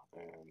soul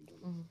and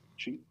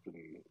cheap, and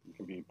you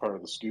can be part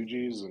of the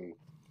Scoogies and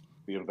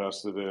be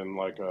invested in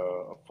like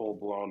a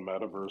full-blown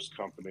metaverse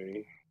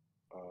company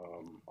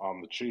on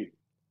the cheap.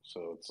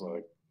 So it's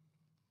like,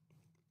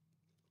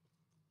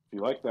 if you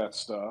like that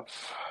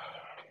stuff,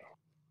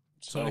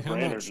 it's So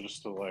no-brainer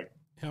just to like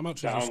how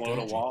much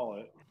download is a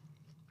wallet.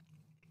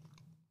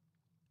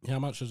 How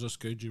much is a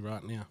Scoogie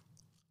right now?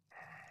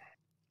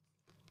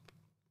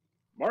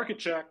 Market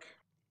check.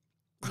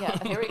 Yeah,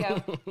 here we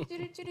go.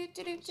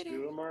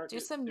 Do a market. Do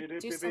some. Yeah,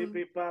 boop,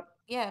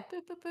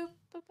 boop, boop,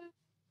 boop, boop.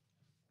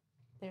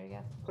 There we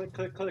go. Click,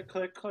 click, click,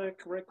 click,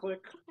 click, right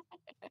click.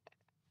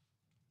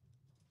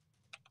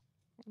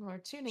 And we're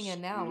tuning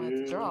in now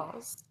with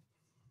draws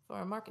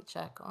for a market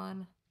check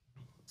on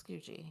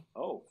Scoogie.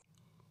 Oh,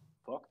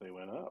 fuck! They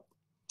went up.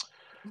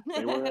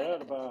 They were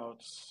at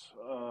about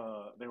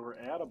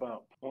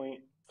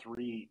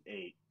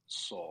 0.38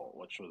 Sol,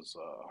 which was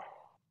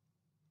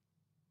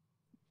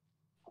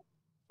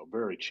a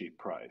very cheap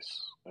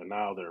price, and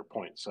now they're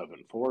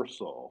 0.74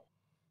 Sol,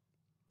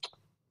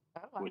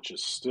 which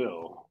is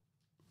still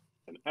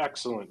an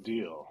excellent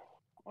deal.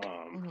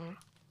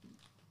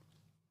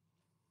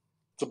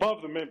 It's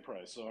above the mint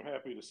price, so I'm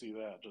happy to see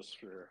that just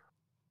for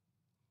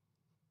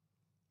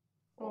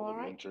all the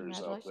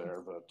minters out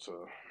there. But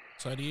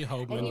so do you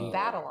hold many? And you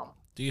battle them.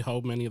 Do you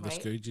hold many of the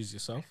Scoogies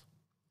yourself?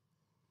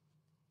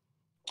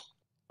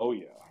 Oh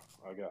yeah,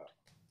 I got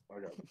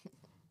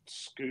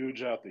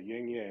Scooge out the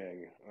yin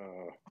yang.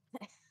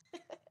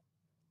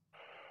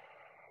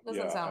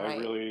 Doesn't sound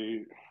right.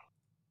 I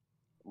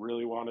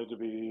really wanted to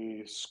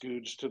be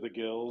Scooge to the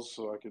gills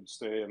so I could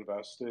stay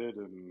invested,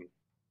 and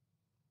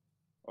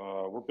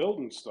we're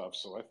building stuff,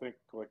 so I think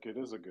like it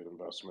is a good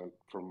investment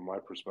from my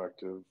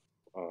perspective.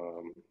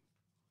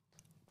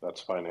 That's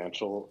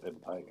financial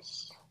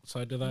advice.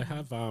 So do they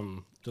have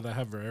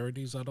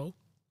rarities at all?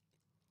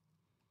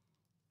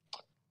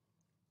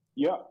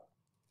 Yep,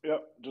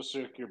 just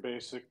like your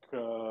basic.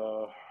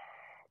 I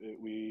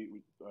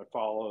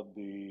followed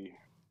the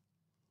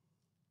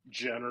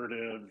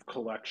generative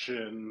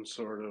collection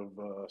sort of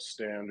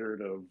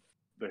standard of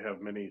they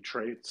have many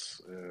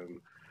traits,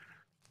 and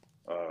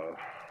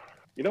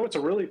it's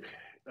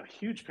a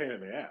huge pain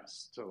in the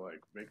ass to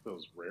like make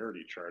those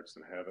rarity charts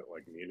and have it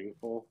like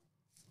meaningful.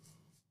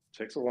 It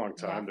takes a long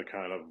time to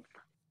kind of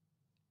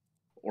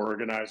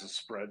organize a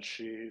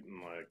spreadsheet,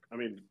 and like, I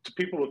mean, to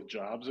people with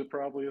jobs it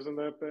probably isn't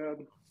that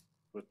bad,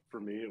 but for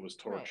me it was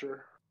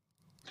torture.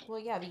 Right. Well,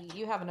 yeah,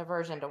 you have an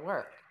aversion to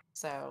work,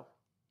 so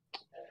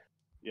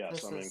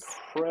yes, I'm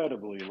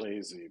incredibly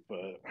lazy,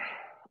 but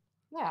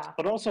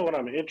also when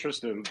I'm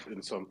interested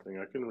in something,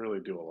 I can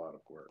really do a lot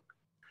of work.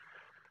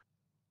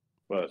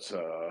 But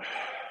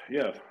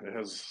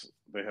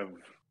they have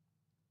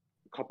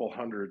a couple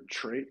hundred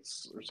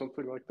traits or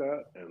something like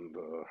that, and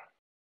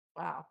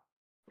wow,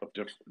 of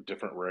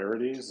different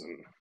rarities,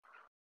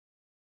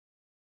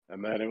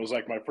 and then it was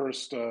like my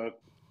first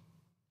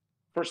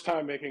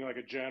time making like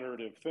a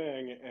generative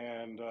thing,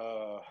 and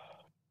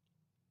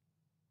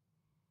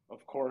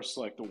of course,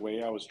 like the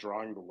way I was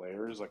drawing the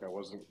layers, like I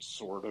wasn't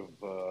sort of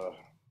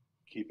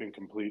keeping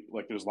complete,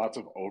 like there's lots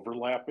of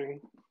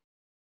overlapping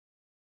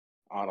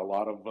on a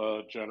lot of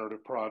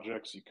generative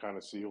projects. You kind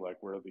of see like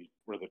where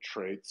the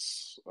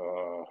traits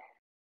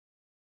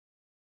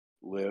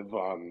live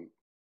on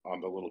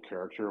the little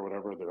character or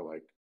whatever. They're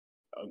like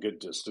a good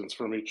distance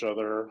from each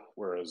other,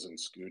 whereas in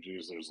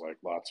Scoogies there's like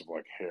lots of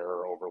like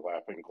hair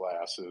overlapping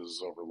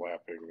glasses,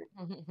 overlapping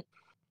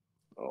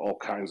all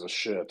kinds of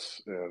shit,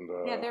 and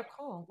Yeah, they're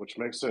cool. which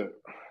makes it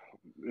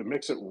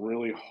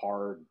really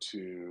hard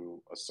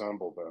to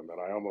assemble them. And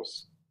I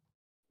almost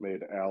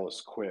made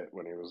Alice quit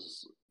when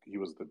he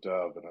was the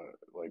dev, and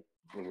like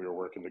when we were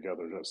working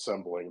together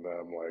assembling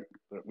them, like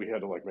we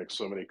had to like make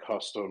so many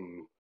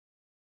custom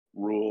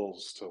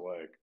rules to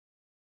like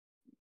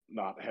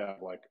not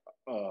have like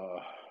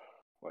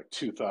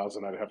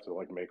 2,000 I'd have to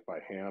like make by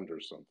hand or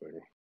something.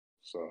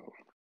 So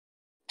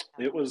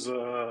it was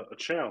a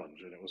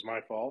challenge, and it was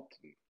my fault.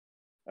 And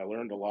I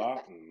learned a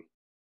lot, and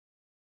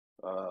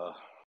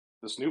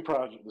this new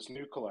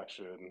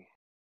collection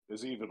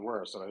is even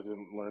worse, and I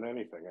didn't learn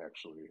anything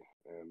actually.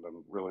 And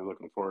I'm really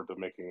looking forward to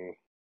making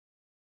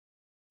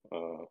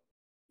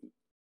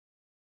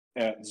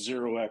at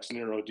 0x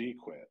Nero D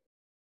quit.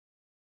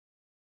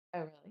 Oh,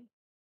 really?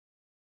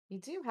 You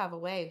do have a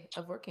way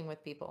of working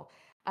with people.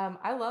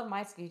 I love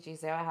my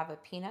Scoogies though. I have a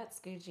peanut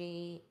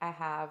Scoogie. I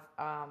have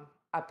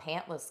a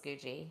pantless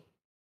Scoogie.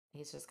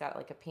 He's just got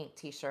like a pink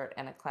t-shirt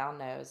and a clown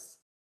nose.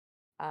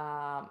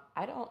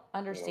 I don't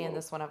understand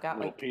this one. I've got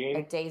Little like a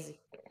peen. Daisy.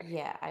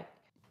 Yeah,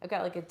 I've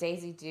got like a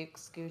Daisy Duke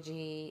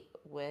Scoogie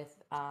with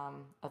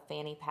a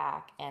fanny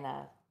pack and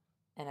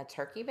a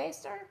turkey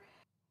baster.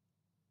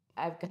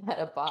 I've got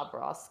a Bob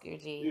Ross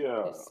Scoogie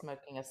Yeah. who's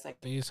smoking a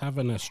cigarette. These have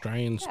an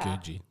Australian Yeah.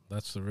 Scoogie.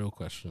 That's the real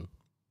question.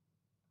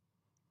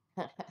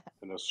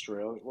 In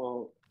Australia,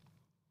 well,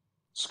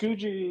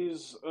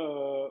 Scoogies,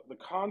 the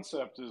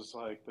concept is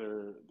like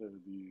they're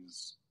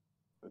these.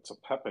 It's a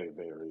Pepe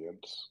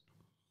variant,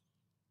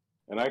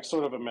 and I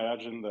sort of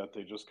imagine that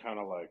they just kind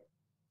of like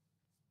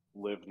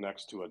live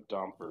next to a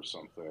dump or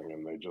something,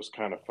 and they just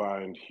kind of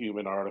find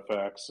human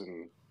artifacts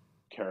and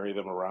carry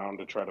them around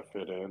to try to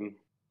fit in.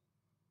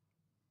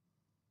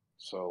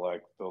 So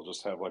like they'll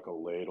just have like a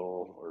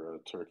ladle or a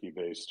turkey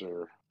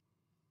baster.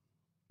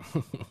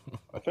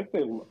 I think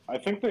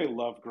they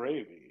love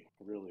gravy.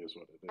 Really, is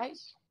what it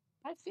is.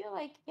 I feel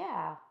like,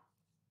 yeah.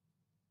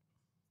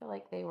 I feel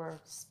like they were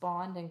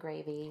spawned in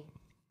gravy.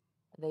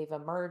 They've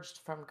emerged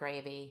from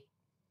gravy.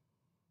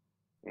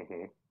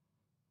 Mm-hmm.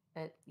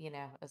 It,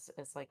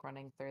 it's like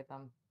running through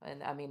them.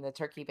 And I mean, the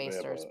turkey They have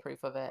baster is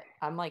proof of it.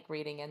 I'm like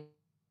reading into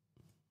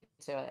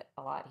it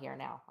a lot here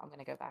now. I'm going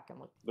to go back and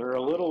look. They're at a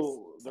these,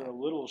 little so. they're a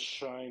little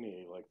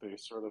shiny. Like they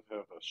sort of have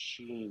a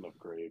sheen of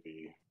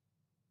gravy.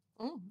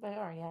 They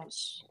are, yeah.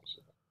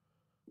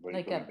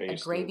 Like a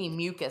gravy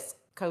mucus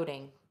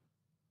coating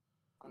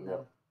on them.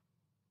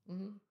 Yep.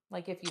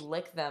 Like if you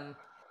lick them,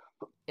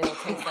 it'll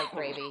taste like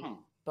gravy,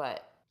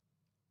 but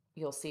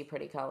you'll see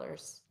pretty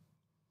colors,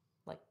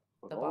 like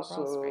But the Bob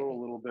also Ross gravy. a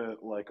little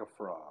bit like a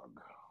frog.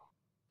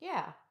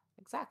 Yeah,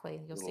 exactly.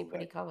 You'll see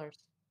pretty colors.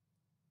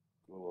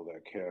 A little of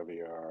that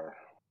caviar.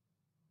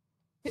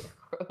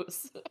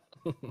 Gross.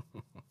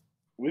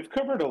 We've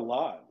covered a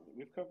lot.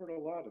 We've covered a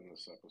lot in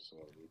this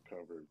episode. We've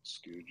covered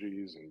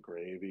Scoogies and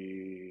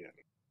gravy and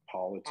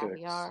politics.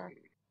 Caviar, and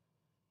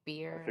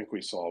beer. I think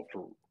we solved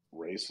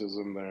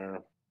racism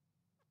there.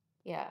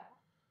 Yeah.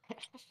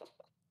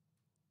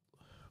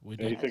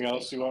 Anything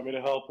else you want me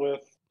to help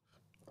with?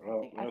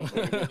 Well, that's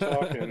good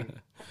talking.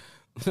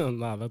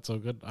 No, that's all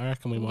good. I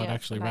reckon we might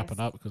actually nice. wrap it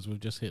up because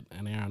we've just hit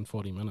an hour and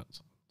 40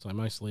 minutes. So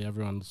mostly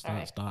everyone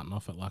starting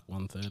off at like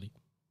 1:30.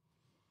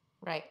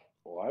 Right.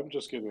 Well, I'm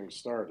just getting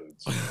started.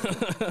 So.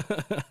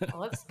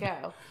 Well, let's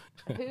go.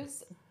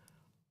 Whose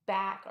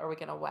back are we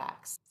going to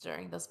wax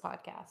during this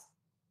podcast?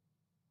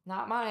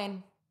 Not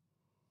mine.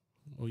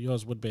 Well,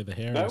 yours would be the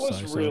hair,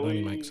 so it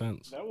only makes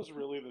sense. That was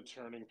really the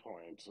turning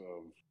point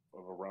of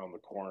Around the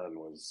Corn,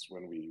 was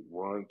when we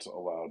weren't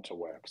allowed to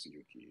wax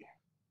Yuki.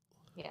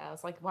 Yeah, I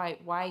was like, why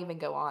even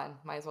go on?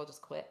 Might as well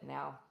just quit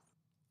now.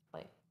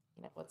 Like,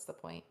 what's the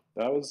point?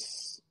 That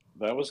was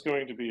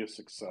going to be a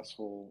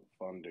successful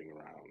funding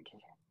round.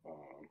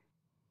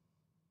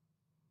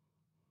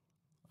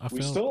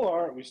 We still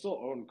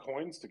own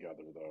coins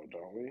together, though,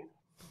 don't we?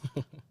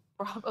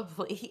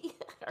 Probably.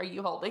 Are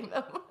you holding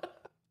them?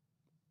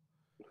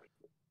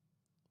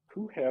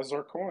 Who has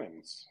our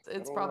coins?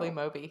 It's probably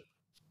Moby.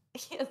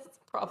 It's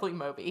probably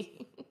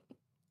Moby.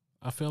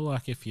 I feel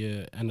like if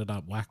you ended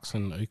up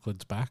waxing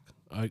Euclid's back,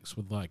 Oaks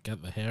would like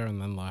get the hair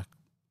and then like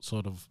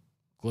sort of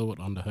glue it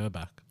onto her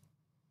back.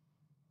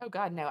 Oh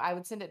God, no! I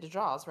would send it to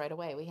Jaws right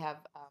away. We've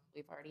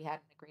already had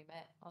an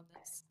agreement on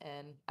this,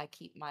 and I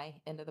keep my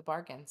end of the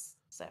bargains.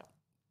 So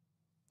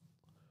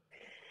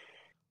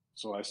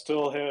I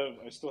still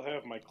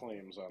have my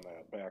claims on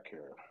that back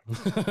hair.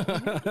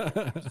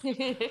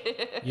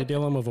 You're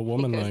dealing with a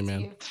woman though,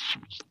 man.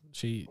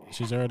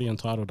 She's already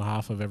entitled to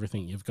half of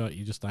everything you've got.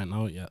 You just don't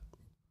know it yet.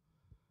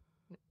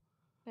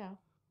 No,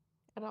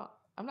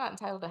 I'm not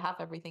entitled to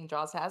half everything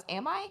Jaws has.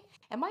 Am I?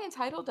 Am I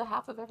entitled to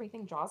half of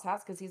everything Jaws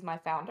has because he's my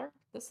founder?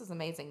 This is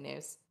amazing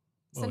news.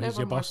 Well, he's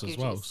your boss as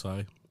well,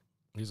 so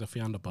he's a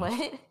founder boss.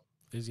 What?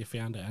 He's your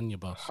founder and your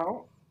boss.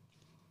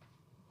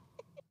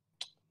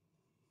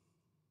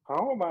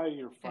 How am I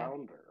your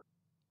founder?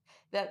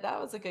 That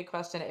was a good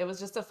question. It was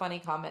just a funny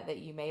comment that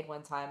you made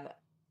one time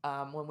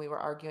when we were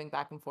arguing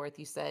back and forth.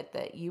 You said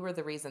that you were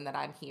the reason that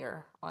I'm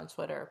here on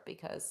Twitter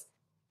because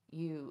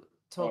you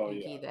told Oh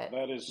Yuki yeah, that,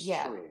 that is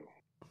yeah. true.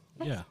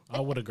 Yeah, I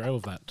would agree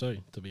with that too,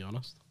 to be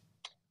honest.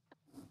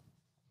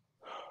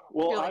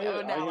 Well, You're like, oh,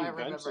 I now I invented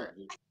remember.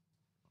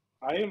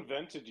 I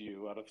invented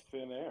you out of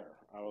thin air.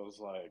 I was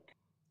like,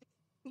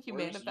 You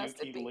 "Where's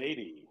manifested Yuki me.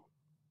 Lady?"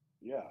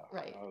 Yeah,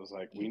 Right. I was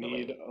like, "We Yuki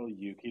need lady. a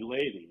Yuki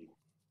Lady,"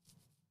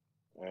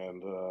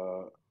 and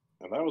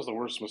that was the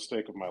worst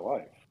mistake of my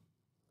life.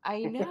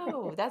 I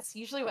know. That's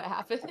usually what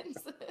happens.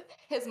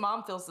 His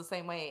mom feels the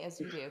same way as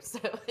you do. So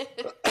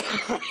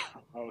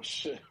Oh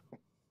shit!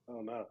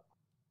 Oh no!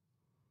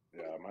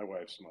 Yeah, my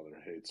wife's mother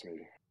hates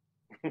me.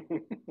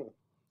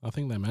 I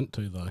think they're meant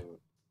to, though.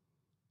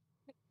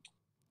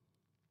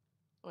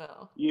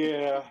 well.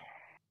 Yeah,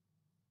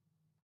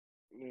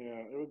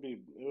 yeah. It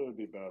would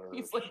be better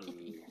He's if like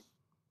she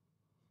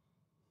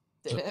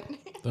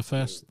didn't. The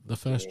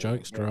first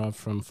jokes yeah. derived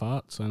from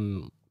farts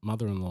and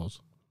mother-in-laws.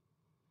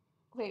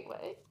 Wait,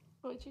 what?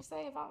 What did you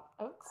say about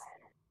Oaks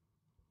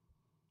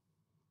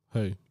Who?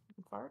 and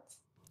farts?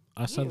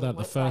 I said You, that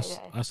what did I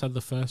say? I said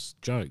the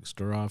first jokes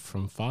derived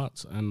from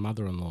farts and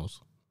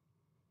mother-in-laws.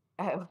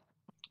 Oh.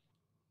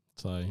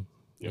 So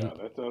Yeah,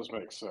 that does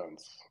make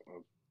sense.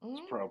 It's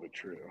Mhm. probably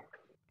true.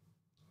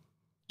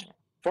 Yeah.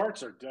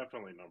 Farts are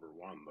definitely number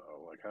one,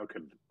 though. Like, how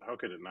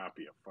could it not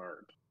be a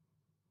fart?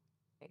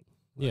 Like,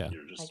 yeah,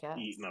 you're just guess.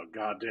 eating a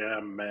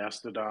goddamn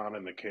mastodon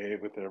in the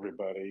cave with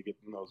everybody,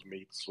 getting those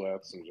meat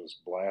sweats and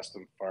just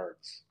blasting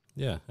farts.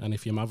 yeah. And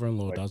if your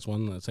mother-in-law Like- does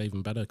one, that's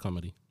even better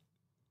comedy.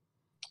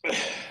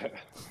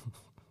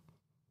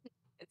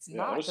 It's Yeah,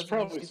 not there's because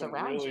probably she's some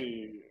around you.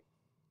 really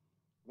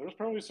there's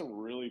probably some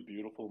really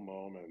beautiful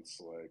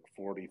moments like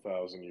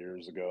 40,000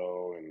 years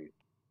ago, and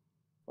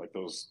like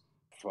those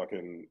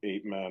fucking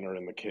ape men are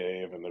in the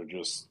cave and they're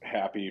just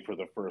happy for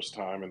the first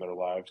time in their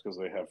lives because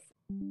they have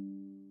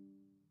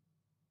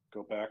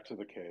go back to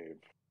the cave.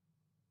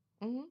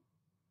 Hmm.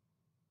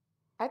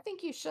 I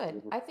think you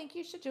should. I think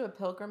you should do a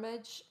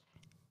pilgrimage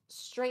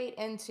straight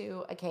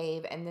into a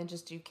cave and then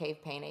just do cave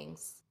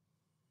paintings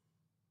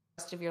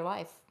the rest of your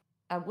life.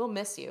 We'll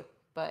miss you,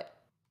 but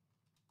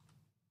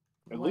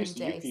At one least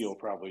day Yuki will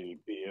probably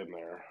be in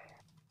there.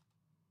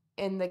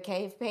 in the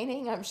cave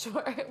painting, I'm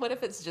sure. What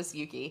if it's just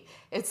Yuki?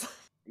 It's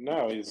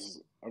No,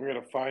 I'm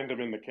gonna find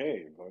him in the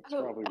cave. That's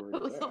probably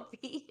where he's he'll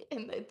at. be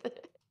in the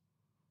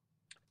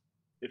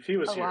If he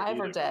was here, alive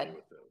he'd or agree dead.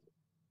 with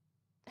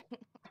it.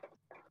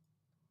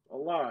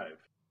 Alive.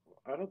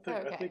 I don't think.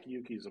 I Okay. think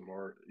Yuki's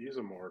he's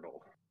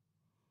immortal.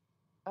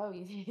 Oh,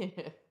 you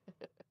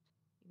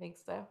think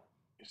so?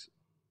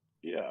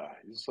 Yeah,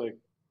 he's like.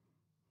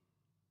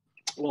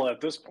 Well,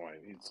 at this point,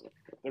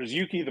 there's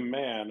Yuki the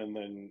man, and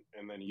then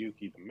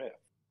Yuki the myth,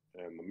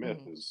 and the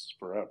myth is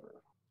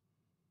forever.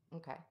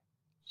 Okay.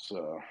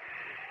 So,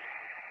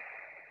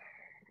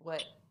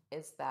 What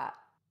is that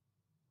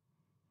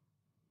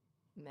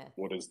myth?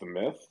 what is the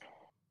myth?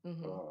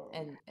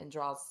 And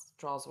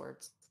draws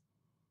words.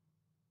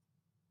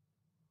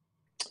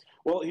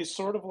 Well, he's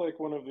sort of like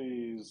one of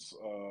these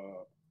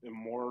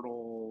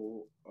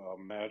immortal,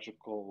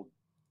 magical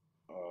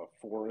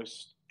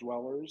forest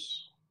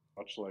dwellers,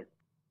 much like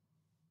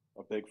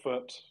a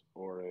Bigfoot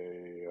or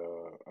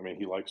I mean,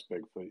 he likes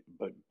Bigfoot,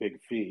 but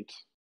big feet.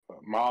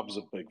 Mobs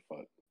of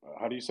Bigfoot.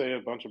 How do you say a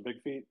bunch of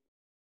big feet?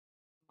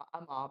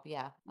 A mob,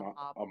 yeah. A mob.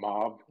 A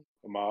mob.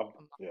 A mob.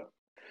 A mob. Yeah.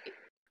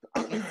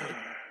 Obviously.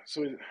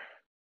 So,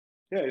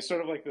 yeah, he's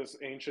sort of like this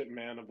ancient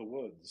man of the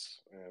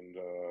woods, and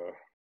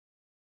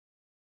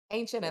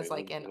Ancient is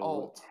like an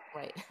old,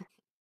 right?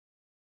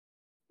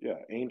 Yeah,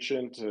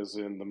 ancient as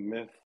in the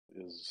myth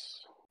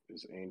is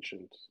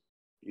ancient.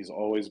 He's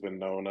always been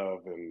known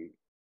of and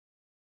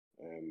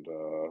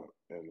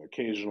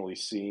occasionally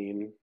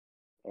seen,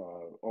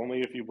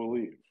 only if you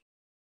believe,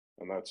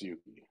 and that's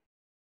Yuki.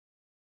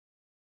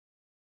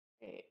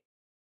 Right.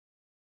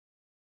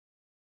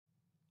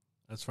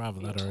 That's rather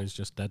that or he's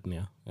just dead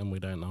now, and we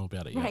don't know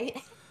about it yet. Right.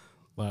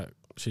 Like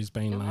she's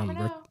been You'll never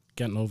know.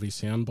 getting all these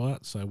sound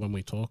bites, so when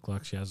we talk,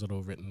 like she has it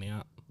all written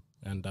out,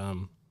 and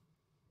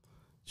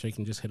she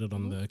can just hit it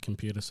on the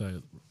computer,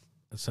 so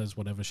it says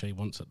whatever she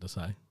wants it to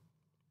say.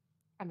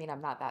 I mean,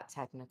 I'm not that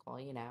technical,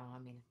 you know. I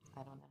mean,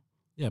 I don't know.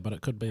 Yeah, but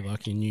it could be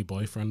like your new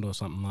boyfriend or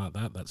something like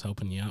that that's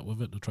helping you out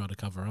with it to try to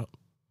cover up.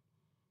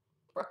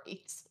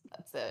 Right.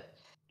 That's it.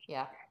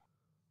 Yeah.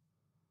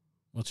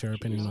 What's your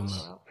opinion on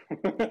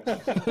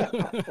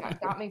that?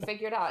 Got me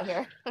figured out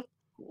here.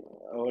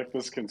 I like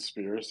this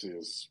conspiracy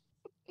is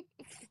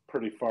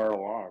pretty far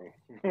along.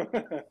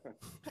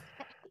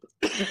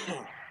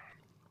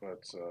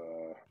 But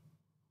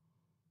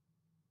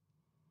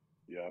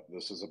yeah,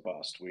 this is a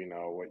bust. We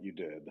know what you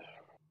did.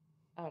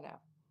 Oh no.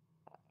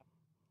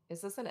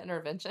 Is this an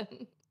intervention?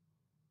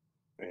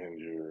 And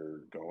you're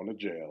going to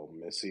jail,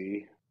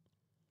 Missy.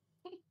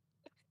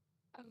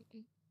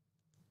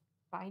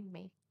 Find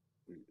me.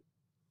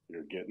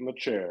 You're getting the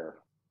chair.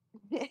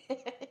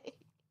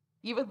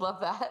 You would love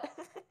that.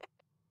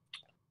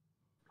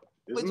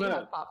 Would you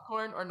have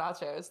popcorn or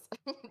nachos?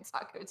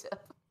 Taco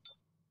tip.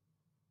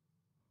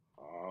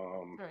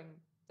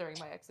 During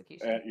my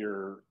execution. At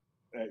your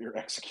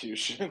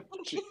execution.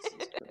 Jesus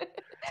Christ.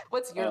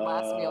 What's your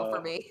last meal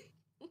for me?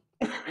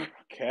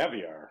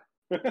 Caviar.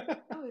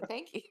 Oh,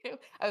 thank you.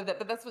 Oh,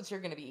 but that's what you're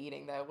going to be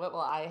eating, though. What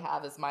will I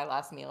have as my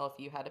last meal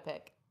if you had to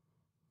pick?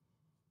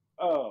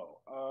 Oh,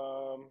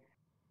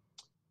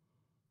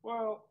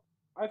 well,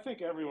 I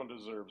think everyone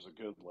deserves a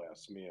good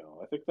last meal.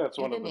 I think that's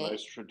one of the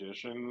nice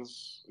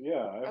traditions.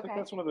 Yeah, I think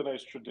that's one of the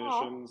nice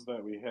traditions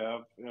that we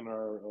have in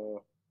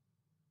our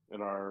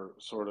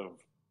sort of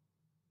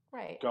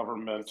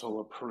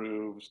governmental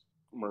approved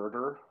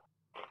murder.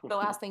 The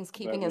last thing's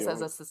keeping us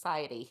as a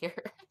society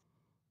here.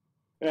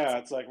 Yeah,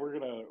 it's like we're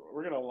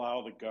gonna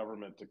allow the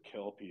government to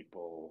kill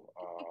people,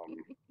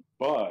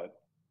 but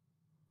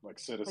like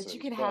citizens. But you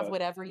can have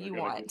whatever you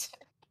want.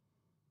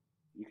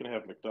 You can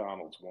have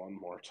McDonald's one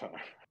more time.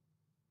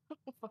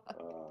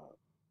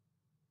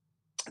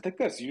 I think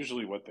that's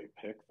usually what they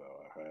pick,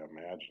 though. I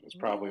imagine it's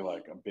probably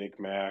like a Big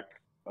Mac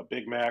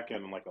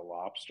and like a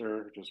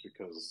lobster, just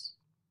because.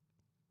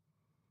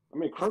 I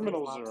mean,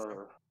 criminals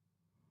are.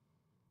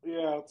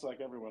 Yeah, it's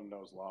like everyone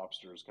knows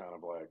lobster is kind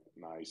of like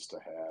nice to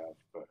have,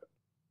 but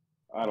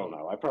I don't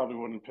know. I probably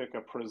wouldn't pick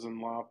a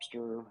prison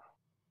lobster.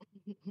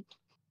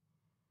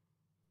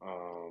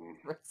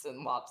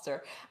 Prison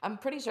lobster. I'm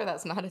pretty sure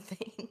that's not a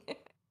thing.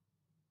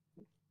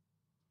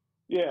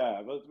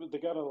 Yeah, but they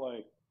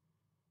gotta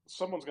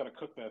someone's gotta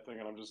cook that thing,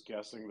 and I'm just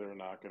guessing they're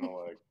not gonna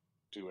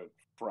do it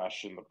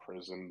fresh in the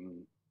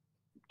prison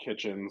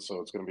kitchen,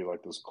 so it's gonna be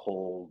like this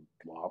cold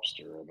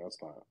lobster, and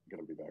that's not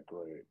gonna be that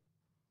great.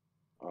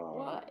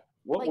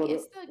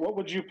 What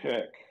would you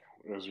pick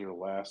as your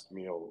last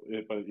meal?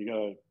 But you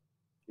gotta,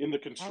 in the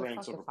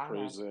constraints of a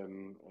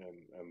prison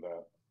and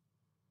that,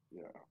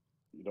 yeah,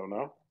 you don't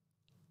know?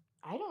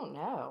 I don't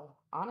know.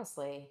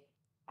 Honestly,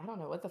 I don't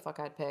know what the fuck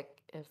I'd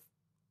pick if.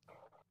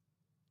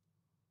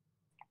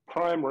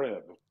 Prime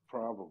rib,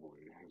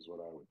 probably, is what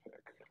I would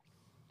pick.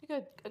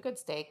 A good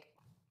steak,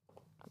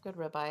 a good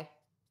ribeye.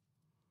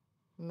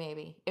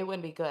 Maybe it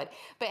wouldn't be good,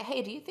 but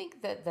hey, do you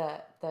think that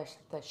the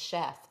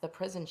chef, the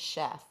prison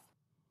chef,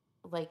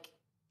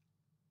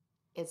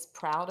 is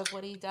proud of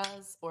what he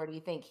does, or do you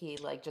think he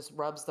just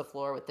rubs the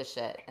floor with the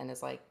shit and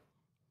is like,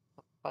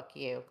 "Fuck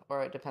you,"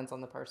 or it depends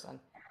on the person?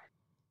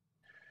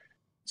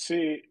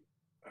 See,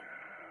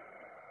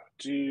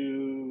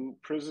 do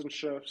prison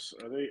chefs,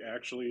 are they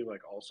actually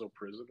also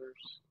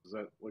prisoners? Is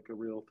that a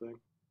real thing?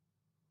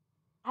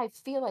 I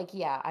feel like,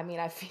 yeah. I mean,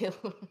 I feel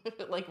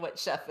like what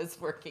chef is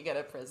working at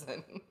a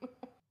prison.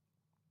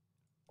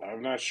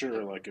 I'm not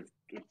sure, if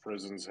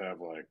prisons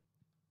have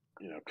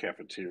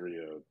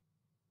cafeteria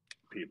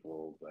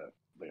people that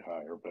they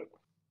hire, but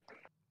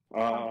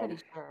I'm pretty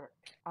sure.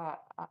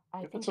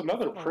 If it's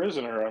another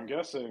prisoner, I'm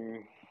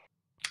guessing.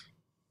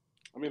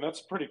 I mean,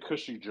 that's a pretty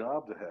cushy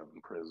job to have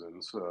in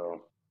prison,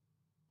 so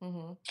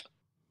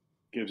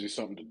gives you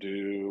something to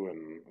do,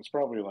 and it's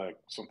probably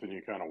something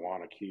you kind of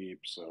want to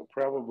keep. So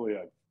probably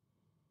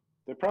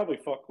they probably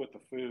fuck with the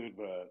food,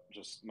 but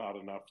just not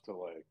enough to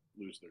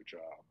lose their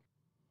job.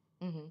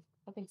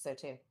 I think so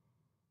too. I'm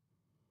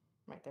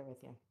right there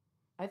with you.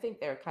 I think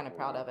they're kind of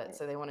proud of it,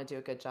 so they want to do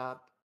a good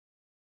job.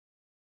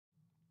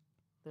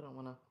 They don't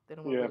want to. They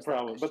don't want to. Yeah,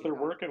 probably. But they're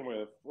working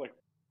with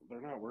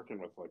they're not working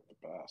with the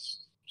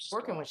best.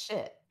 Working with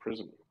shit.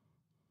 Prison.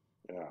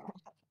 Yeah.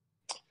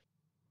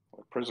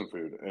 Prison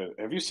food.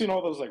 Have you seen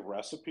all those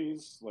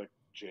recipes,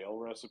 jail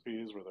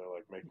recipes, where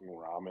they're making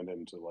ramen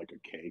into a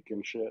cake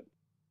and shit?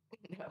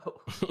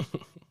 No.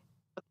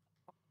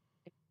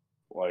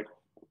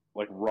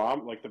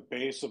 The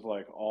base of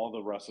all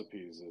the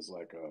recipes is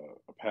a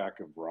pack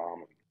of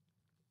ramen,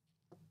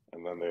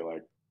 and then they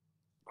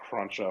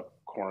crunch up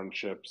corn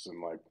chips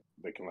and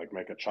they can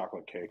make a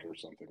chocolate cake or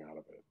something out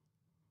of it.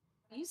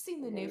 Have you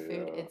seen the new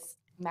food? It's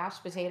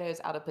mashed potatoes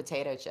out of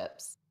potato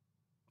chips.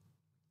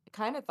 I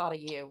kind of thought of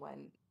you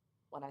when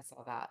I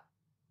saw that.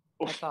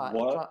 I thought,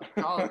 what?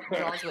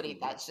 Jaws would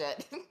eat that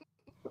shit.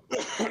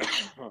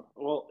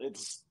 Well, it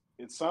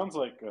sounds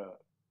like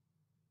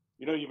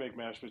you make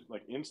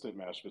instant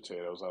mashed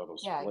potatoes out of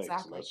those flakes,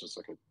 exactly. And that's just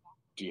a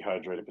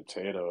dehydrated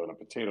potato, and a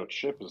potato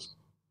chip is,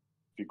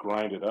 if you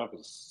grind it up,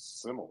 is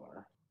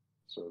similar.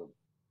 Sort of,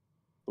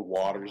 the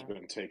water's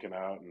been taken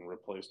out and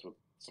replaced with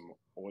some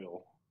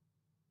oil.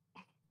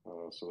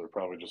 So they're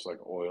probably just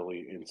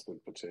oily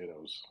instant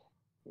potatoes.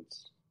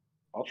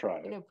 I'll try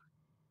it.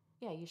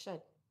 Yeah, you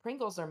should.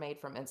 Pringles are made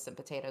from instant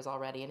potatoes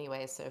already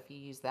anyway, so if you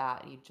use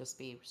that, you'd just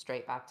be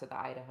straight back to the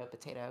Idaho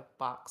potato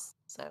box.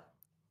 So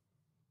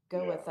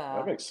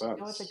that makes sense.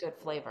 Go with a good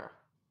flavor.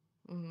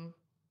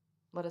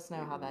 Let us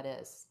know how that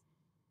is.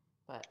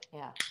 But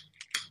yeah.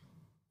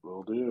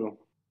 Will do.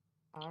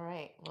 All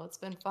right. Well, it's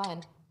been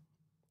fun.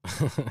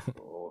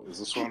 Well, is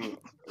this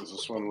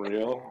one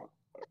real?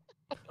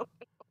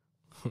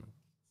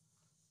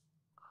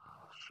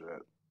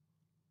 Shit.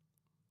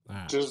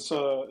 Is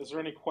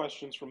there any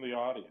questions from the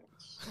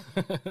audience?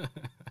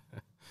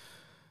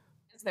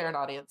 Is there an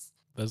audience?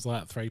 There's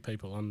 3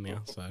 people on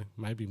now, so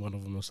maybe one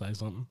of them will say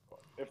something.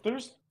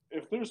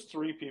 if there's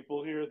 3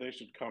 people here, they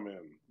should come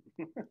in.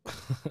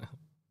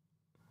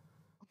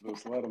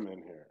 Just let them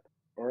in here,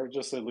 or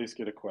just at least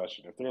get a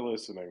question. If they're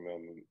listening,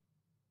 then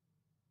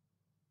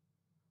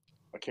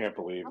I can't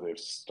believe they've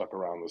stuck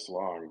around this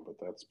long. But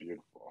that's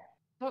beautiful.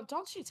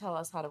 Don't you tell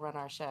us how to run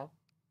our show.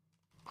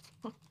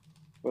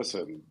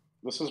 Listen,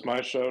 this is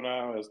my show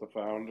now as the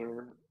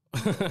founder.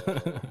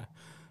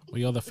 Well,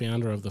 you're the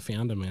founder of the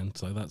founder, man,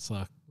 so that's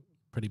like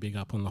pretty big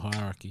up on the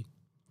hierarchy.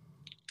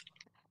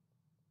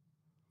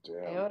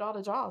 I owe it all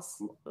to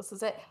Jaws. This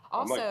is it.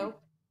 Also,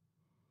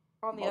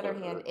 on the other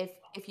hand,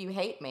 if you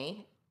hate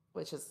me,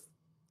 which is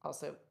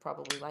also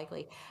probably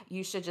likely,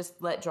 you should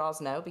just let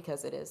Jaws know,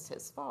 because it is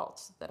his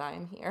fault that I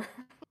am here.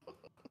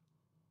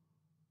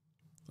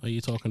 Are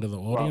you talking to the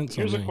audience?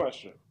 Here's or a me?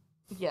 question.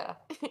 Yeah.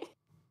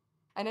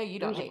 I know you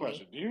don't hate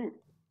me. Do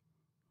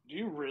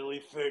you really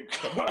think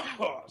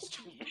oh,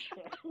 excuse me.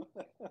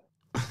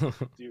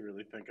 Do you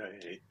really think I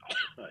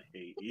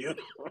hate you?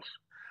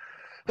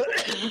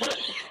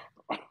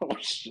 Oh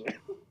shit.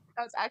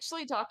 I was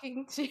actually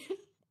talking to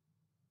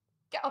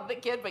Calvin the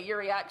Kid, but your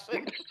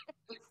reaction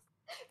was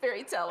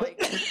very telling.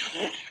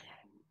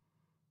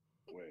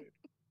 Wait.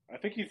 I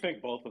think you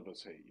think both of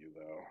us hate you,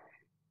 though.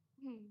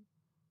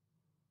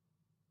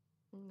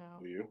 No.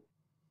 Do you?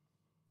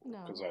 No.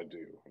 Because I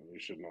do, and you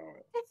should know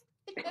it.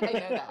 I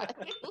know that.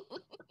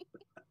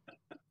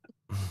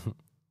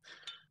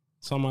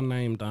 Someone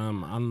named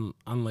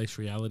Unleash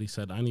Reality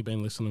said, only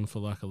been listening for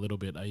like a little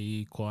bit. Are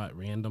you quite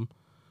random?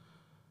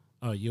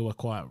 Oh, you are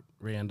quite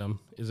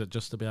random. Is it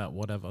just about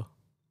whatever?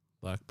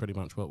 Like pretty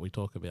much what we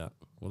talk about?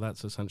 Well,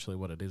 that's essentially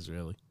what it is,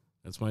 really.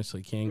 It's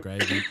mostly canned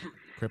gravy,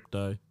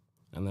 crypto,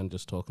 and then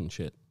just talking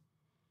shit.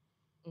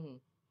 Mm-hmm.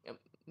 Yep.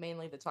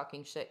 Mainly the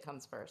talking shit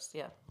comes first,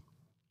 yeah.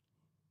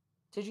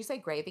 Did you say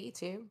gravy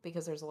too?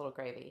 Because there's a little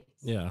gravy.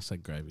 Yeah, I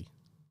said gravy.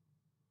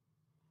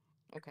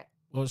 Okay.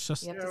 Well, it's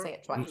just... You have to say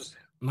it twice.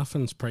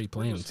 Nothing's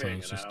pre-planned, so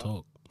it's just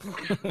talk.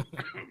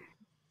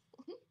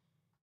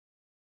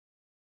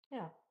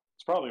 Yeah.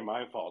 It's probably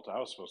my fault. I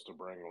was supposed to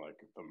bring,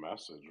 like, the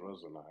message,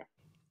 wasn't I?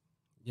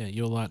 Yeah,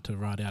 you'll like to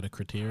write out a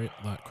criteria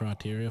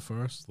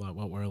for us, like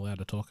what we're allowed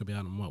to talk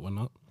about and what we're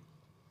not.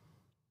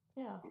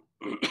 Yeah.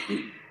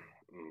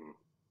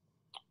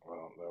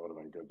 Well, that would have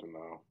been good to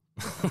know.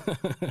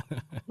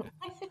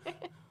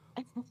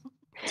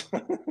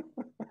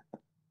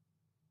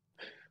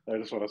 I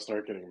just want to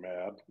start getting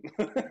mad.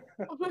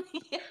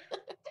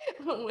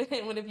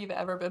 When have you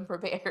ever been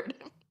prepared?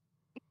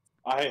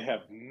 I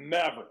have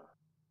never.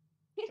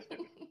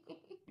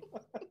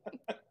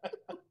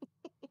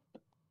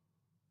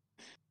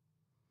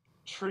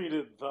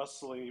 Treated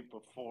thusly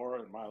before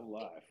in my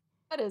life.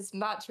 That is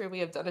not true. We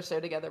have done a show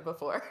together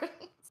before.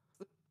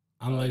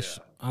 Unleash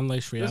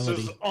Reality. This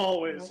is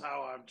always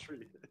how I'm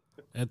treated.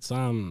 It's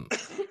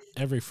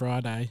every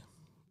Friday.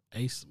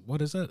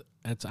 What is it?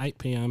 It's 8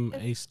 p.m.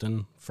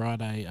 Eastern,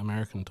 Friday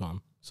American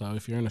time. So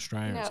if you're in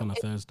Australia, it's on a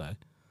Thursday.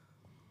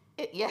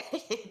 Yeah.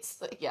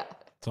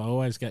 So I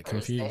always get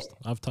confused.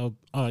 I've told,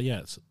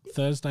 it's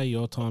Thursday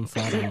your time,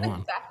 Friday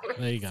mine.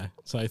 There you go.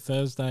 So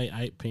Thursday,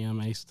 8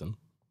 p.m. Eastern.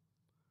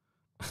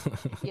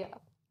 Yeah.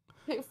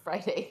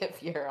 Friday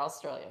if you're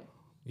Australian.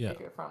 Yeah. If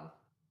you're from.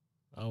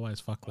 I always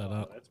fuck that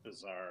up. That's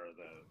bizarre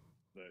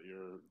that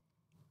you're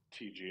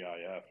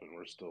TGIF and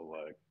we're still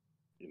like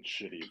in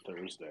shitty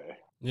Thursday.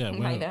 Yeah,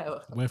 I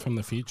know. We're from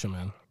the future,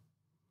 man.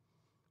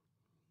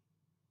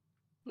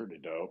 Pretty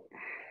dope.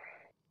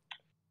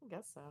 I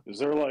guess so. Is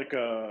there like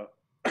a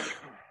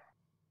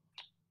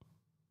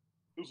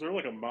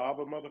mob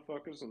of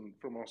motherfuckers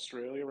from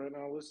Australia right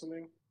now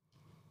listening?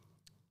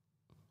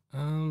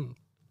 I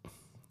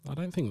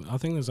think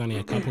there's only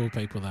a couple of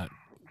people that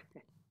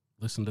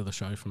listen to the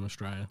show from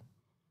Australia.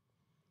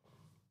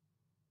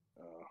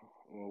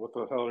 Well, what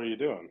the hell are you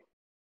doing?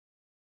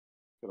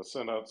 Gotta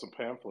send out some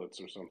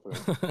pamphlets or something.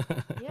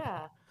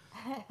 Yeah.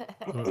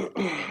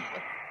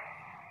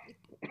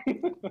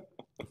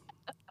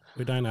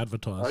 We don't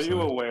advertise. Are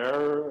you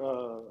aware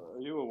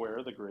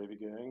the Gravy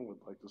Gang would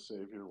like to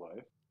save your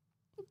life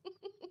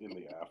in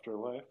the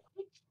afterlife?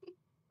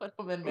 Put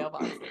them in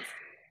mailboxes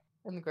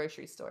in the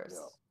grocery stores,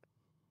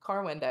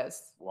 car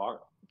windows.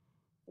 Walk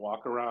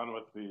around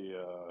with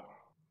the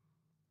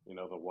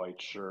the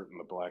white shirt and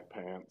the black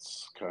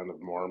pants, kind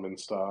of Mormon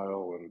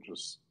style, and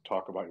just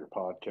talk about your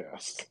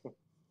podcast.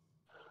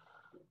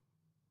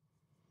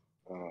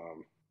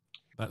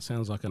 That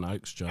sounds like an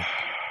Oaks job.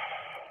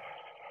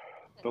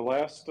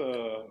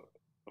 The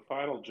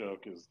final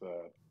joke is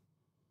that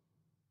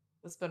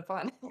it's been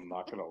fun. I'm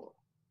not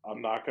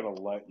gonna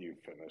let you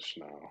finish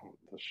now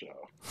the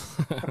show.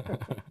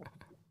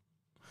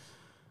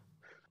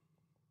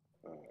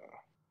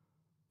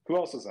 Who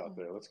else is out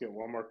there? Let's get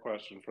one more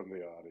question from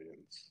the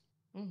audience.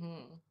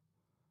 Mm-hmm.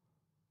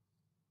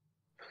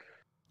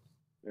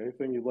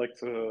 Anything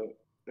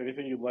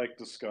you'd like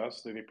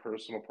discussed? Any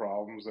personal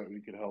problems that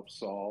we could help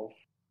solve?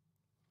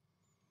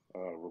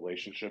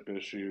 Relationship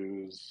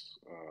issues,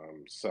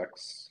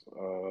 sex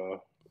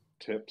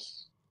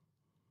tips.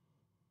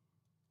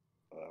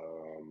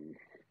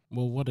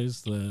 Well, what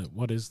is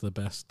the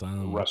best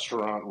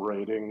restaurant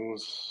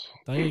ratings?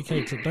 Don't you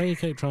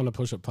keep trying to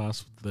push it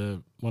past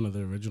one of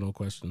the original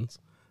questions?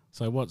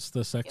 So, what's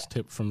the sex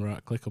tip from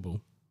Rightclickable?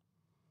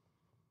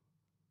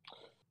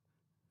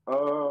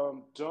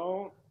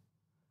 Don't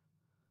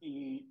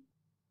eat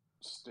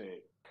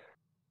steak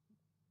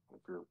if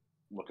you're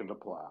looking to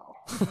plow.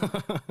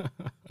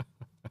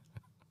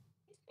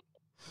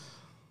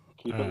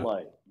 Keep it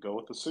light. Go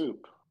with a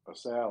soup, a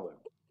salad.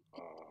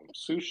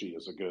 Sushi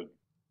is a good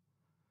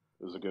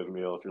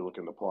meal if you're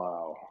looking to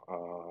plow.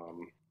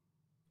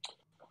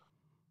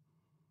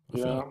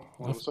 What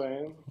I'm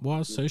saying? Why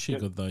is sushi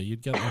good though?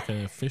 You'd get like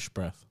a fish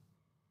breath.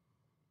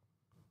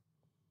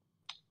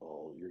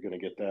 Well, you're going to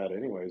get that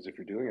anyways if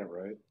you're doing it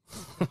right.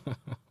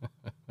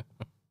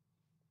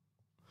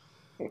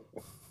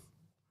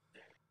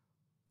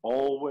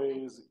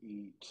 Always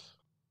eat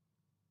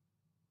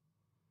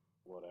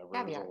whatever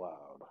is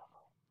allowed.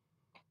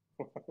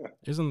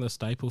 Isn't the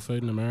staple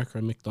food in America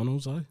a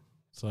McDonald's though?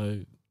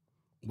 So,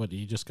 what do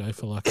you just go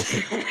for like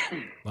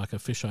a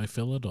fish-eye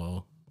fillet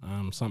or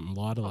something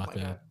lighter like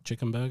a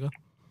chicken burger?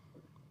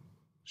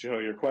 Joe,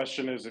 your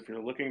question is if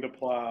you're looking to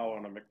plow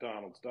on a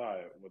McDonald's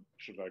diet, what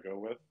should I go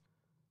with?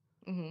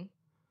 Mm-hmm.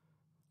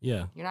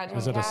 Yeah. You're not doing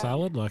Is it a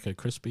salad like a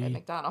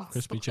crispy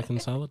chicken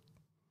salad?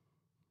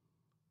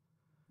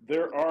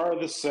 There are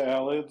the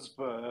salads,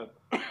 but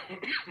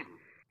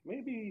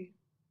maybe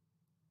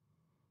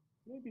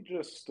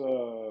just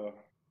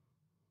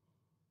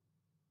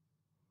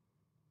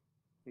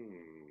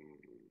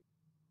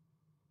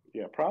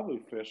yeah, probably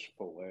fish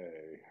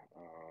fillet.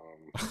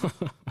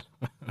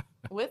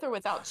 With or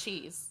without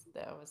cheese,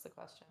 though, is the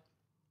question.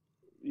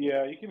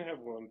 Yeah, you can have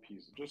one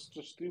piece.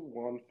 Just do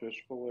one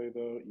fish fillet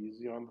though.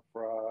 Easy on the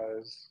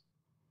fries.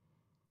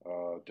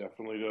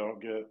 Definitely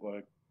don't get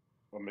like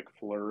a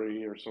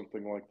McFlurry or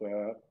something like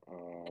that.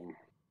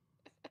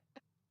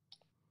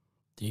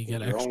 Do you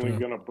get you're extra? only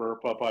gonna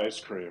burp up ice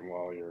cream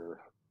while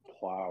you're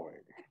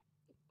plowing,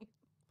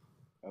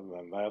 and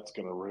then that's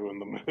gonna ruin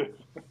the mood.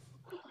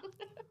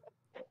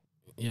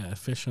 Yeah,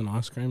 fish and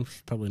ice cream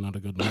is probably not a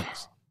good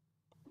mix.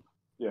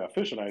 Yeah,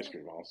 fish and ice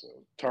cream also.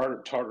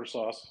 Tartar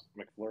sauce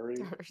McFlurry.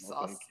 Tartar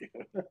sauce. Thank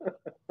you.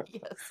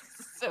 Yes,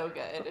 so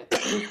good.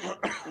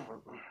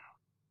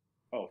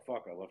 Oh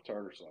fuck! I love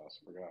tartar sauce.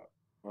 Forgot.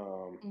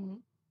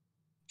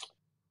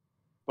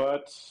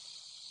 But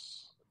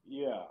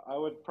yeah, I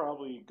would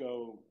probably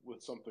go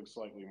with something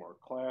slightly more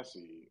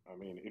classy. I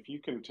mean, if you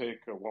can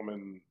take a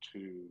woman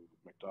to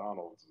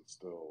McDonald's and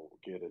still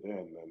get it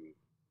in,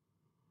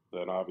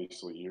 then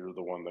obviously you're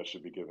the one that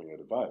should be giving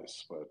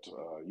advice. But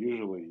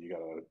usually you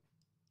gotta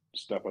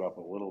step it up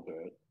a little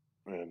bit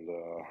and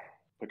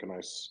pick a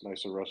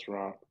nicer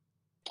restaurant.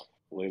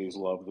 Ladies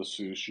love the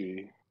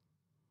sushi.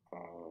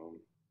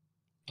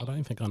 I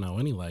don't think I know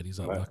any ladies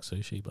that like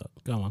sushi, but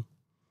go on.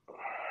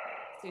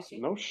 Sushi?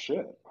 No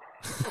shit.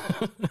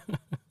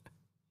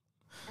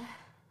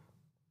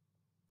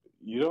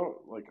 You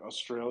don't like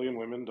Australian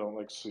women don't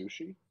like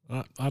sushi?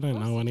 I don't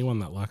know anyone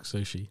that likes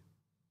sushi,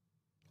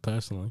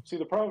 personally. See,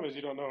 the problem is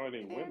you don't know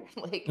any women.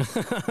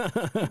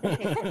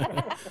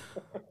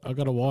 I've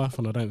got a wife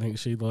and I don't think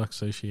she likes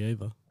sushi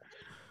either.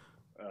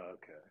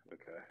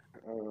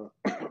 Okay.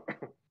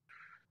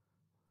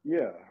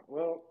 Yeah,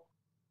 well,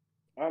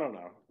 I don't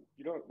know.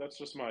 That's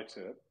just my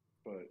tip,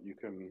 but you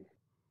can...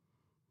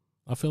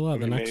 I feel like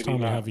the next time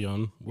we have you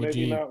on,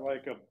 maybe not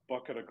like a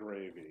bucket of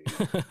gravy.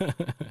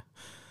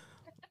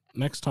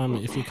 Next time,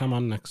 if you come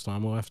on next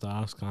time, we'll have to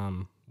ask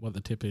what the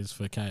tip is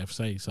for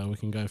KFC so we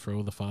can go through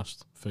all the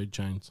fast food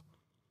chains.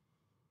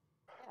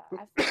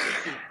 Yeah,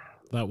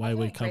 that way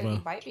we cover...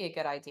 gravy might be a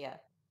good idea.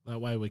 That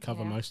way we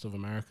cover most of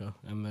America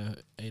and their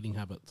eating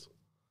habits.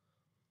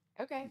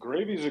 Okay.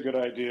 Gravy's a good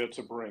idea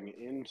to bring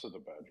into the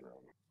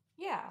bedroom.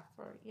 Yeah,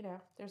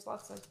 there's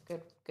lots of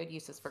good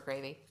uses for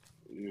gravy.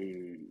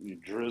 You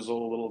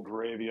drizzle a little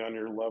gravy on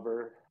your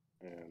lover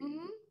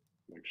and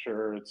make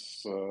sure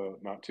it's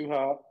not too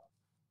hot.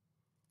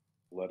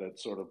 Let it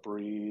sort of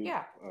breathe.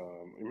 Yeah.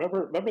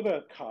 Remember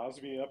that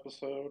Cosby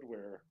episode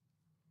where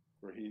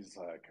he's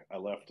like, I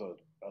left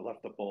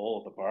the bowl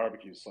of the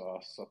barbecue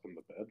sauce up in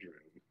the bedroom.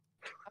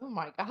 Oh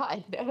my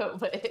God, no!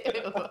 But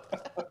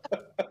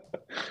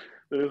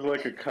there's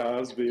like a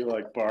Cosby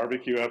like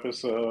barbecue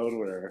episode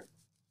where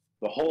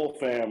the whole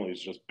family's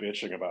just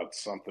bitching about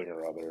something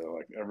or other.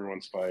 Like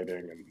everyone's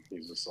fighting, and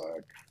he's just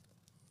like,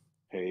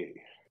 "Hey,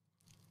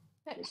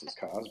 this is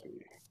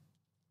Cosby.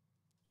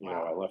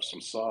 I left some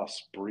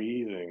sauce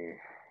breathing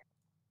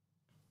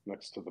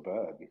next to the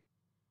bed."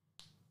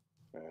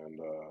 And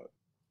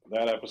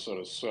that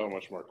episode is so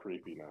much more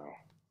creepy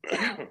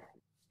now.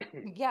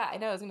 Yeah, I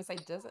know. I was gonna say,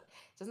 doesn't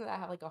that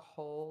have like a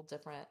whole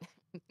different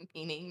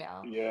meaning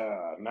now?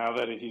 Yeah, now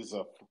that he's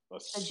a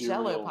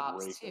serial Jello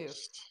pops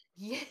rapist. Too.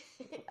 Yeah,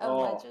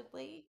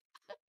 allegedly.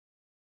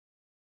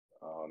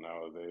 Oh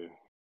no,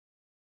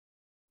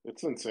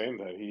 it's insane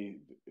that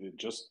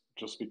just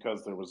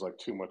because there was like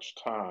too much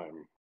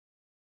time,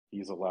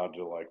 he's allowed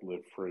to like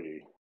live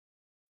free.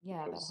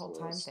 Yeah, that whole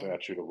time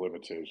statute of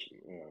limitation.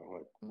 Yeah,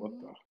 like what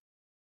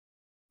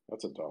the?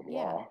 That's a dumb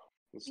Yeah. law.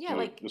 This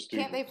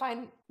can't they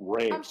find...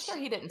 rapes. I'm sure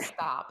he didn't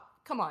stop.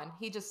 Come on,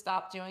 he just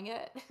stopped doing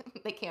it.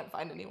 They can't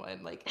find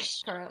anyone,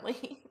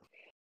 currently.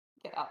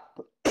 Get out.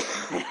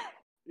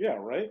 Yeah,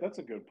 right? That's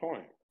a good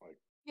point.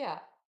 Yeah.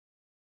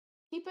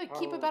 Keep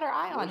a better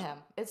eye on him.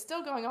 It's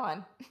still going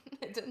on.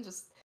 It didn't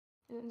just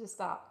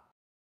stop.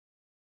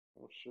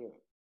 Oh, shit.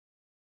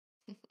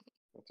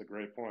 That's a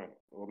great point.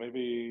 Well,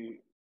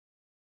 maybe...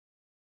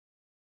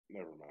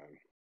 Never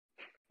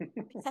mind.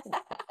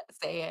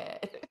 Say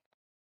it.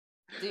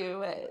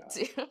 Do it.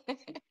 Do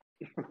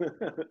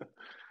it.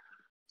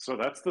 So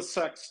that's the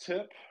sex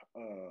tip.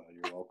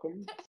 You're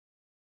welcome.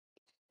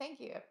 Thank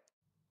you.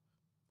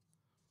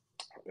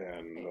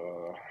 And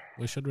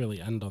we should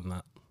really end on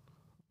that,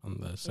 on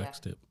the sex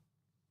tip.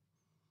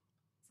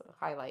 So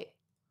highlight.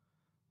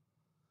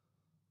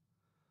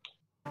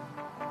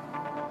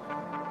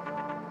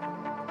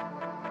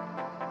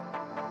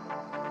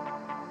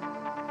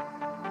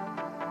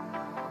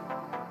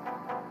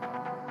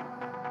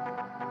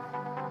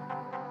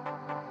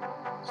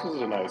 this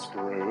is a nice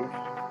groove.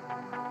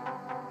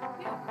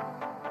 Yeah.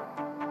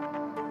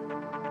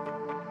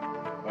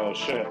 Oh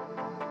shit.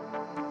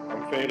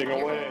 I'm fading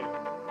away.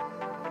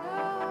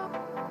 No.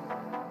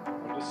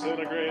 I'm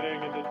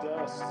disintegrating into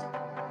dust.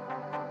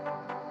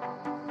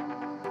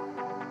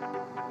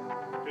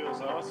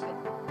 Feels awesome.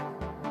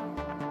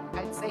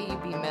 I'd say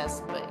you'd be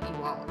missed, but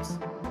you won't.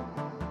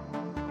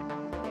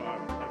 Oh,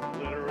 I'm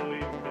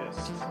literally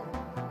missed. You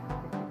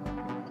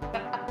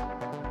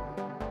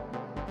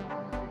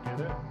get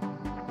it?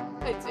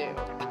 I do.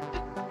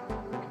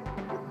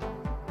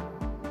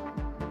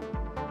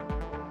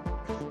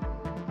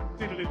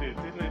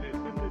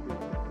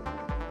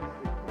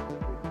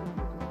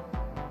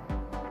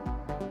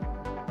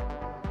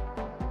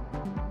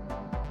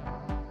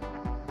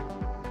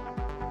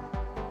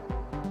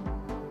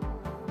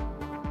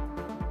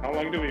 How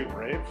long do we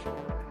rave for?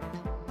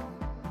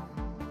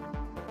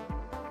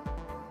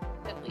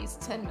 At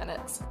least 10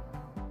 minutes.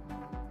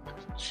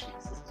 Jesus.